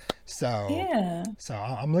friendships. So yeah. So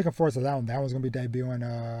I'm looking forward to that one. That one's gonna be debuting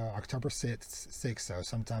October 6th, so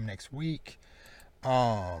sometime next week.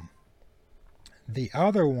 The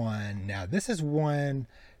other one, now this is one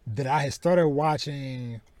that I had started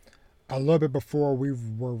watching a little bit before we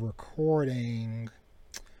were recording,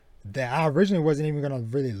 that I originally wasn't even going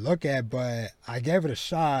to really look at, but I gave it a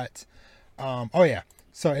shot.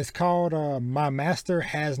 So it's called My Master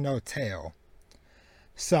Has No Tail.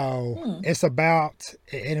 So it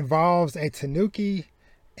involves a tanuki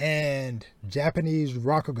and Japanese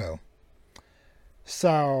rakugo.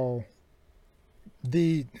 So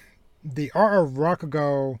the art of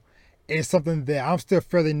rakugo is something that I'm still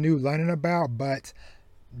fairly new learning about, but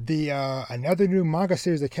the another new manga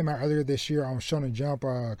series that came out earlier this year on Shonen Jump,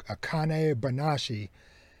 Akane Banashi,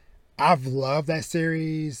 I've loved that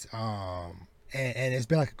series, and it's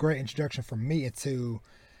been like a great introduction for me into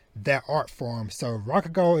that art form. So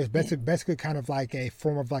rakugo is basically kind of like a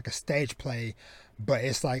form of like a stage play, but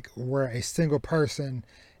it's like where a single person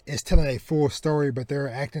is telling a full story, but they're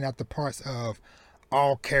acting out the parts of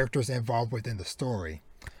all characters involved within the story.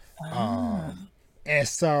 And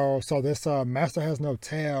so this Master Has No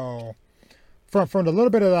Tail, from the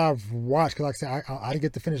little bit that I've watched, because like I said, I didn't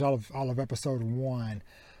get to finish all of episode 1,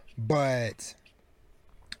 but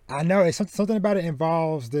I know it's something about it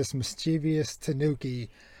involves this mischievous Tanuki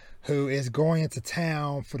who is going into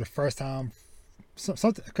town for the first time.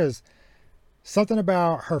 Something because something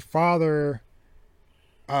about her father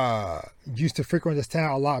used to frequent this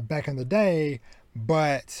town a lot back in the day,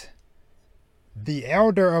 but the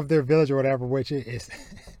elder of their village or whatever, which it is,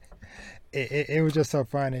 it was just so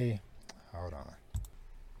funny. Hold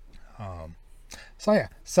on. So yeah,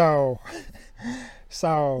 so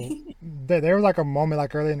there was like a moment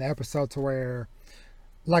like early in the episode to where,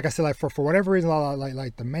 like I said, like for whatever reason,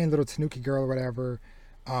 like the main little Tanuki girl or whatever,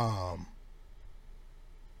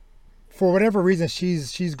 for whatever reason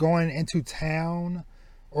she's going into town,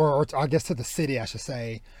 or I guess to the city I should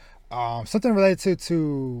say, something related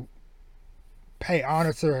to pay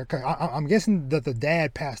honor to her. Cause I'm guessing that the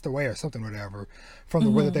dad passed away or something, whatever, from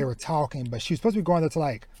the way that they were talking. But she was supposed to be going there to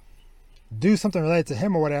like do something related to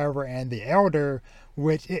him or whatever. And the elder,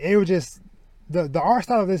 which it was just the art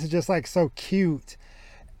style of this is just like so cute,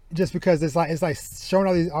 just because it's like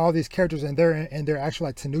showing all these characters in their actual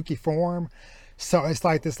like Tanuki form. So it's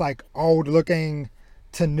like this like old looking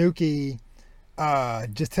Tanuki,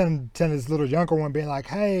 just telling this little younger one, being like,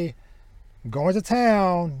 hey, go into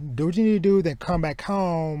town, do what you need to do, then come back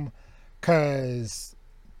home, because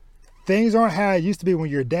things aren't how it used to be when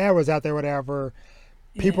your dad was out there, whatever.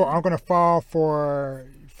 People aren't going to fall for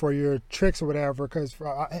your tricks or whatever, because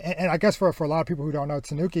and I guess for a lot of people who don't know,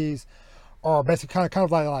 Tanukis are basically kind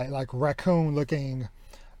of like raccoon looking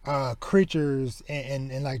creatures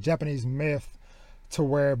in like Japanese myth, to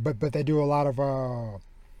where but they do a lot of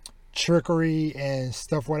trickery and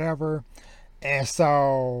stuff, whatever. And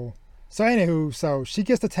so anywho, so she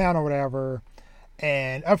gets to town or whatever,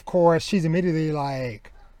 and of course she's immediately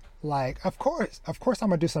like of course I'm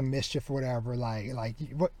gonna do some mischief or whatever. Like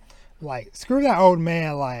what? Like, screw that old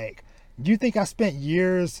man. Like, do you think I spent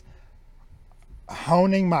years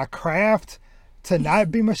honing my craft to not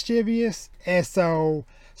be mischievous? And so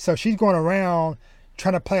she's going around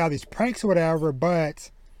trying to play all these pranks or whatever, but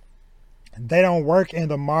they don't work in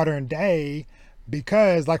the modern day,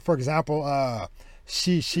 because, like, for example,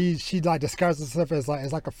 she like disguises herself as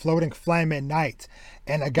like a floating flame at night,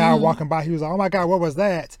 and a guy walking by, he was like, oh my god, what was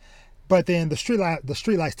that? But then the street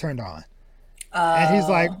lights turned on. And he's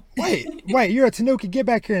like, wait, you're a Tanuki, get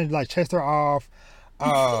back here, and like chased her off.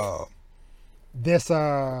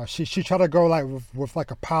 She tried to go like with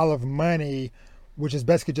like a pile of money, which is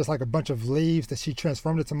basically just like a bunch of leaves that she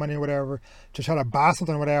transformed into money or whatever, to try to buy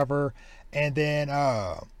something or whatever. And then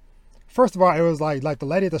first of all, it was like the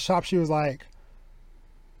lady at the shop, she was like,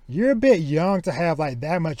 you're a bit young to have like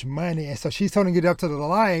that much money. And so she's telling you to get up to the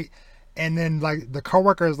light, and then like the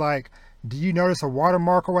coworker is like, do you notice a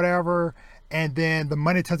watermark or whatever? And then the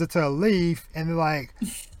money turns into a leaf, and they're like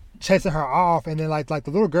chasing her off. And then like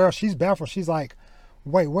the little girl, she's baffled. She's like,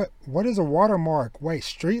 wait, what is a watermark? Wait,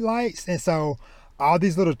 street lights? And so all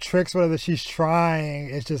these little tricks, whatever she's trying,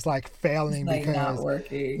 it's just like failing, it's like because not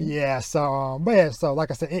working. Yeah. So but yeah, so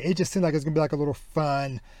like I said, it just seemed like it's gonna be like a little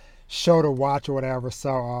fun show to watch or whatever.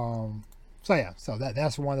 So yeah, so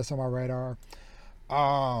that's one that's on my radar.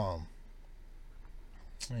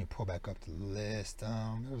 Let me pull back up the list. There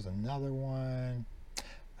was another one.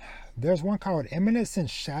 There's one called Eminence in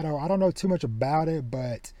Shadow. I don't know too much about it,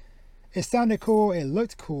 but it sounded cool. It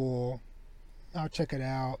looked cool. I'll check it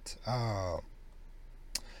out.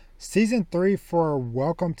 Season 3 for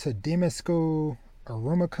Welcome to Demon School,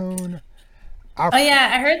 Arumakun. Oh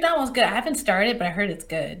yeah, I heard that one's good. I haven't started, but I heard it's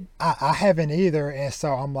good. I haven't either, and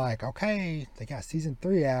so I'm like, okay, they got season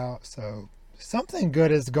 3 out, so something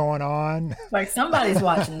good is going on. Like somebody's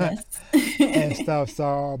watching this and stuff.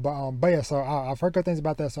 So, but yeah, so I've heard good things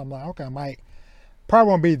about that. So I'm like, okay, I might probably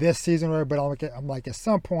won't be this season, right? But I'm like, at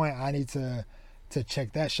some point I need to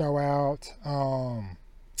check that show out.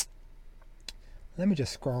 Let me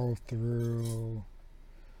just scroll through.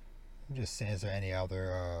 I'm just seeing is there any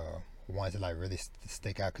other ones that like really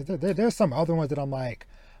stick out, because there's some other ones that I'm like,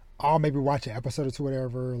 I'll maybe watch an episode or two,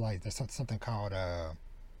 whatever. Like there's something called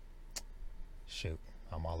shoot,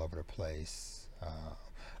 I'm all over the place.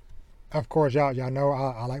 Of course, y'all know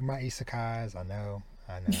I like my isekais. I know.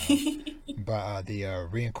 But the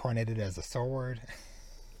reincarnated as a sword.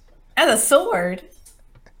 As a sword?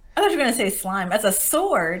 I thought you were gonna say slime. As a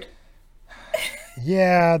sword.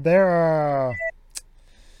 Yeah, they're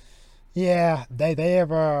yeah, they have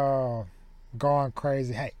gone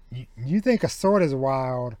crazy. Hey, you think a sword is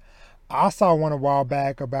wild? I saw one a while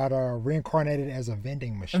back about reincarnated as a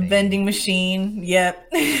vending machine. A vending machine. Yep.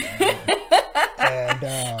 And,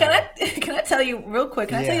 can I tell you real quick?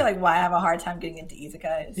 Can I tell you like why I have a hard time getting into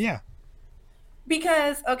isekais? Yeah.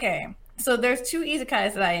 Because okay, So there's two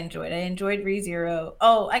isekais that I enjoyed. I enjoyed ReZero.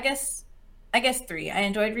 Oh, I guess three. I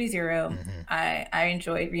enjoyed ReZero. Mm-hmm. I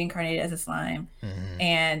enjoyed Reincarnated as a Slime. Mm-hmm.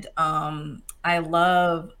 And I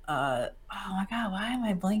love oh my god, why am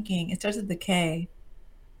I blanking? It starts with the K.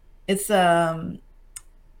 It's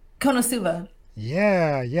Konosuba.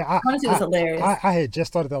 Yeah, yeah. Konosuba is hilarious. I had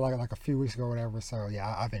just started that like a few weeks ago, or whatever. So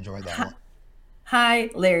yeah, I've enjoyed that one.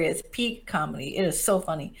 Hilarious. Peak comedy. It is so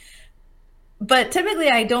funny. But typically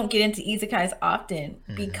I don't get into isekais often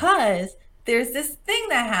Mm-hmm. because there's this thing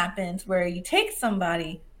that happens where you take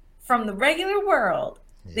somebody from the regular world,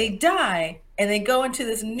 they Yeah, die, and they go into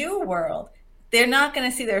this new world. They're not going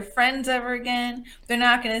to see their friends ever again. They're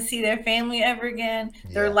not going to see their family ever again.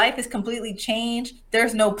 Their yeah, life is completely changed.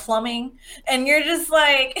 There's no plumbing. And you're just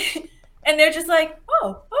like, and they're just like,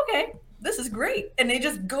 oh, okay, this is great. And they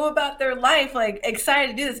just go about their life like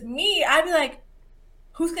excited to do this. Me, I'd be like,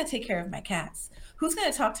 who's going to take care of my cats? Who's going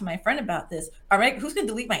to talk to my friend about this? All right, who's going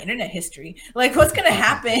to delete my internet history? Like, what's going to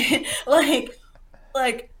happen?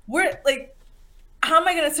 We're like, how am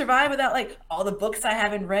I going to survive without like all the books I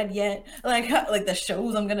haven't read yet? Like the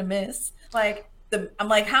shows I'm going to miss. I'm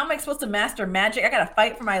like, how am I supposed to master magic? I got to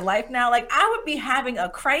fight for my life now. Like, I would be having a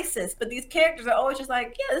crisis, but these characters are always just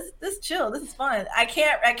like, yeah, this chill, this is fun. I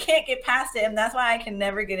can't get past it, and that's why I can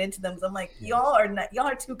never get into them. Because I'm like, yes, y'all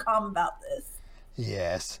are too calm about this.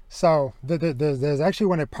 yes. So there's actually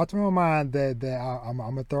one that popped in my mind that I'm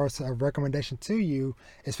gonna throw a recommendation to you,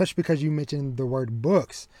 especially because you mentioned the word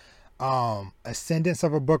books. Ascendance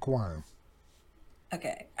of a Bookworm.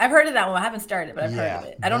 Okay, I've heard of that one. I haven't started, but I've heard of Yeah,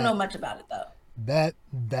 it. I don't know that much about it though.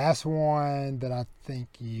 that's one that I think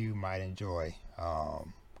you might enjoy.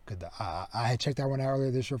 Cause I had checked that one out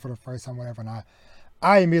earlier this year for the first time, whatever, and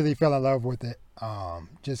I immediately fell in love with it.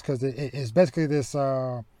 Just because it's basically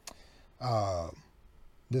uh,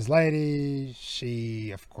 this lady.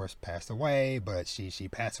 She of course passed away, but she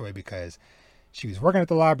passed away because she was working at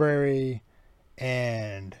the library,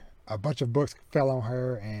 and a bunch of books fell on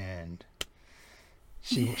her, and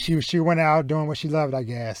she went out doing what she loved, I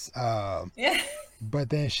guess. Yeah. But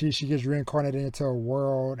then she gets reincarnated into a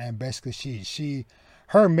world, and basically she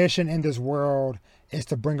her mission in this world is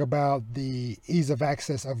to bring about the ease of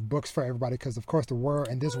access of books for everybody, because of course the world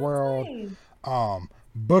in this Oh, that's world, nice.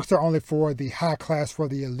 books are only for the high class, for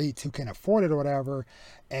the elites who can afford it or whatever.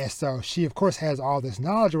 And so she of course has all this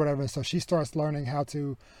knowledge or whatever, and so she starts learning how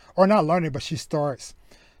to, or not learning, but she starts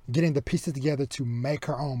getting the pieces together to make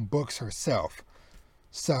her own books herself.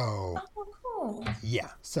 So Oh, cool. yeah.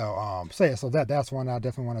 So yeah, so that's one I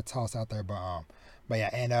definitely want to toss out there. But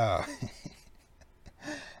yeah,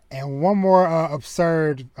 and one more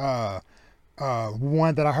absurd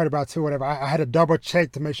one that I heard about too, whatever. I had to double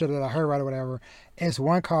check to make sure that I heard right or whatever. It's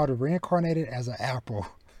one called Reincarnated as an Apple.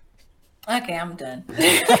 Okay, I'm done.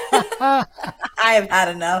 I have had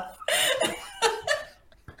enough.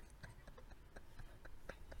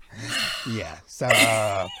 Yeah. So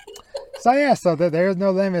yeah, so there's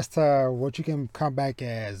no limits to what you can come back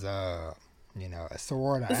as. A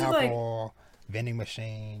sword, an This is like apple, vending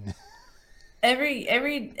machine. every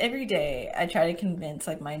day I try to convince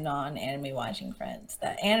like my non-anime watching friends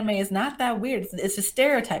that anime is not that weird. It's a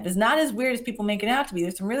stereotype. It's not as weird as people make it out to be.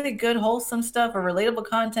 There's some really good wholesome stuff or relatable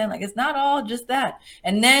content. Like it's not all just that.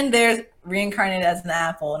 And then there's Reincarnated as an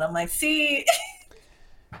Apple, and I'm like, see,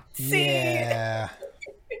 see. Yeah,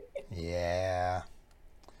 yeah.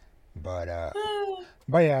 But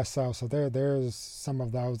yeah. So there's some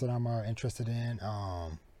of those that I'm interested in.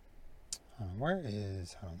 Where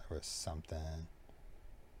is? Hold on, there was something.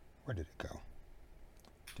 Where did it go?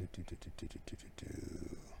 Do, do, do, do, do, do, do, do,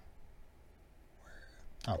 do.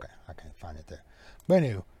 Okay, I can't find it there. But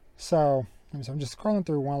anyway, so I'm just scrolling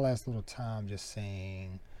through one last little time, just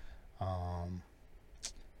seeing um,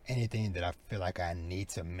 anything that I feel like I need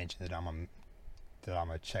to mention that I'm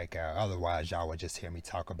gonna check out. Otherwise, y'all would just hear me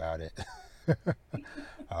talk about it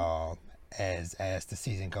um, as the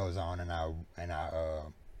season goes on, and I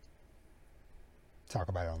talk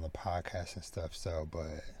about it on the podcast and stuff. So,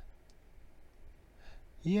 but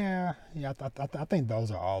yeah, I think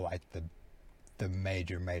those are all like the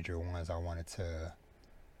major ones I wanted to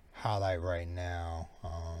highlight right now.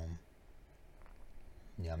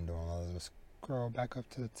 Yeah, I'm doing a little scroll back up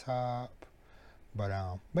to the top. But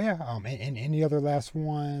yeah, and any other last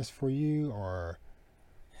ones for you, or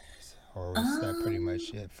is that pretty Um,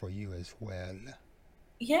 much it for you as well?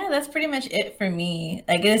 yeah, that's pretty much it for me.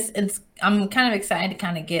 I guess I'm kind of excited to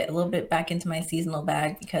kind of get a little bit back into my seasonal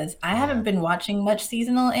bag because I Yeah, haven't been watching much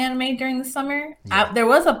seasonal anime during the summer. yeah, There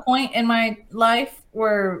was a point in my life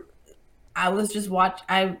where I was just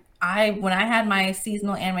when I had my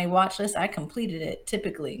seasonal anime watch list, I completed it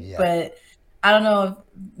typically, Yeah. but I don't know if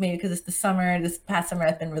maybe because it's the summer, this past summer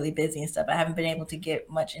I've been really busy and stuff. I haven't been able to get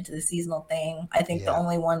much into the seasonal thing. I think the Yeah.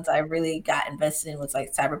 only ones I really got invested in was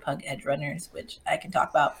like Cyberpunk Edge Runners, which I can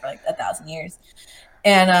talk about for like 1,000 years.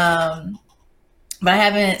 And but I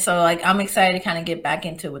haven't, so like I'm excited to kind of get back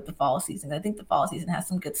into it with the fall season. I think the fall season has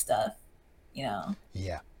some good stuff, you know.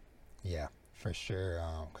 Yeah. Yeah. For sure.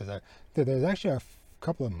 Because there's actually a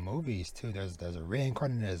couple of movies too. There's a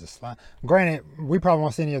reincarnated as a slime. Granted, we probably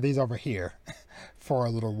won't see any of these over here for a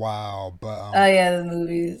little while, but Oh yeah, the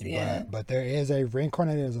movies, yeah. but there is a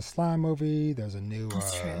reincarnated as a slime movie. There's a new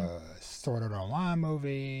That's true. Sword Art Online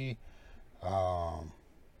movie. Um,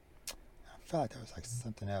 I felt like there was like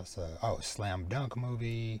something else. Slam Dunk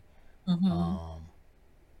movie. Hmm. Um,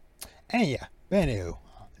 and yeah, but anywho,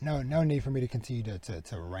 no need for me to continue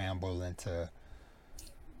to ramble into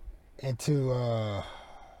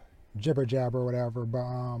jibber jabber or whatever.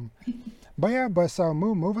 But yeah, so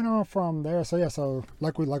moving on from there. So yeah, so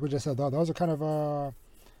like we just said, those are kind of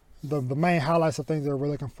the main highlights of things that we're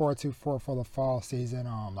looking forward to for the fall season.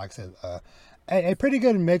 Like I said, a pretty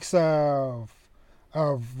good mix of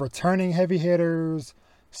returning heavy hitters,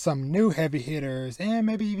 some new heavy hitters, and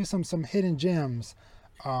maybe even some hidden gems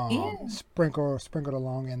Yeah. sprinkled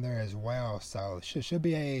along in there as well. So should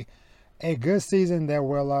be a good season that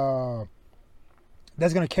will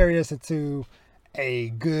that's going to carry us into a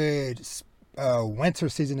good winter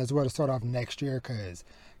season as well to start off next year, because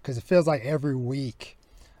it feels like every week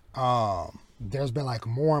there's been like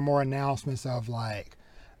more and more announcements of like,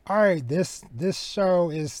 all right, this show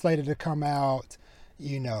is slated to come out,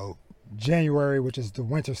 you know, January, which is the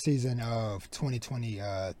winter season of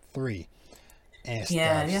 2023 and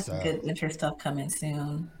Yeah, stuff. you have some good winter stuff coming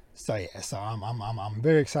soon. So yeah, so I'm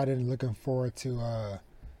very excited and looking forward to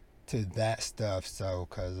that stuff. So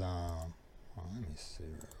because let me see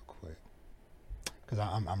real quick, because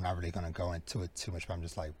I'm not really gonna go into it too much, but I'm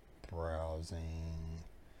just like browsing.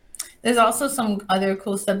 There's also some other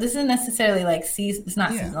cool stuff. This isn't necessarily like season. It's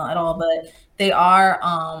not Yeah. seasonal at all, but they are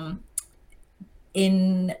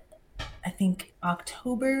in I think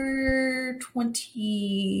October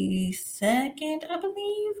 22nd, I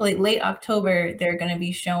believe, like late October. They're going to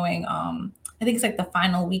be showing. I think it's like the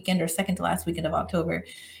final weekend or second to last weekend of October.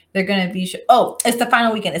 They're going to be. It's the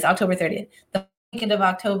final weekend. It's October 30th. The weekend of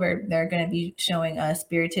October, they're going to be showing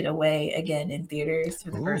Spirited Away again in theaters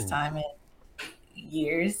for the first Ooh. time in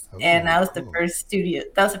years. Ooh, And that was the cool. first studio.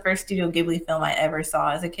 That was the first Studio Ghibli film I ever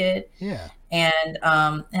saw as a kid, Yeah. and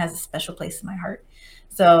it has a special place in my heart.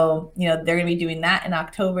 So, you know, they're going to be doing that in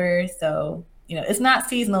October. So, you know, it's not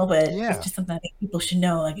seasonal, but Yeah. it's just something I think people should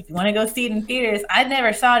know. Like, if you want to go see it in theaters, I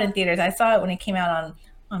never saw it in theaters. I saw it when it came out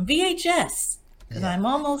on VHS because Yeah. I'm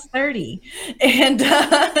almost 30. And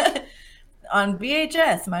on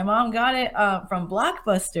VHS, my mom got it from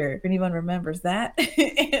Blockbuster, if anyone remembers that.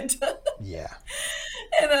 and Yeah.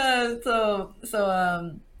 so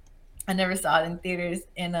I never saw it in theaters,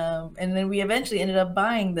 and then we eventually ended up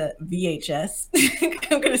buying the VHS.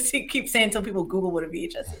 I'm gonna keep saying until people Google what a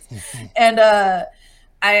VHS is, and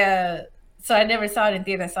so I never saw it in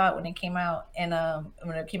theaters. I saw it when it came out, and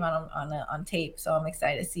when it came out on tape. So I'm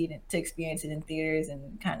excited to see it, to experience it in theaters,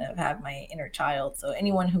 and kind of have my inner child. So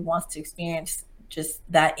anyone who wants to experience just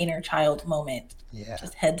that inner child moment, Yeah.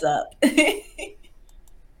 just heads up.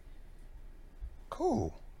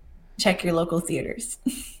 Cool. Check your local theaters.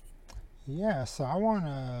 Yeah. So I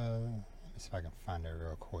wanna let me see if I can find it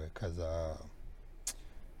real quick, cause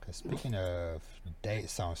speaking of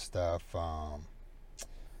dates on stuff,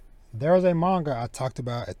 there was a manga I talked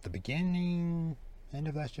about at the end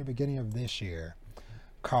of last year, beginning of this year,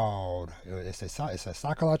 called it's a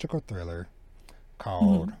psychological thriller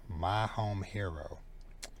called My Home Hero.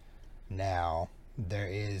 Now there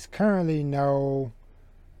is currently no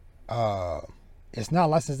it's not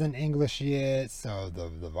licensed in English yet, so the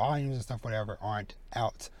volumes and stuff whatever aren't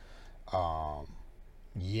out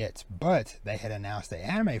yet, but they had announced the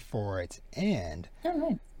anime for it, and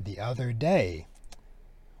the other day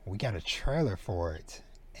we got a trailer for it.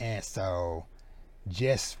 And so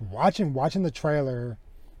just watching the trailer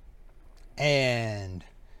and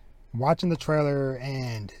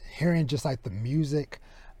hearing just like the music,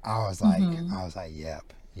 I was like,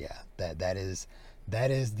 yep, yeah, that is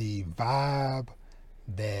the vibe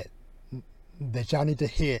that y'all need to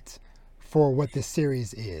hit for what this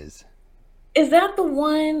series is. Is that the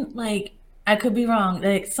one, like, I could be wrong,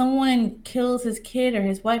 like someone kills his kid or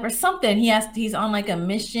his wife or something? He's on like a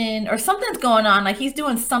mission or something's going on. Like he's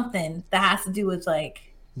doing something that has to do with like.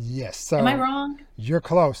 Yes. Am I So wrong? you're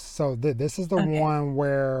close. So this is the Okay. one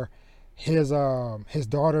where his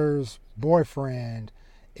daughter's boyfriend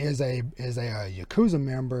is a Yakuza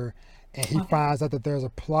member, and he Okay. finds out that there's a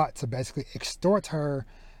plot to basically extort her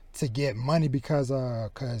to get money because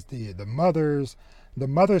the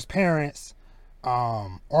mother's parents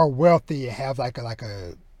are wealthy and have like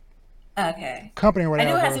a Okay. company or I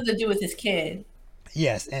knew it had whatever. something to do with his kid.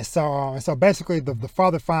 Yes, and so basically the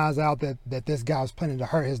father finds out that this guy was planning to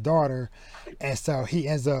hurt his daughter, and so he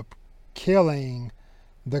ends up killing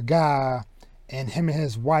the guy, and him and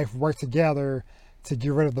his wife work together to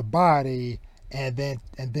get rid of the body, and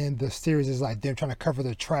then the series is like them trying to cover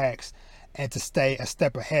their tracks and to stay a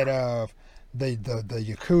step ahead of the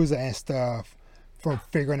Yakuza and stuff from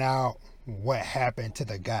figuring out what happened to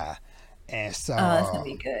the guy. And so Oh, that's gonna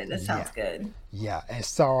be good. That yeah. sounds good. Yeah, and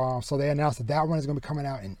so they announced that one is going to be coming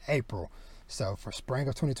out in April, so for spring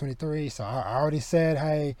of 2023. So I already said,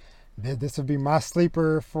 hey, this would be my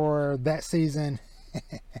sleeper for that season.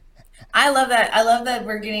 I love that. I love that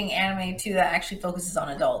we're getting anime too that actually focuses on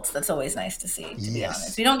adults. That's always nice to see. To be Yes.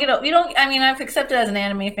 honest, we don't. I mean, I've accepted as an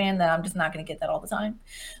anime fan that I'm just not going to get that all the time,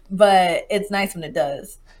 but it's nice when it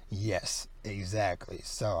does. Yes, exactly.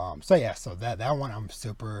 So yeah, so that one I'm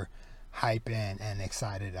super hyping and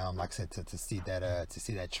excited. Like I said, to see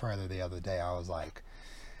that trailer the other day, I was like,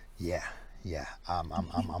 yeah,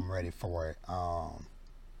 I'm ready for it.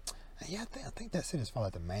 Yeah, I think that's it as far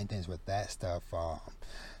as the main things with that stuff.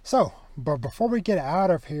 But before we get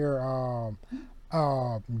out of here,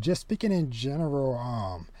 just speaking in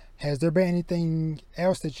general, has there been anything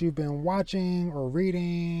else that you've been watching or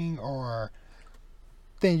reading or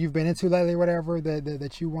thing you've been into lately, whatever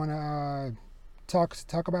that you want to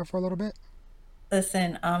talk about for a little bit?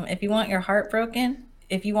 Listen, if you want your heart broken,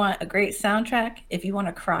 if you want a great soundtrack, if you want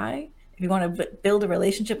to cry, if you want to build a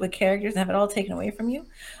relationship with characters and have it all taken away from you,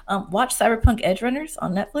 watch Cyberpunk Edge Runners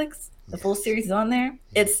on Netflix. The full Yes. series is on there.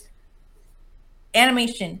 It's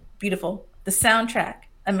animation, beautiful. The soundtrack,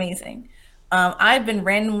 amazing. I've been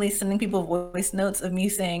randomly sending people voice notes of me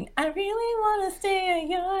saying, I really want to stay at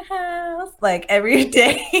your house, like every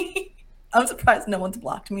day. I'm surprised no one's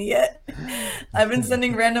blocked me yet. I've been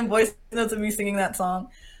sending random voice notes of me singing that song.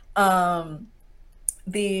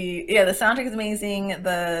 The soundtrack is amazing.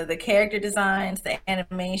 The character designs, the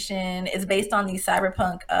animation is based on the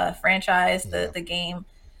Cyberpunk franchise, Yeah. the game.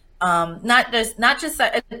 Not just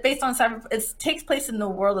it's based on cyber. It takes place in the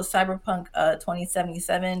world of Cyberpunk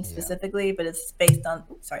 2077 specifically, but it's based on.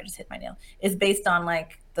 Oops, sorry, I just hit my nail. It's based on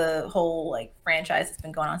like the whole like franchise that's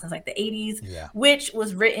been going on since like the 80s, Yeah. which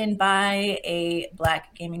was written by a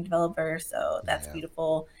Black gaming developer. So that's Yeah.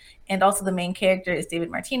 beautiful. And also the main character is David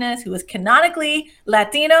Martinez, who is canonically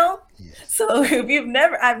Latino. Yes. So if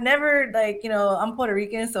I've never like, I'm Puerto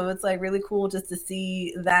Rican, so it's like really cool just to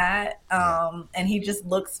see that. And he just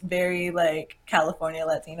looks very like California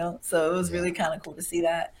Latino. So it was really kind of cool to see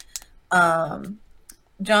that.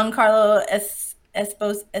 Giancarlo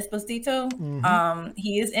Esposito,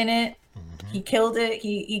 he is in it. He killed it.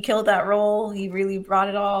 He killed that role. He really brought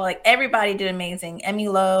it all. Like everybody did amazing. Emmy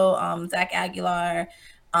Lowe, Zach Aguilar.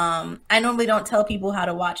 I normally don't tell people how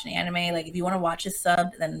to watch an anime. Like if you want to watch it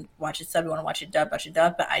subbed, then watch it subbed. You want to watch it dubbed, watch it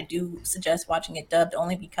dubbed. But I do suggest watching it dubbed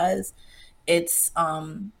only because it's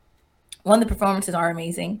one, the performances are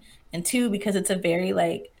amazing, and two, because it's a very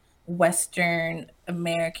like Western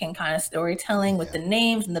American kind of storytelling with the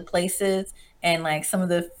names and the places and like some of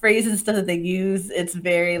the phrases and stuff that they use. It's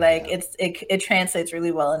very like it translates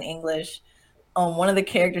really well in English. One of the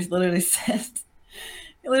characters literally says,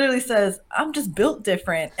 I'm just built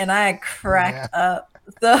different, and I cracked up.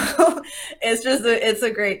 So it's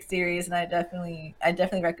a great series, and I definitely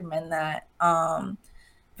recommend that.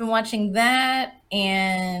 Been watching that,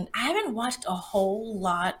 and I haven't watched a whole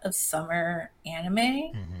lot of summer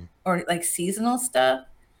anime or like seasonal stuff,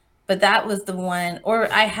 but that was the one.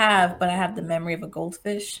 Or I have the memory of a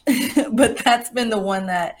goldfish. But that's been the one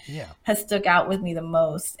that has stuck out with me the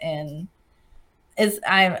most, and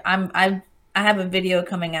I have a video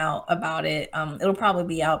coming out about it. It'll probably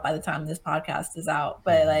be out by the time this podcast is out,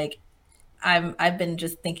 but like I've been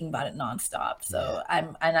just thinking about it nonstop. So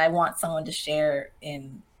I want someone to share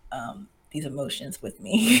in these emotions with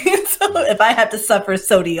me. So if I have to suffer,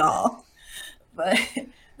 so do y'all. But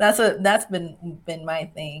that's been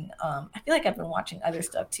my thing. I feel like I've been watching other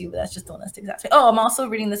stuff too, but that's just the one that sticks out to me. Oh, I'm also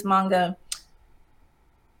reading this manga.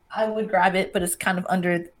 I would grab it, but it's kind of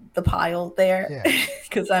under the pile there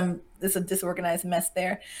because it's a disorganized mess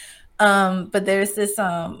there. But there's this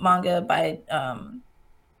manga by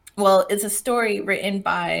it's a story written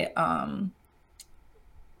by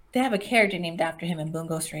they have a character named after him in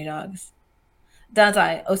Bungo Stray Dogs.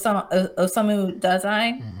 Osamu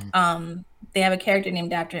Dazai. they have a character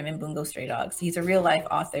named after him in Bungo Stray Dogs. He's a real life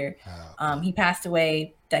author. He passed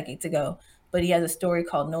away decades ago, but he has a story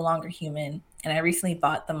called No Longer Human. And I recently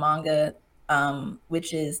bought the manga,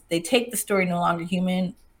 which is they take the story No Longer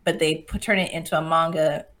Human, but they turn it into a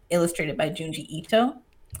manga illustrated by Junji Ito.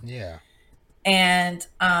 Yeah. And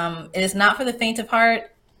it is not for the faint of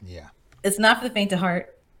heart. Yeah. It's not for the faint of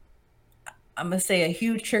heart. I'm going to say a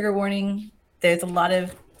huge trigger warning. There's a lot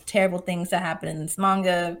of terrible things that happen in this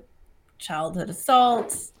manga, childhood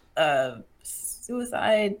assaults,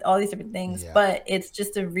 suicide, all these different things. Yeah. But it's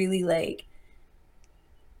just a really like,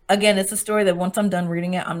 again, it's a story that once I'm done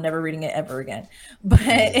reading it, I'm never reading it ever again. But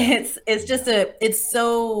it's just it's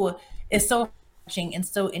so touching and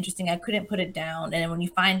so interesting. I couldn't put it down. And when you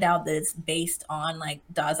find out that it's based on like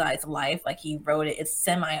Dazai's life, like he wrote it, it's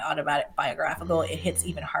semi-autobiographical. It hits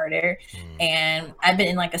even harder. And I've been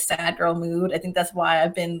in like a sad girl mood. I think that's why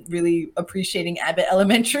I've been really appreciating Abbott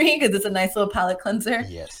Elementary, because it's a nice little palate cleanser.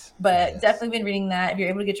 Yes. But definitely been reading that. If you're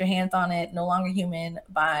able to get your hands on it, No Longer Human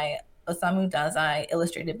by Osamu Dazai,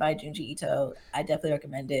 illustrated by Junji Ito. I definitely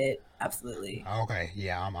recommend it. Absolutely. Okay.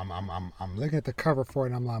 Yeah. I'm looking at the cover for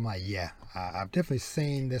it, and I'm like, yeah, I've definitely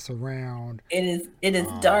seen this around. It is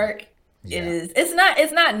dark. Yeah.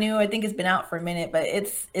 It's not new. I think it's been out for a minute, but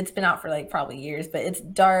it's been out for like probably years. But it's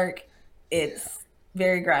dark. It's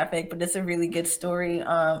very graphic, but it's a really good story.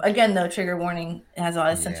 Again, though, trigger warning. It has a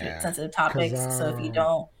lot of sensitive topics. So if you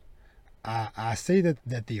don't. I see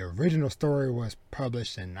that the original story was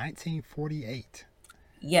published in 1948.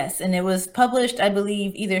 Yes, and it was published, I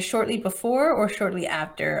believe, either shortly before or shortly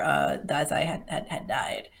after Dazai had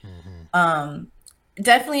died.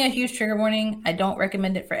 Definitely a huge trigger warning. I don't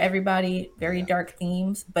recommend it for everybody. Very dark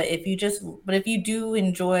themes, but if you do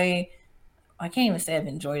enjoy, I can't even say I've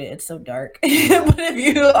enjoyed it. It's so dark. But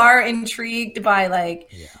if you are intrigued by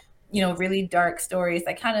like, really dark stories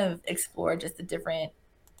that kind of explore just the different.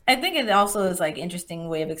 I think it also is like interesting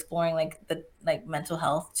way of exploring like the mental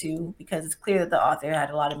health too, because it's clear that the author had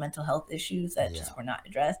a lot of mental health issues that just were not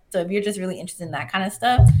addressed. So if you're just really interested in that kind of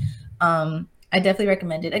stuff, I definitely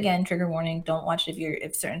recommend it. Again, trigger warning: don't watch it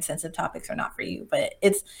if certain sensitive topics are not for you. But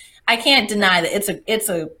I can't deny that it's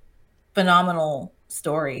a phenomenal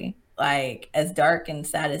story. Like as dark and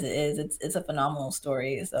sad as it is, it's a phenomenal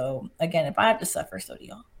story. So again, if I have to suffer, so do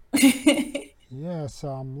y'all. Yeah, so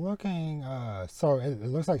I'm looking. So it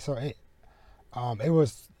looks like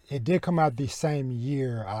it did come out the same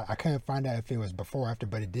year. I couldn't find out if it was before or after,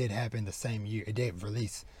 but it did happen the same year. It did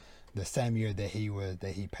release the same year that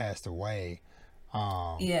he passed away.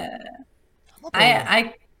 Yeah,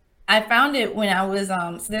 I found it when I was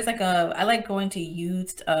so there's like I like going to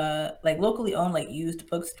used like locally owned like used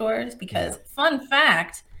bookstores, because fun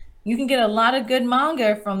fact, you can get a lot of good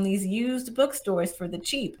manga from these used bookstores for the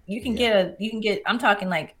cheap. You can get I'm talking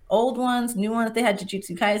like old ones, new ones. They had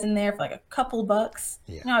Jujutsu Kaisen there for like a couple bucks.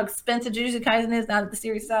 You know how expensive Jujutsu Kaisen is now that the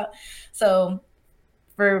series is out. So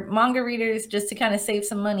for manga readers, just to kind of save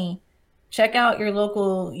some money, check out your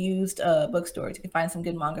local used bookstores. You can find some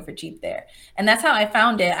good manga for cheap there. And that's how I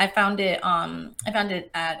found it. I found it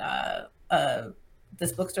at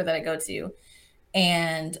this bookstore that I go to.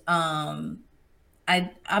 And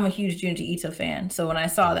I'm a huge Junji Ito fan. So when I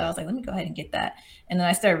saw that, I was like, let me go ahead and get that. And then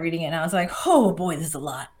I started reading it and I was like, oh boy, this is a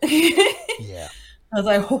lot. Yeah. I was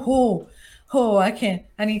like, I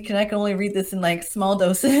can only read this in like small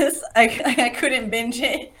doses. I couldn't binge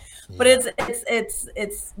it. But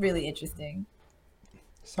it's really interesting.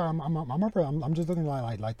 So I'm just looking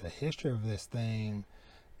like the history of this thing,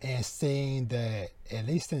 and seeing that at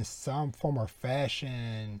least in some form or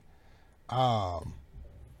fashion, now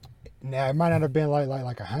it might not have been like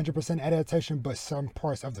 100% adaptation, but some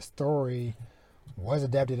parts of the story was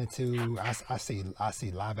adapted into. I see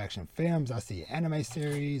live action films. I see anime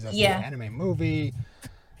series. I see an anime movie.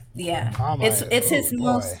 Yeah, I'm it's like, his boy.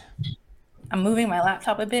 most. I'm moving my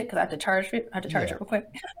laptop a bit because I have to charge it. it real quick.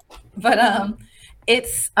 But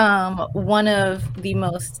it's one of the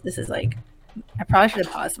most. This is like, I probably should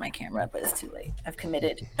have paused my camera, but it's too late. I've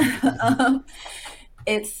committed.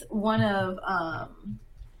 It's one of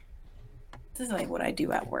this is like what I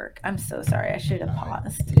do at work. I'm so sorry. I should have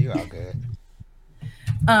paused. You are good.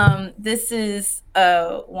 This is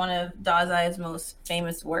one of Dazai's most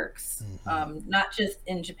famous works, not just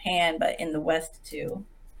in Japan, but in the West too.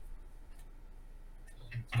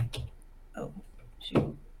 Oh,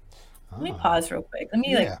 shoot. Let me pause real quick. Let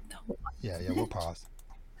me Yeah, we'll pause.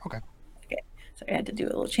 Okay. So I had to do a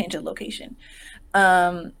little change of location.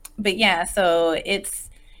 But yeah, so it's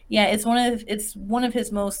one of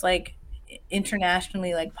his most like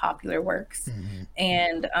internationally like popular works.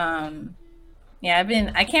 And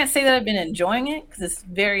Yeah, I can't say that I've been enjoying it because it's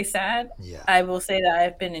very sad. Yeah, I will say that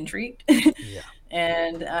I've been intrigued yeah,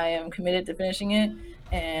 and I am committed to finishing it.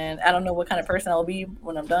 And I don't know what kind of person I'll be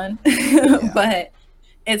when I'm done, yeah, but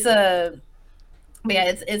it's a, but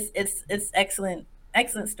yeah, it's excellent,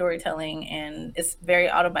 excellent storytelling, and it's very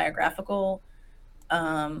autobiographical.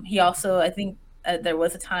 He also, I think, there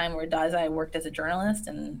was a time where Dazai worked as a journalist,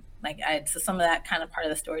 and like so some of that kind of part of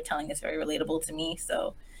the storytelling is very relatable to me.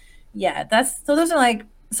 So yeah, that's so those are like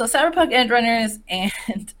so Cyberpunk Edge Runners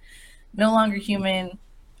and No Longer Human.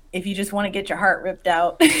 If you just want to get your heart ripped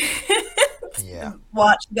out, yeah,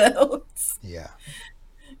 watch those. yeah.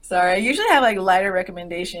 Sorry, I usually have like lighter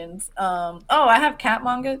recommendations. Oh, I have cat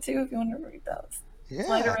manga too. If you want to read those,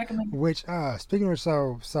 lighter Yeah. recommend. Which speaking of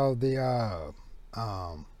so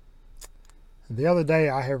the other day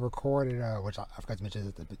I had recorded which I forgot to mention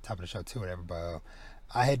at the top of the show too, whatever, but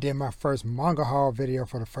I had did my first manga haul video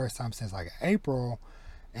for the first time since like April.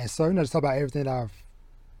 And so, just talk about everything I've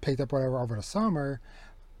picked up whatever over the summer.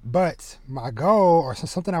 But my goal or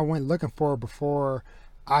something I went looking for before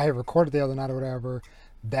I had recorded the other night or whatever,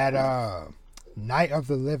 that Night of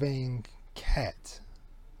the Living Cat,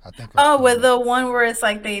 I think was Oh, with called. the one where it's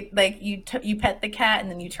like they like you pet the cat and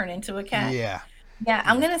then you turn into a cat. Yeah, Yeah,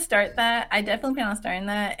 I'm yeah, gonna start that. I definitely plan on starting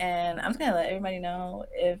that, and I'm just gonna let everybody know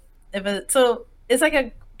if it, so it's like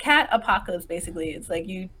a cat apocalypse basically. It's like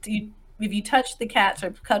you if you touch the cats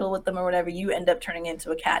or cuddle with them or whatever, you end up turning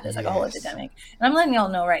into a cat. It's like a whole yes. epidemic. And I'm letting y'all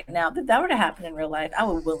know right now that that were to happen in real life, I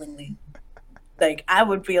would willingly like I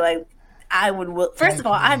would be like I would will first of Take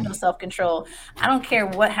all, I have no me. self-control. I don't care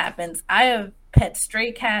what happens. I have pet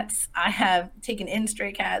stray cats. I have taken in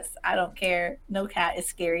stray cats. I don't care. No cat is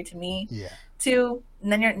scary to me. Yeah. Two,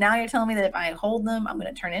 and then you're telling me that if I hold them, I'm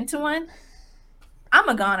gonna turn into one. I'm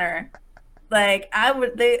a goner. Like I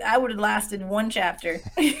would have lasted one chapter.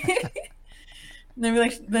 They'd be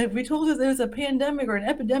like, we told us there was a pandemic or an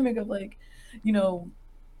epidemic of like, you know,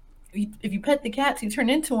 if you pet the cats, you turn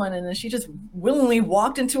into one, and then she just willingly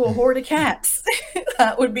walked into a horde of cats.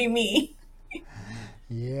 That would be me.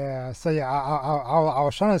 Yeah. So yeah, I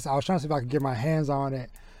was trying to see if I could get my hands on it,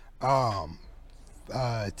 um,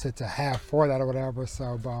 to have for that or whatever.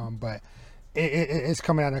 So, but it's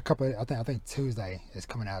coming out in a couple. I think Tuesday is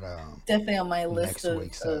coming out Definitely on my list next week.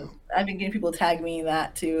 of So I've been getting people tag me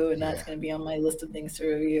that too, and that's yeah, going to be on my list of things to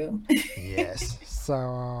review. yes.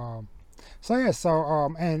 So yeah.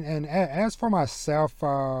 And as for myself,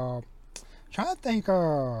 trying to think.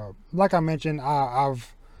 Like I mentioned,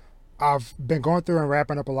 I've been going through and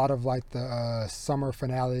wrapping up a lot of like the summer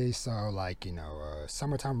finales. So like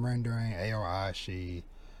summertime rendering, Aoashi,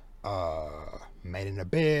 Made in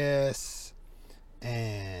Abyss,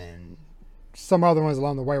 and some other ones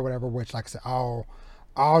along the way, whatever. Which, like I said,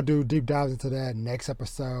 I'll do deep dives into that next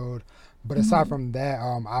episode. But aside Mhm. from that,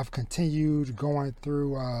 I've continued going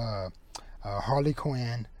through Harley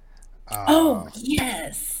Quinn. Oh Uh,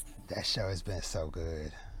 yes, that show has been so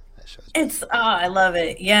good. That show has been it's so oh good. I love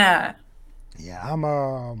it. Yeah, Yeah,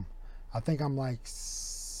 I think I'm like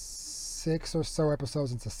six or so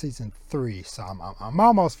episodes into season three, so I'm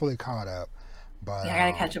almost fully caught up. But yeah. I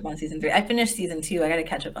gotta catch up on season three. I finished season two. I gotta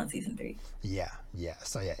catch up on season three. yeah, yeah.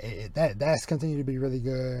 So yeah, that's continued to be really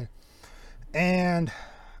good. And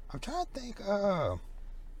I'm trying to think. I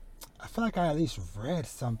feel like I at least read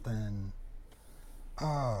something.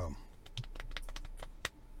 Um.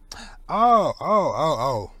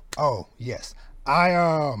 Oh. Yes.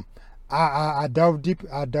 I I dove deep.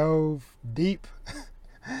 I dove deep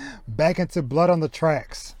back into Blood on the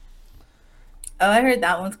Tracks. Oh, I heard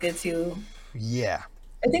that one's good too. Yeah.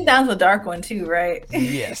 I think Yeah. that was a dark one too, right?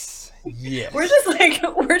 Yes. We're Yes. just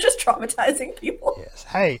like we're just traumatizing people. Yes.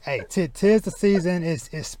 Hey. Tis the season. It's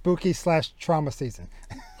spooky slash trauma season.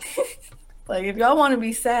 Like if y'all want to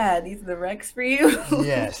be sad, these are the Rex for you.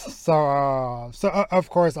 Yes. So of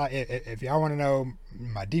course, if y'all want to know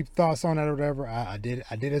my deep thoughts on that or whatever, I did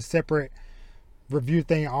a separate review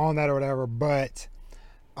thing on that or whatever. But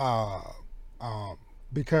uh, um,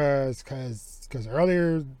 because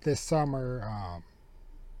earlier this summer,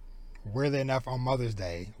 weirdly enough, on Mother's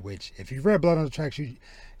Day, which if you've read Blood on the Tracks,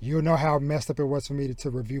 you'll know how messed up it was for me to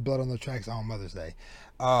review Blood on the Tracks on Mother's Day.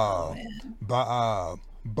 Oh Uh, man.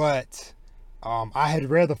 but I had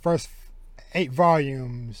read the first 8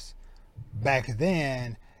 volumes back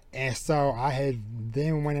then, and so I had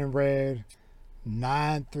then went and read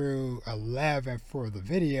 9 through 11 for the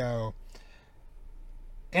video,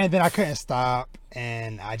 and then I couldn't stop,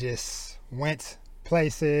 and I just went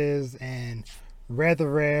places and read the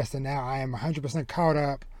rest, and now I am 100% caught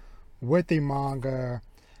up with the manga,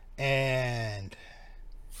 and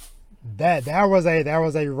that was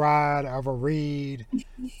a ride of a read,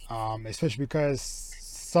 especially because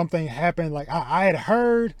something happened. Like I had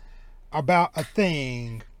heard about a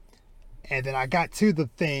thing, and then I got to the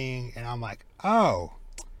thing, and I'm like, oh,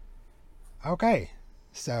 okay,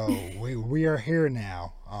 so we are here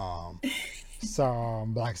now.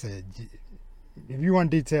 Like I said, if you want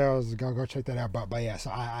details, go check that out. But yeah, so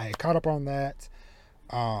I caught up on that.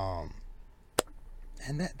 Um,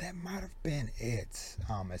 and that might have been it.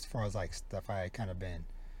 As far as like stuff I had kind of been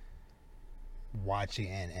watching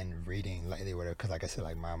and reading lately, whatever. Because like I said,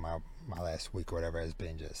 like my last week or whatever has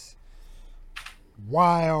been just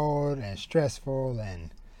wild and stressful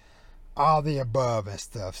and all the above and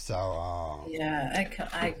stuff. So Yeah,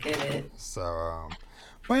 I get it. so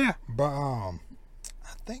but yeah,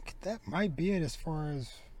 I think that might be it as far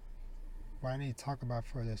as what I need to talk about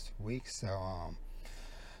for this week. So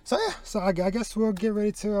yeah, so I guess we'll get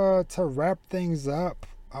ready to wrap things up.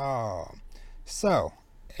 So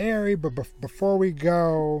Ari, but before we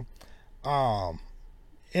go, um,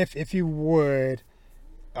 if you would,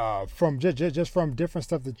 from just from different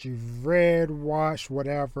stuff that you've read, watched,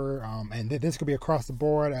 whatever, and this could be across the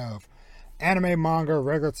board of anime, manga,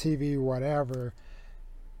 regular TV, whatever.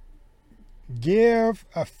 Give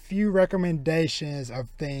a few recommendations of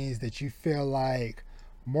things that you feel like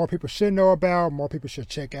more people should know about, more people should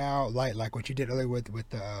check out, like what you did earlier with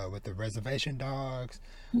the reservation dogs.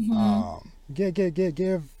 Hmm.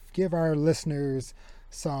 Give our listeners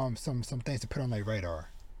some things to put on their radar.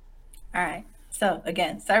 All right. So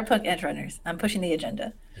again, Cyberpunk Edge Runners. I'm pushing the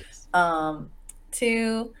agenda. Yes.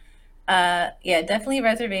 Two, yeah, definitely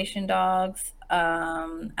Reservation Dogs.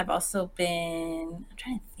 I've also been. I'm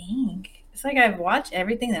trying to think. It's like I've watched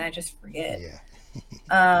everything that I just forget. Yeah.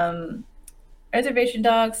 Um, Reservation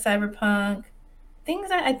Dogs, Cyberpunk, things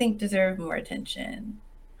that I think deserve more attention.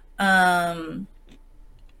 Um,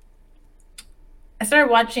 I started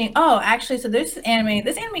watching. Oh, actually, so this anime.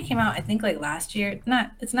 This anime came out, I think, like last year. It's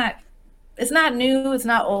not. It's not. It's not new. It's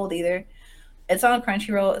not old either. It's on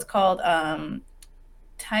Crunchyroll. It's called Taisho.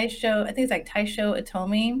 I think it's like Taisho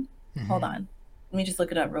Atomi. Hold Hmm. on. Let me just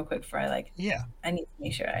look it up real quick before I like. Yeah. I need to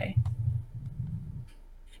make sure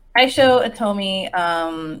I show Atomi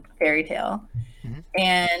fairy tale, Hmm.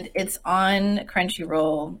 and it's on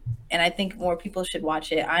Crunchyroll. And I think more people should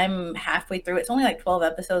watch it. I'm halfway through. It's only like 12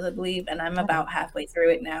 episodes, I believe, and I'm Okay. about halfway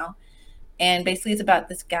through it now. And basically, it's about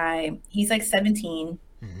this guy. He's like 17.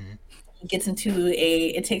 Hmm. He gets into a.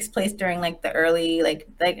 It takes place during like the early, like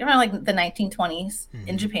around like the 1920s in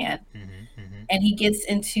Hmm. Japan, Hmm. Hmm. and he gets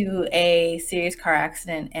into a serious car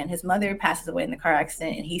accident, and his mother passes away in the car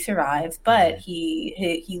accident, and he survives, but Hmm.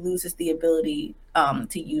 he loses the ability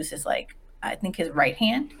to use his, like, I think his right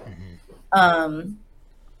hand. Hmm. um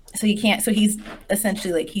so he can't, so he's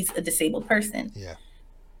essentially like he's a disabled person. Yeah.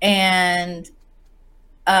 And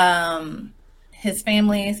um his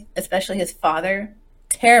family, especially his father,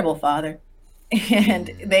 terrible father. And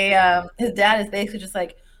Mm. they his dad is basically just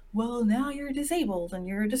like, well, now you're disabled and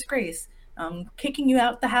you're a disgrace. I'm kicking you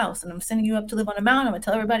out the house and I'm sending you up to live on a mountain. I'm gonna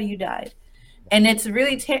tell everybody you died. And it's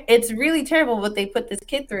really it's really terrible what they put this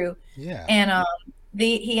kid through. Yeah. And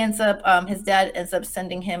he ends up his dad ends up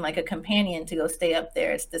sending him like a companion to go stay up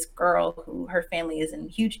there. It's this girl who her family is in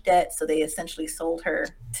huge debt, so they essentially sold her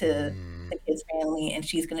to Mm. the kid's family, and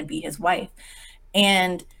she's going to be his wife.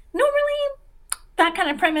 And normally that kind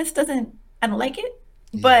of premise doesn't, I don't like it.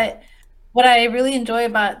 Yeah. But what I really enjoy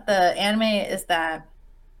about the anime is that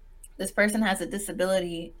this person has a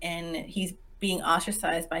disability and he's being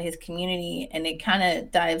ostracized by his community, and it kind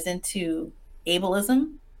of dives into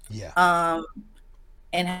ableism, Yeah. um,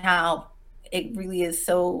 and how it really is,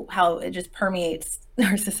 so how it just permeates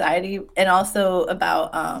our society. And also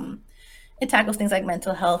about it tackles things like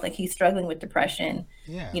mental health. Like he's struggling with depression,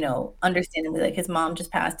 Yeah. you know, understandably. Like his mom just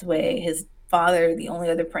passed away. His father, the only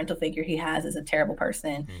other parental figure he has, is a terrible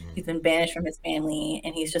person. Hmm. He's been banished from his family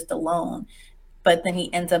and he's just alone. But then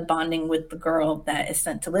he ends up bonding with the girl that is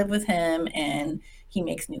sent to live with him, and he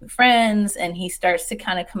makes new friends, and he starts to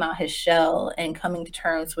kind of come out his shell and coming to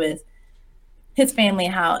terms with his family,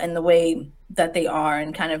 how and the way that they are,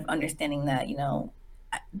 and kind of understanding that, you know,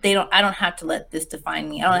 I don't have to let this define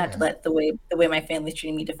me. I don't have to Yeah. let the way my family's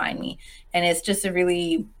treating me define me. And it's just a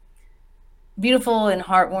really beautiful and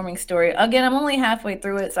heartwarming story. Again, I'm only halfway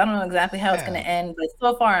through it, so I don't know exactly how it's going Yeah. to end, but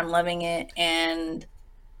so far I'm loving it. And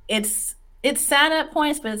it's sad at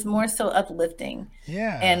points, but it's more so uplifting.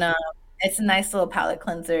 Yeah. And it's a nice little palate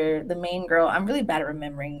cleanser. The main girl, I'm really bad at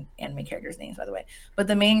remembering anime characters' names, by the way. But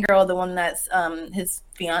the main girl, the one that's his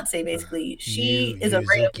fiance, basically, she is a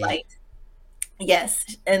ray of Yuzuki. light. Yes,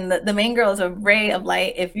 and the main girl is a ray of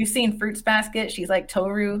light. If you've seen Fruits Basket, she's like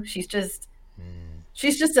Toru. Mm.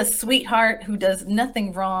 She's just a sweetheart who does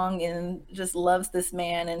nothing wrong and just loves this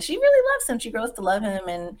man, and she really loves him. She grows to love him,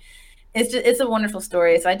 and it's a wonderful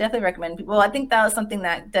story. So I definitely recommend people. I think that was something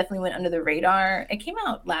that definitely went under the radar. It came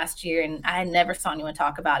out last year, and I never saw anyone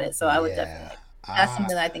talk about it. So I would definitely Yeah. that's I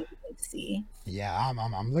something that I think you need to see. Yeah,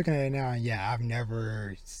 I'm looking at it now, and yeah, I've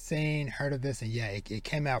never seen, heard of this, and yeah, it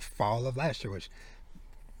came out fall of last year, which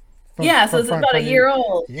Yeah, so it's about a funny, year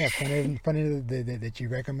old. yeah, funny that you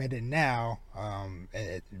recommend it now,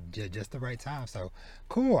 just the right time. So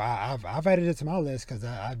cool. I've added it to my list because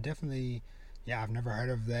I definitely, yeah, I've never heard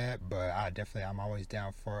of that, but I'm always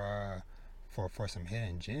down for some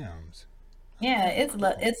hidden gems. Yeah, Okay,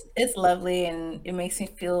 cool. it's lovely, and it makes me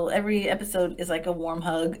feel every episode is like a warm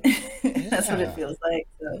hug. That's what it Yeah, feels like.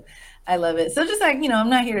 So I love it. So just like, I'm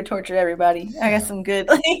not here to torture everybody. I got yeah, some good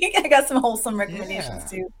like I got some wholesome recommendations yeah.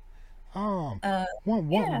 too. Um, Uh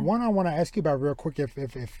yeah. one I want to ask you about real quick. If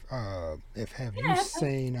have you Yeah.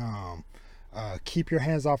 seen Keep Your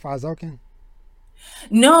Hands Off Azoken?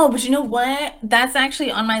 No, but you know what? That's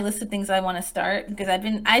actually on my list of things I want to start because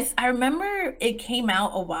I remember it came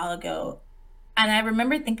out a while ago. And I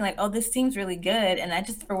remember thinking like, "Oh, this seems really good." And I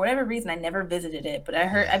just for whatever reason I never visited it, but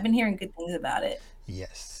Yeah. I've been hearing good things about it.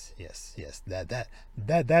 Yes.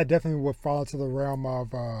 That definitely would fall into the realm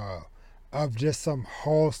of just some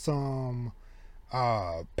wholesome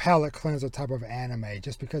palate cleanser type of anime.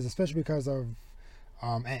 Just because, especially because of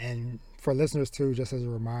and for listeners too, just as a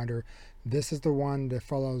reminder, this is the one that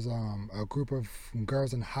follows a group of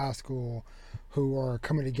girls in high school who are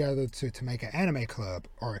coming together to make an anime club,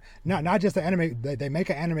 or not just an anime. They make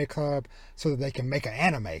an anime club so that they can make an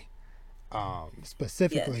anime Yes.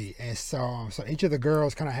 specifically, and so each of the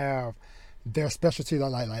girls kind of have their specialty.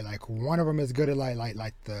 Like one of them is good at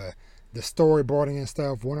like the storyboarding and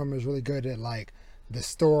stuff. One of them is really good at like the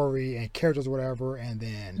story and characters, or whatever, and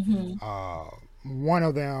then Mhm. uh, one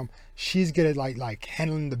of them, she's good at like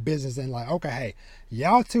handling the business and like, okay, hey,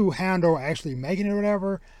 y'all two handle actually making it or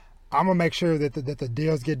whatever. I'm gonna make sure that the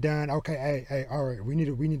deals get done. Okay, hey, all right, we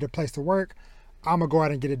need a place to work. I'm gonna go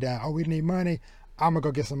out and get it done. Oh, we need money. I'm gonna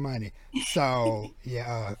go get some money. So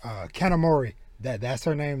yeah, Kanamori, that's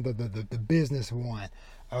her name, the business one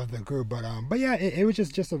of the group. But yeah, it was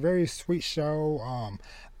just a very sweet show.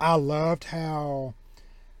 I loved how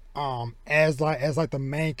as like the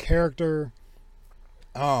main character,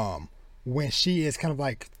 um when she is kind of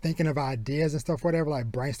like thinking of ideas and stuff, whatever,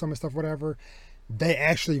 like brainstorming stuff, whatever, they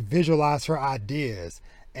actually visualize her ideas.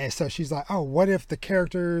 And so she's like, oh, what if the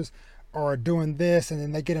characters are doing this, and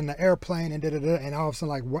then they get in the airplane and da da da, and all of a sudden,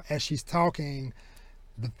 like, what, as she's talking,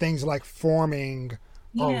 the things are like forming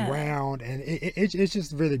Yeah. around, and it's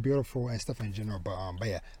just really beautiful and stuff in general. But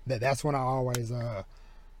yeah, that's one I always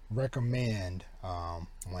recommend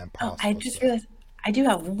when Oh, I possible. So just realized I do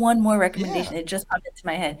have one more yeah, recommendation. It just popped into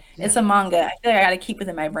my head. yeah, It's a manga. I feel like I gotta keep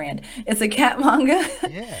within my brand. It's a cat manga.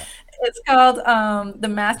 yeah. It's called The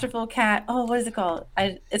Masterful Cat. Oh, what is it called?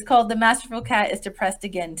 It's called The Masterful Cat is Depressed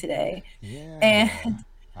Again Today. And Yeah,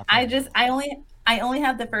 I've heard about it. I only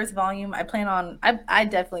have the first volume. I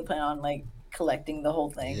definitely plan on like collecting the whole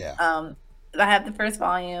thing. Yeah. I have the first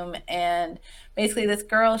volume, and basically this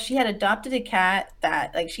girl, she had adopted a cat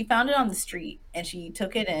that like she found it on the street and she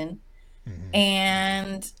took it in, Hmm.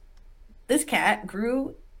 and this cat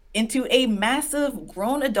grew into a massive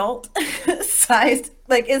grown adult sized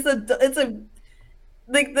like it's a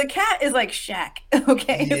like the cat is like Shaq,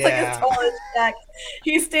 okay? It's like as Yeah. tall as Shaq.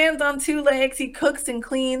 He stands on two legs, he cooks and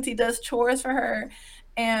cleans, he does chores for her.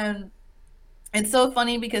 And it's so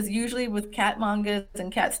funny because usually with cat mangas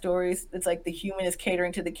and cat stories, it's like the human is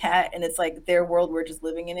catering to the cat and it's like their world, we're just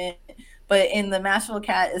living in it. But in the Masterful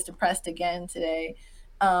Cat is Depressed Again Today,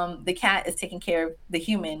 the cat is taking care of the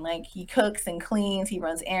human. Like he cooks and cleans, he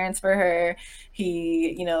runs errands for her.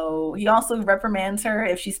 He also reprimands her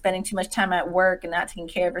if she's spending too much time at work and not taking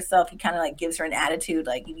care of herself. He kind of like gives her an attitude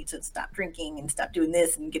like you need to stop drinking and stop doing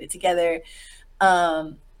this and get it together.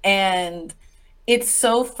 And it's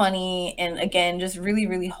so funny and again just really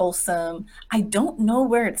really wholesome. I don't know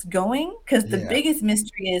where it's going because Yeah. the biggest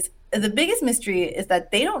mystery is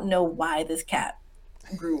that they don't know why this cat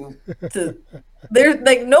grew to there.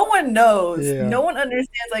 Like no one knows, Yeah. no one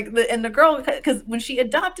understands. Like the girl, because when she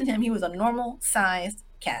adopted him he was a normal sized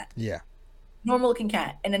cat, Yeah. normal looking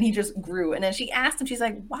cat, and then he just grew, and then she asked him, she's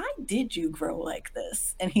like, why did you grow like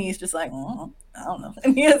this? And he's just like, I don't know.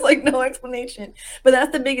 And he has like no explanation. But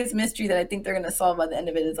that's the biggest mystery that I think they're going to solve by the end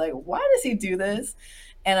of it, is like, why does he do this?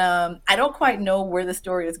 And I don't quite know where the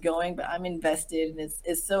story is going, but I'm invested, and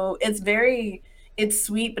it's very it's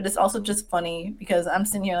sweet, but it's also just funny because I'm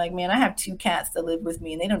sitting here like, man, I have 2 cats that live with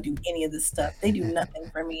me and they don't do any of this stuff. They do nothing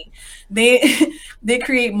for me. They they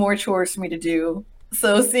create more chores for me to do.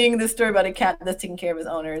 So seeing this story about a cat that's taking care of his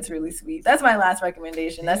owner is really sweet. That's my last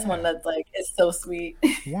recommendation. That's one that's like, it's so sweet.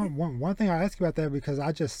 One thing I asked you about that because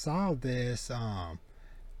I just saw this.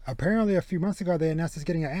 Apparently, a few months ago, they announced it's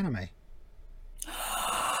getting an anime.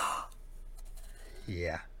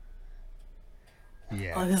 Yeah.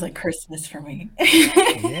 Yeah. Oh, this is like Christmas for me.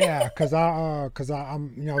 Yeah, I'm I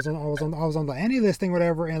was on the Annie listing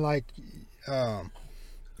whatever, and like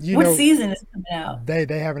what season is coming out? They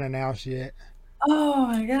haven't announced yet. Oh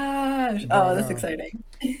my gosh! Oh, that's exciting.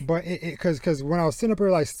 But because when I was sitting up here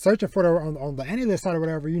like searching for it on the Annie list side or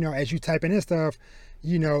whatever, as you type in this stuff,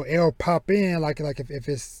 it'll pop in like if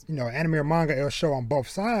it's anime or manga, it'll show on both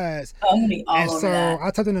sides. Oh, I'm gonna be all and over so that.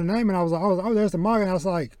 I typed in the name and I was like, oh, there's the manga, and I was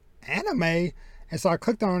like, anime. And so I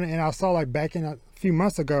clicked on it and I saw like back in a few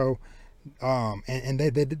months ago, and they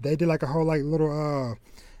did like a whole like little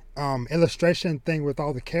illustration thing with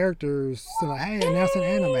all the characters. So like, hey, and that's an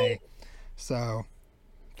anime. So.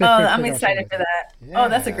 I'm excited for that. Yeah. Oh,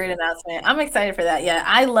 that's a great announcement. I'm excited for that. Yeah,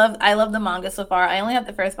 I love the manga so far. I only have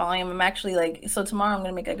the first volume. I'm actually so tomorrow I'm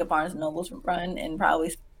gonna make like a Barnes and Nobles run and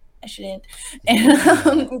probably I shouldn't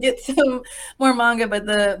and get some more manga. But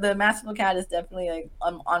the Masterful Cat is definitely like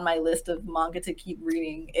on my list of manga to keep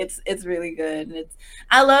reading. It's really good, and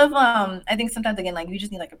I love. I think sometimes again like you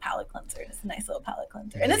just need like a palate cleanser. It's a nice little palate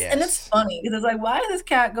cleanser, and it's funny because it's like why is this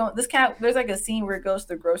cat going? This cat there's like a scene where it goes to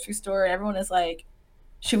the grocery store and everyone is like,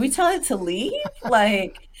 should we tell it to leave?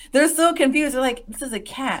 Like they're so confused. They're like, this is a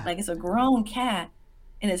cat, like it's a grown cat,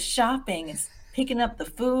 and it's shopping, it's picking up the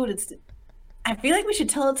food. I feel like we should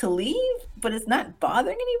tell it to leave, but it's not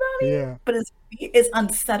bothering anybody. Yeah. But it's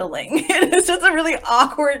unsettling. It's just a really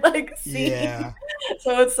awkward like scene. Yeah.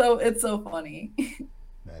 So it's so funny.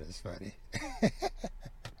 That is funny.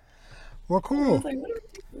 Well, cool.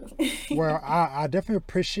 Well, I definitely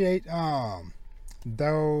appreciate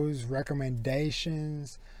those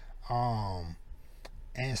recommendations and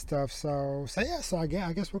stuff. So I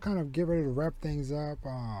guess we'll kind of get ready to wrap things up.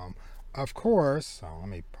 Of course, let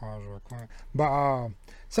me pause real quick. But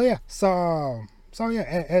as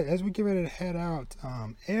we get ready to head out,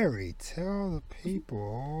 Ari, tell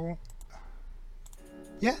people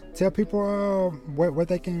where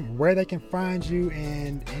they can find you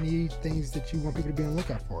and any things that you want people to be on the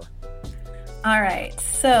lookout for. All right,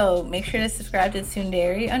 so make sure to subscribe to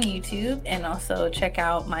Tsundere on YouTube and also check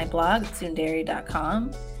out my blog,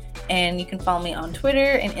 tsundere.com. And you can follow me on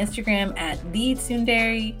Twitter and Instagram at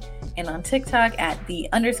 @TheTsundere and on TikTok at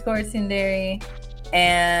 @_Tsundere.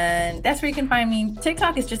 And that's where you can find me.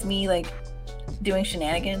 TikTok is just me like doing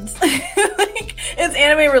shenanigans. Like, it's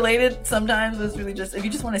anime related sometimes. It's really just if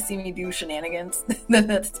you just want to see me do shenanigans, then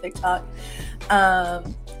that's TikTok.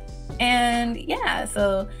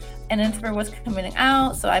 And then for what's coming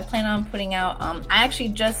out, so I plan on putting out, I actually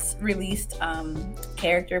just released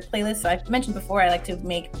character playlists. So I've mentioned before, I like to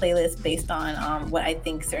make playlists based on what I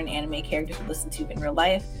think certain anime characters would listen to in real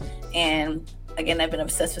life. And again, I've been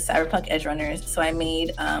obsessed with Cyberpunk Edgerunners. So I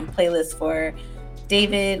made playlists for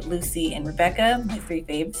David, Lucy, and Rebecca, my 3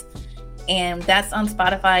 faves. And that's on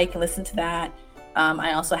Spotify. You can listen to that.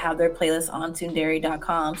 I also have their playlists on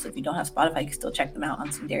tsundere.com. So if you don't have Spotify, you can still check them out on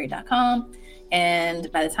tsundere.com. And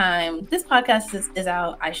by the time this podcast is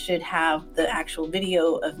out, I should have the actual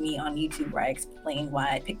video of me on YouTube where I explain why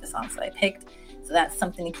I picked the songs that I picked. So that's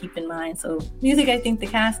something to keep in mind. So music, I think the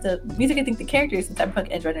characters in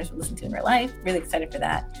Cyberpunk Edgerunners will listen to in real life. Really excited for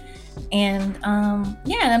that. And and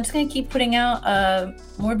I'm just going to keep putting out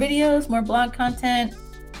more videos, more blog content.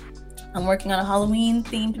 I'm working on a Halloween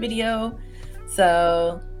themed video.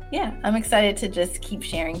 So yeah, I'm excited to just keep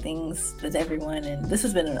sharing things with everyone, and this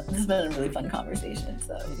has been a really fun conversation.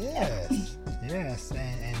 So yes,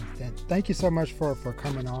 and thank you so much for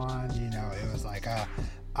coming on. It was like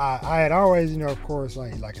I had always, of course,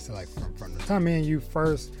 like I said, like from the time me and you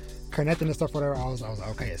first connecting and stuff, whatever, I was like,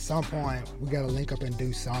 okay, at some point we got to link up and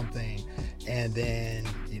do something. And then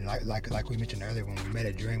like we mentioned earlier when we met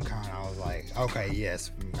at DreamCon, I was like, okay,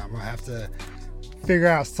 yes, I'm gonna have to figure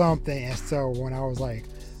out something. And so when I was like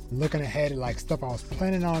looking ahead at like stuff I was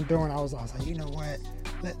planning on doing, I was like, you know what,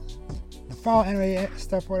 the fall anime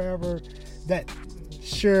stuff, whatever, that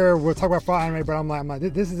sure we'll talk about fall anime, but I'm like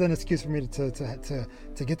this is an excuse for me to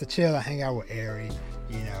get to chill and hang out with Ari.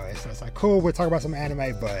 It's like cool, we'll talk about some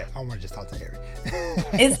anime, but I want to just talk to Ari.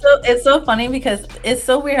 It's so funny because it's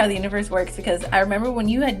so weird how the universe works, because I remember when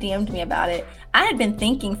you had DM'd me about it, I had been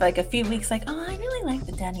thinking for like a few weeks, like, oh, I really like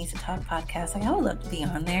the Dad Needs to Talk podcast. Like, I would love to be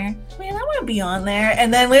on there. Man, I want to be on there.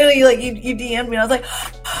 And then literally, like, you DM'd me, and I was like,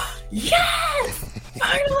 yes,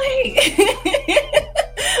 finally.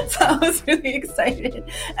 So I was really excited.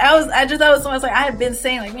 I just thought it was so much, like, I had been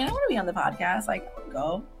saying, like, man, I want to be on the podcast. Like, I want to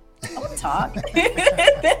go. I want to talk.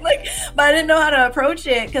 Then, like, but I didn't know how to approach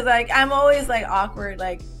it because, like, I'm always like awkward.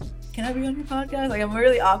 Like, can I be on your podcast? Like, I'm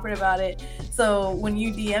really awkward about it. So when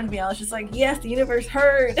you DM'd me, I was just like, yes, the universe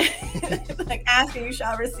heard. Like, asking, you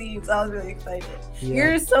shall receive. So I was really excited. Yeah.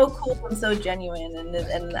 You're so cool and so genuine,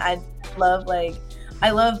 and I love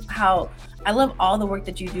all the work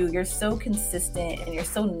that you do. You're so consistent and you're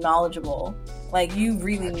so knowledgeable. Like, you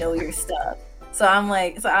really know your stuff. So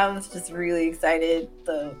I was just really excited.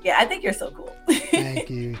 So yeah, I think you're so cool. Thank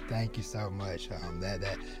you so much.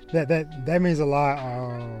 That means a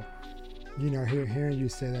lot. You know, hearing you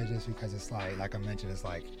say that, just because it's like I mentioned, it's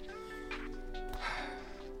like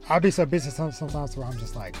I'll be so busy sometimes where I'm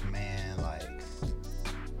just like, man, like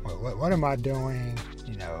what am I doing?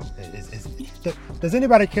 You know, does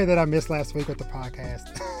anybody care that I missed last week with the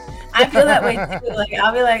podcast? I feel that way too. Like,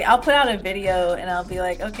 I'll be like, I'll put out a video and I'll be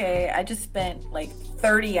like, okay, I just spent like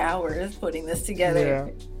 30 hours putting this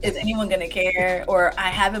together. Yeah. Is anyone gonna care? Or I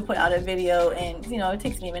haven't put out a video, and you know, it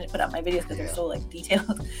takes me a minute to put out my videos because they're so like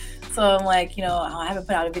detailed. So I'm like, you know, I haven't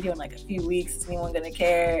put out a video in like a few weeks. Is anyone gonna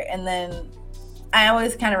care? And then I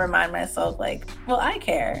always kind of remind myself, like, well, I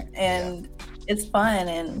care, and it's fun.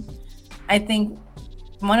 And I think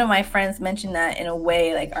one of my friends mentioned that in a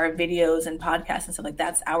way, like our videos and podcasts and stuff, like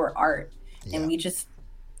that's our art. And we just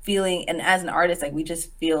feeling, and as an artist, like we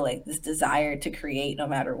just feel like this desire to create no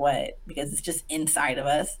matter what, because it's just inside of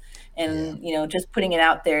us. And you know, just putting it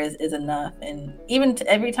out there is enough. And even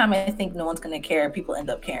every time I think no one's gonna care, people end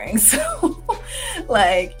up caring. So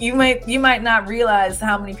like you might not realize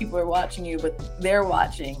how many people are watching you, but they're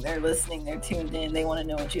watching, they're listening, they're tuned in, they want to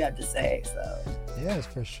know what you have to say. So yes,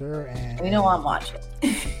 for sure. And you know, I'm watching.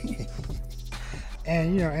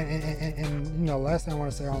 And you know, and you know, last thing I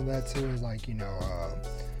want to say on that too is, like, you know,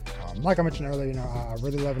 like I mentioned earlier, you know, I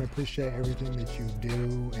really love and appreciate everything that you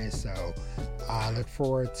do, and so I look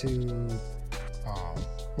forward to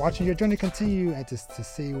watching your journey continue, and to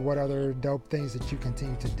see what other dope things that you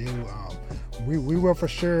continue to do. We will for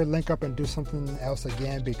sure link up and do something else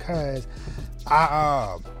again, because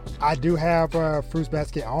I do have Fruits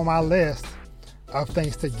Basket on my list of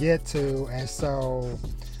things to get to, and so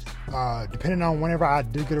depending on whenever I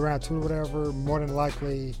do get around to it or whatever, more than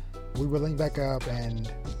likely we will link back up and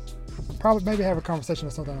probably maybe have a conversation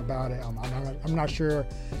or something about it. I'm not sure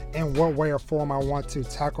in what way or form I want to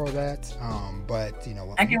tackle that, but you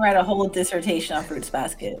know, I can write a whole dissertation on Fruits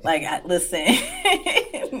Basket. Like, listen,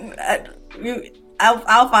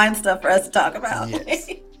 I'll find stuff for us to talk about. Yes.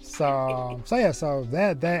 So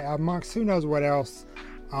that amongst who knows what else,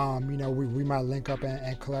 you know, we might link up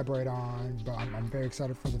and collaborate on, but I'm very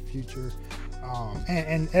excited for the future.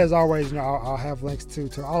 And as always, you know, I'll have links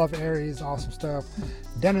to all of Aries' awesome stuff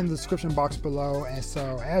down in the description box below. And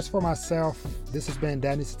so as for myself, this has been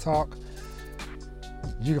Dad Needs to Talk.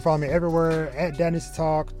 You can follow me everywhere at Dad Needs to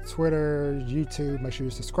Talk, Twitter, YouTube. Make sure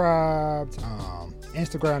you're subscribed.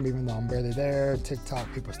 Instagram, even though I'm barely there.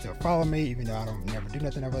 TikTok, people still follow me, even though I don't never do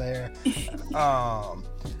nothing over there.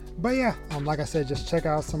 But yeah, like I said, just check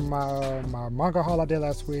out some of my manga haul I did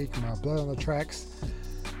last week, my Blood on the Tracks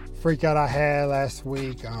freak out I had last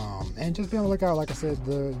week, and just be on the lookout. Like I said,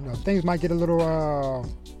 things might get a little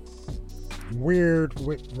weird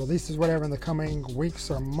with releases, whatever, in the coming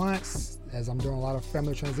weeks or months, as I'm doing a lot of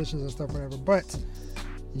family transitions and stuff, whatever. But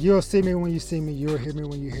you'll see me when you see me, you'll hear me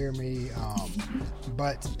when you hear me.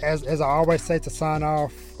 But as I always say to sign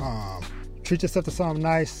off, treat yourself to something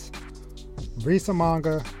nice. Read some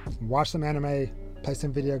manga, watch some anime, play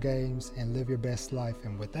some video games, and live your best life.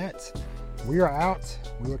 And with that, we are out.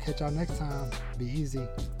 We will catch y'all next time. Be easy.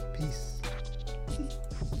 Peace.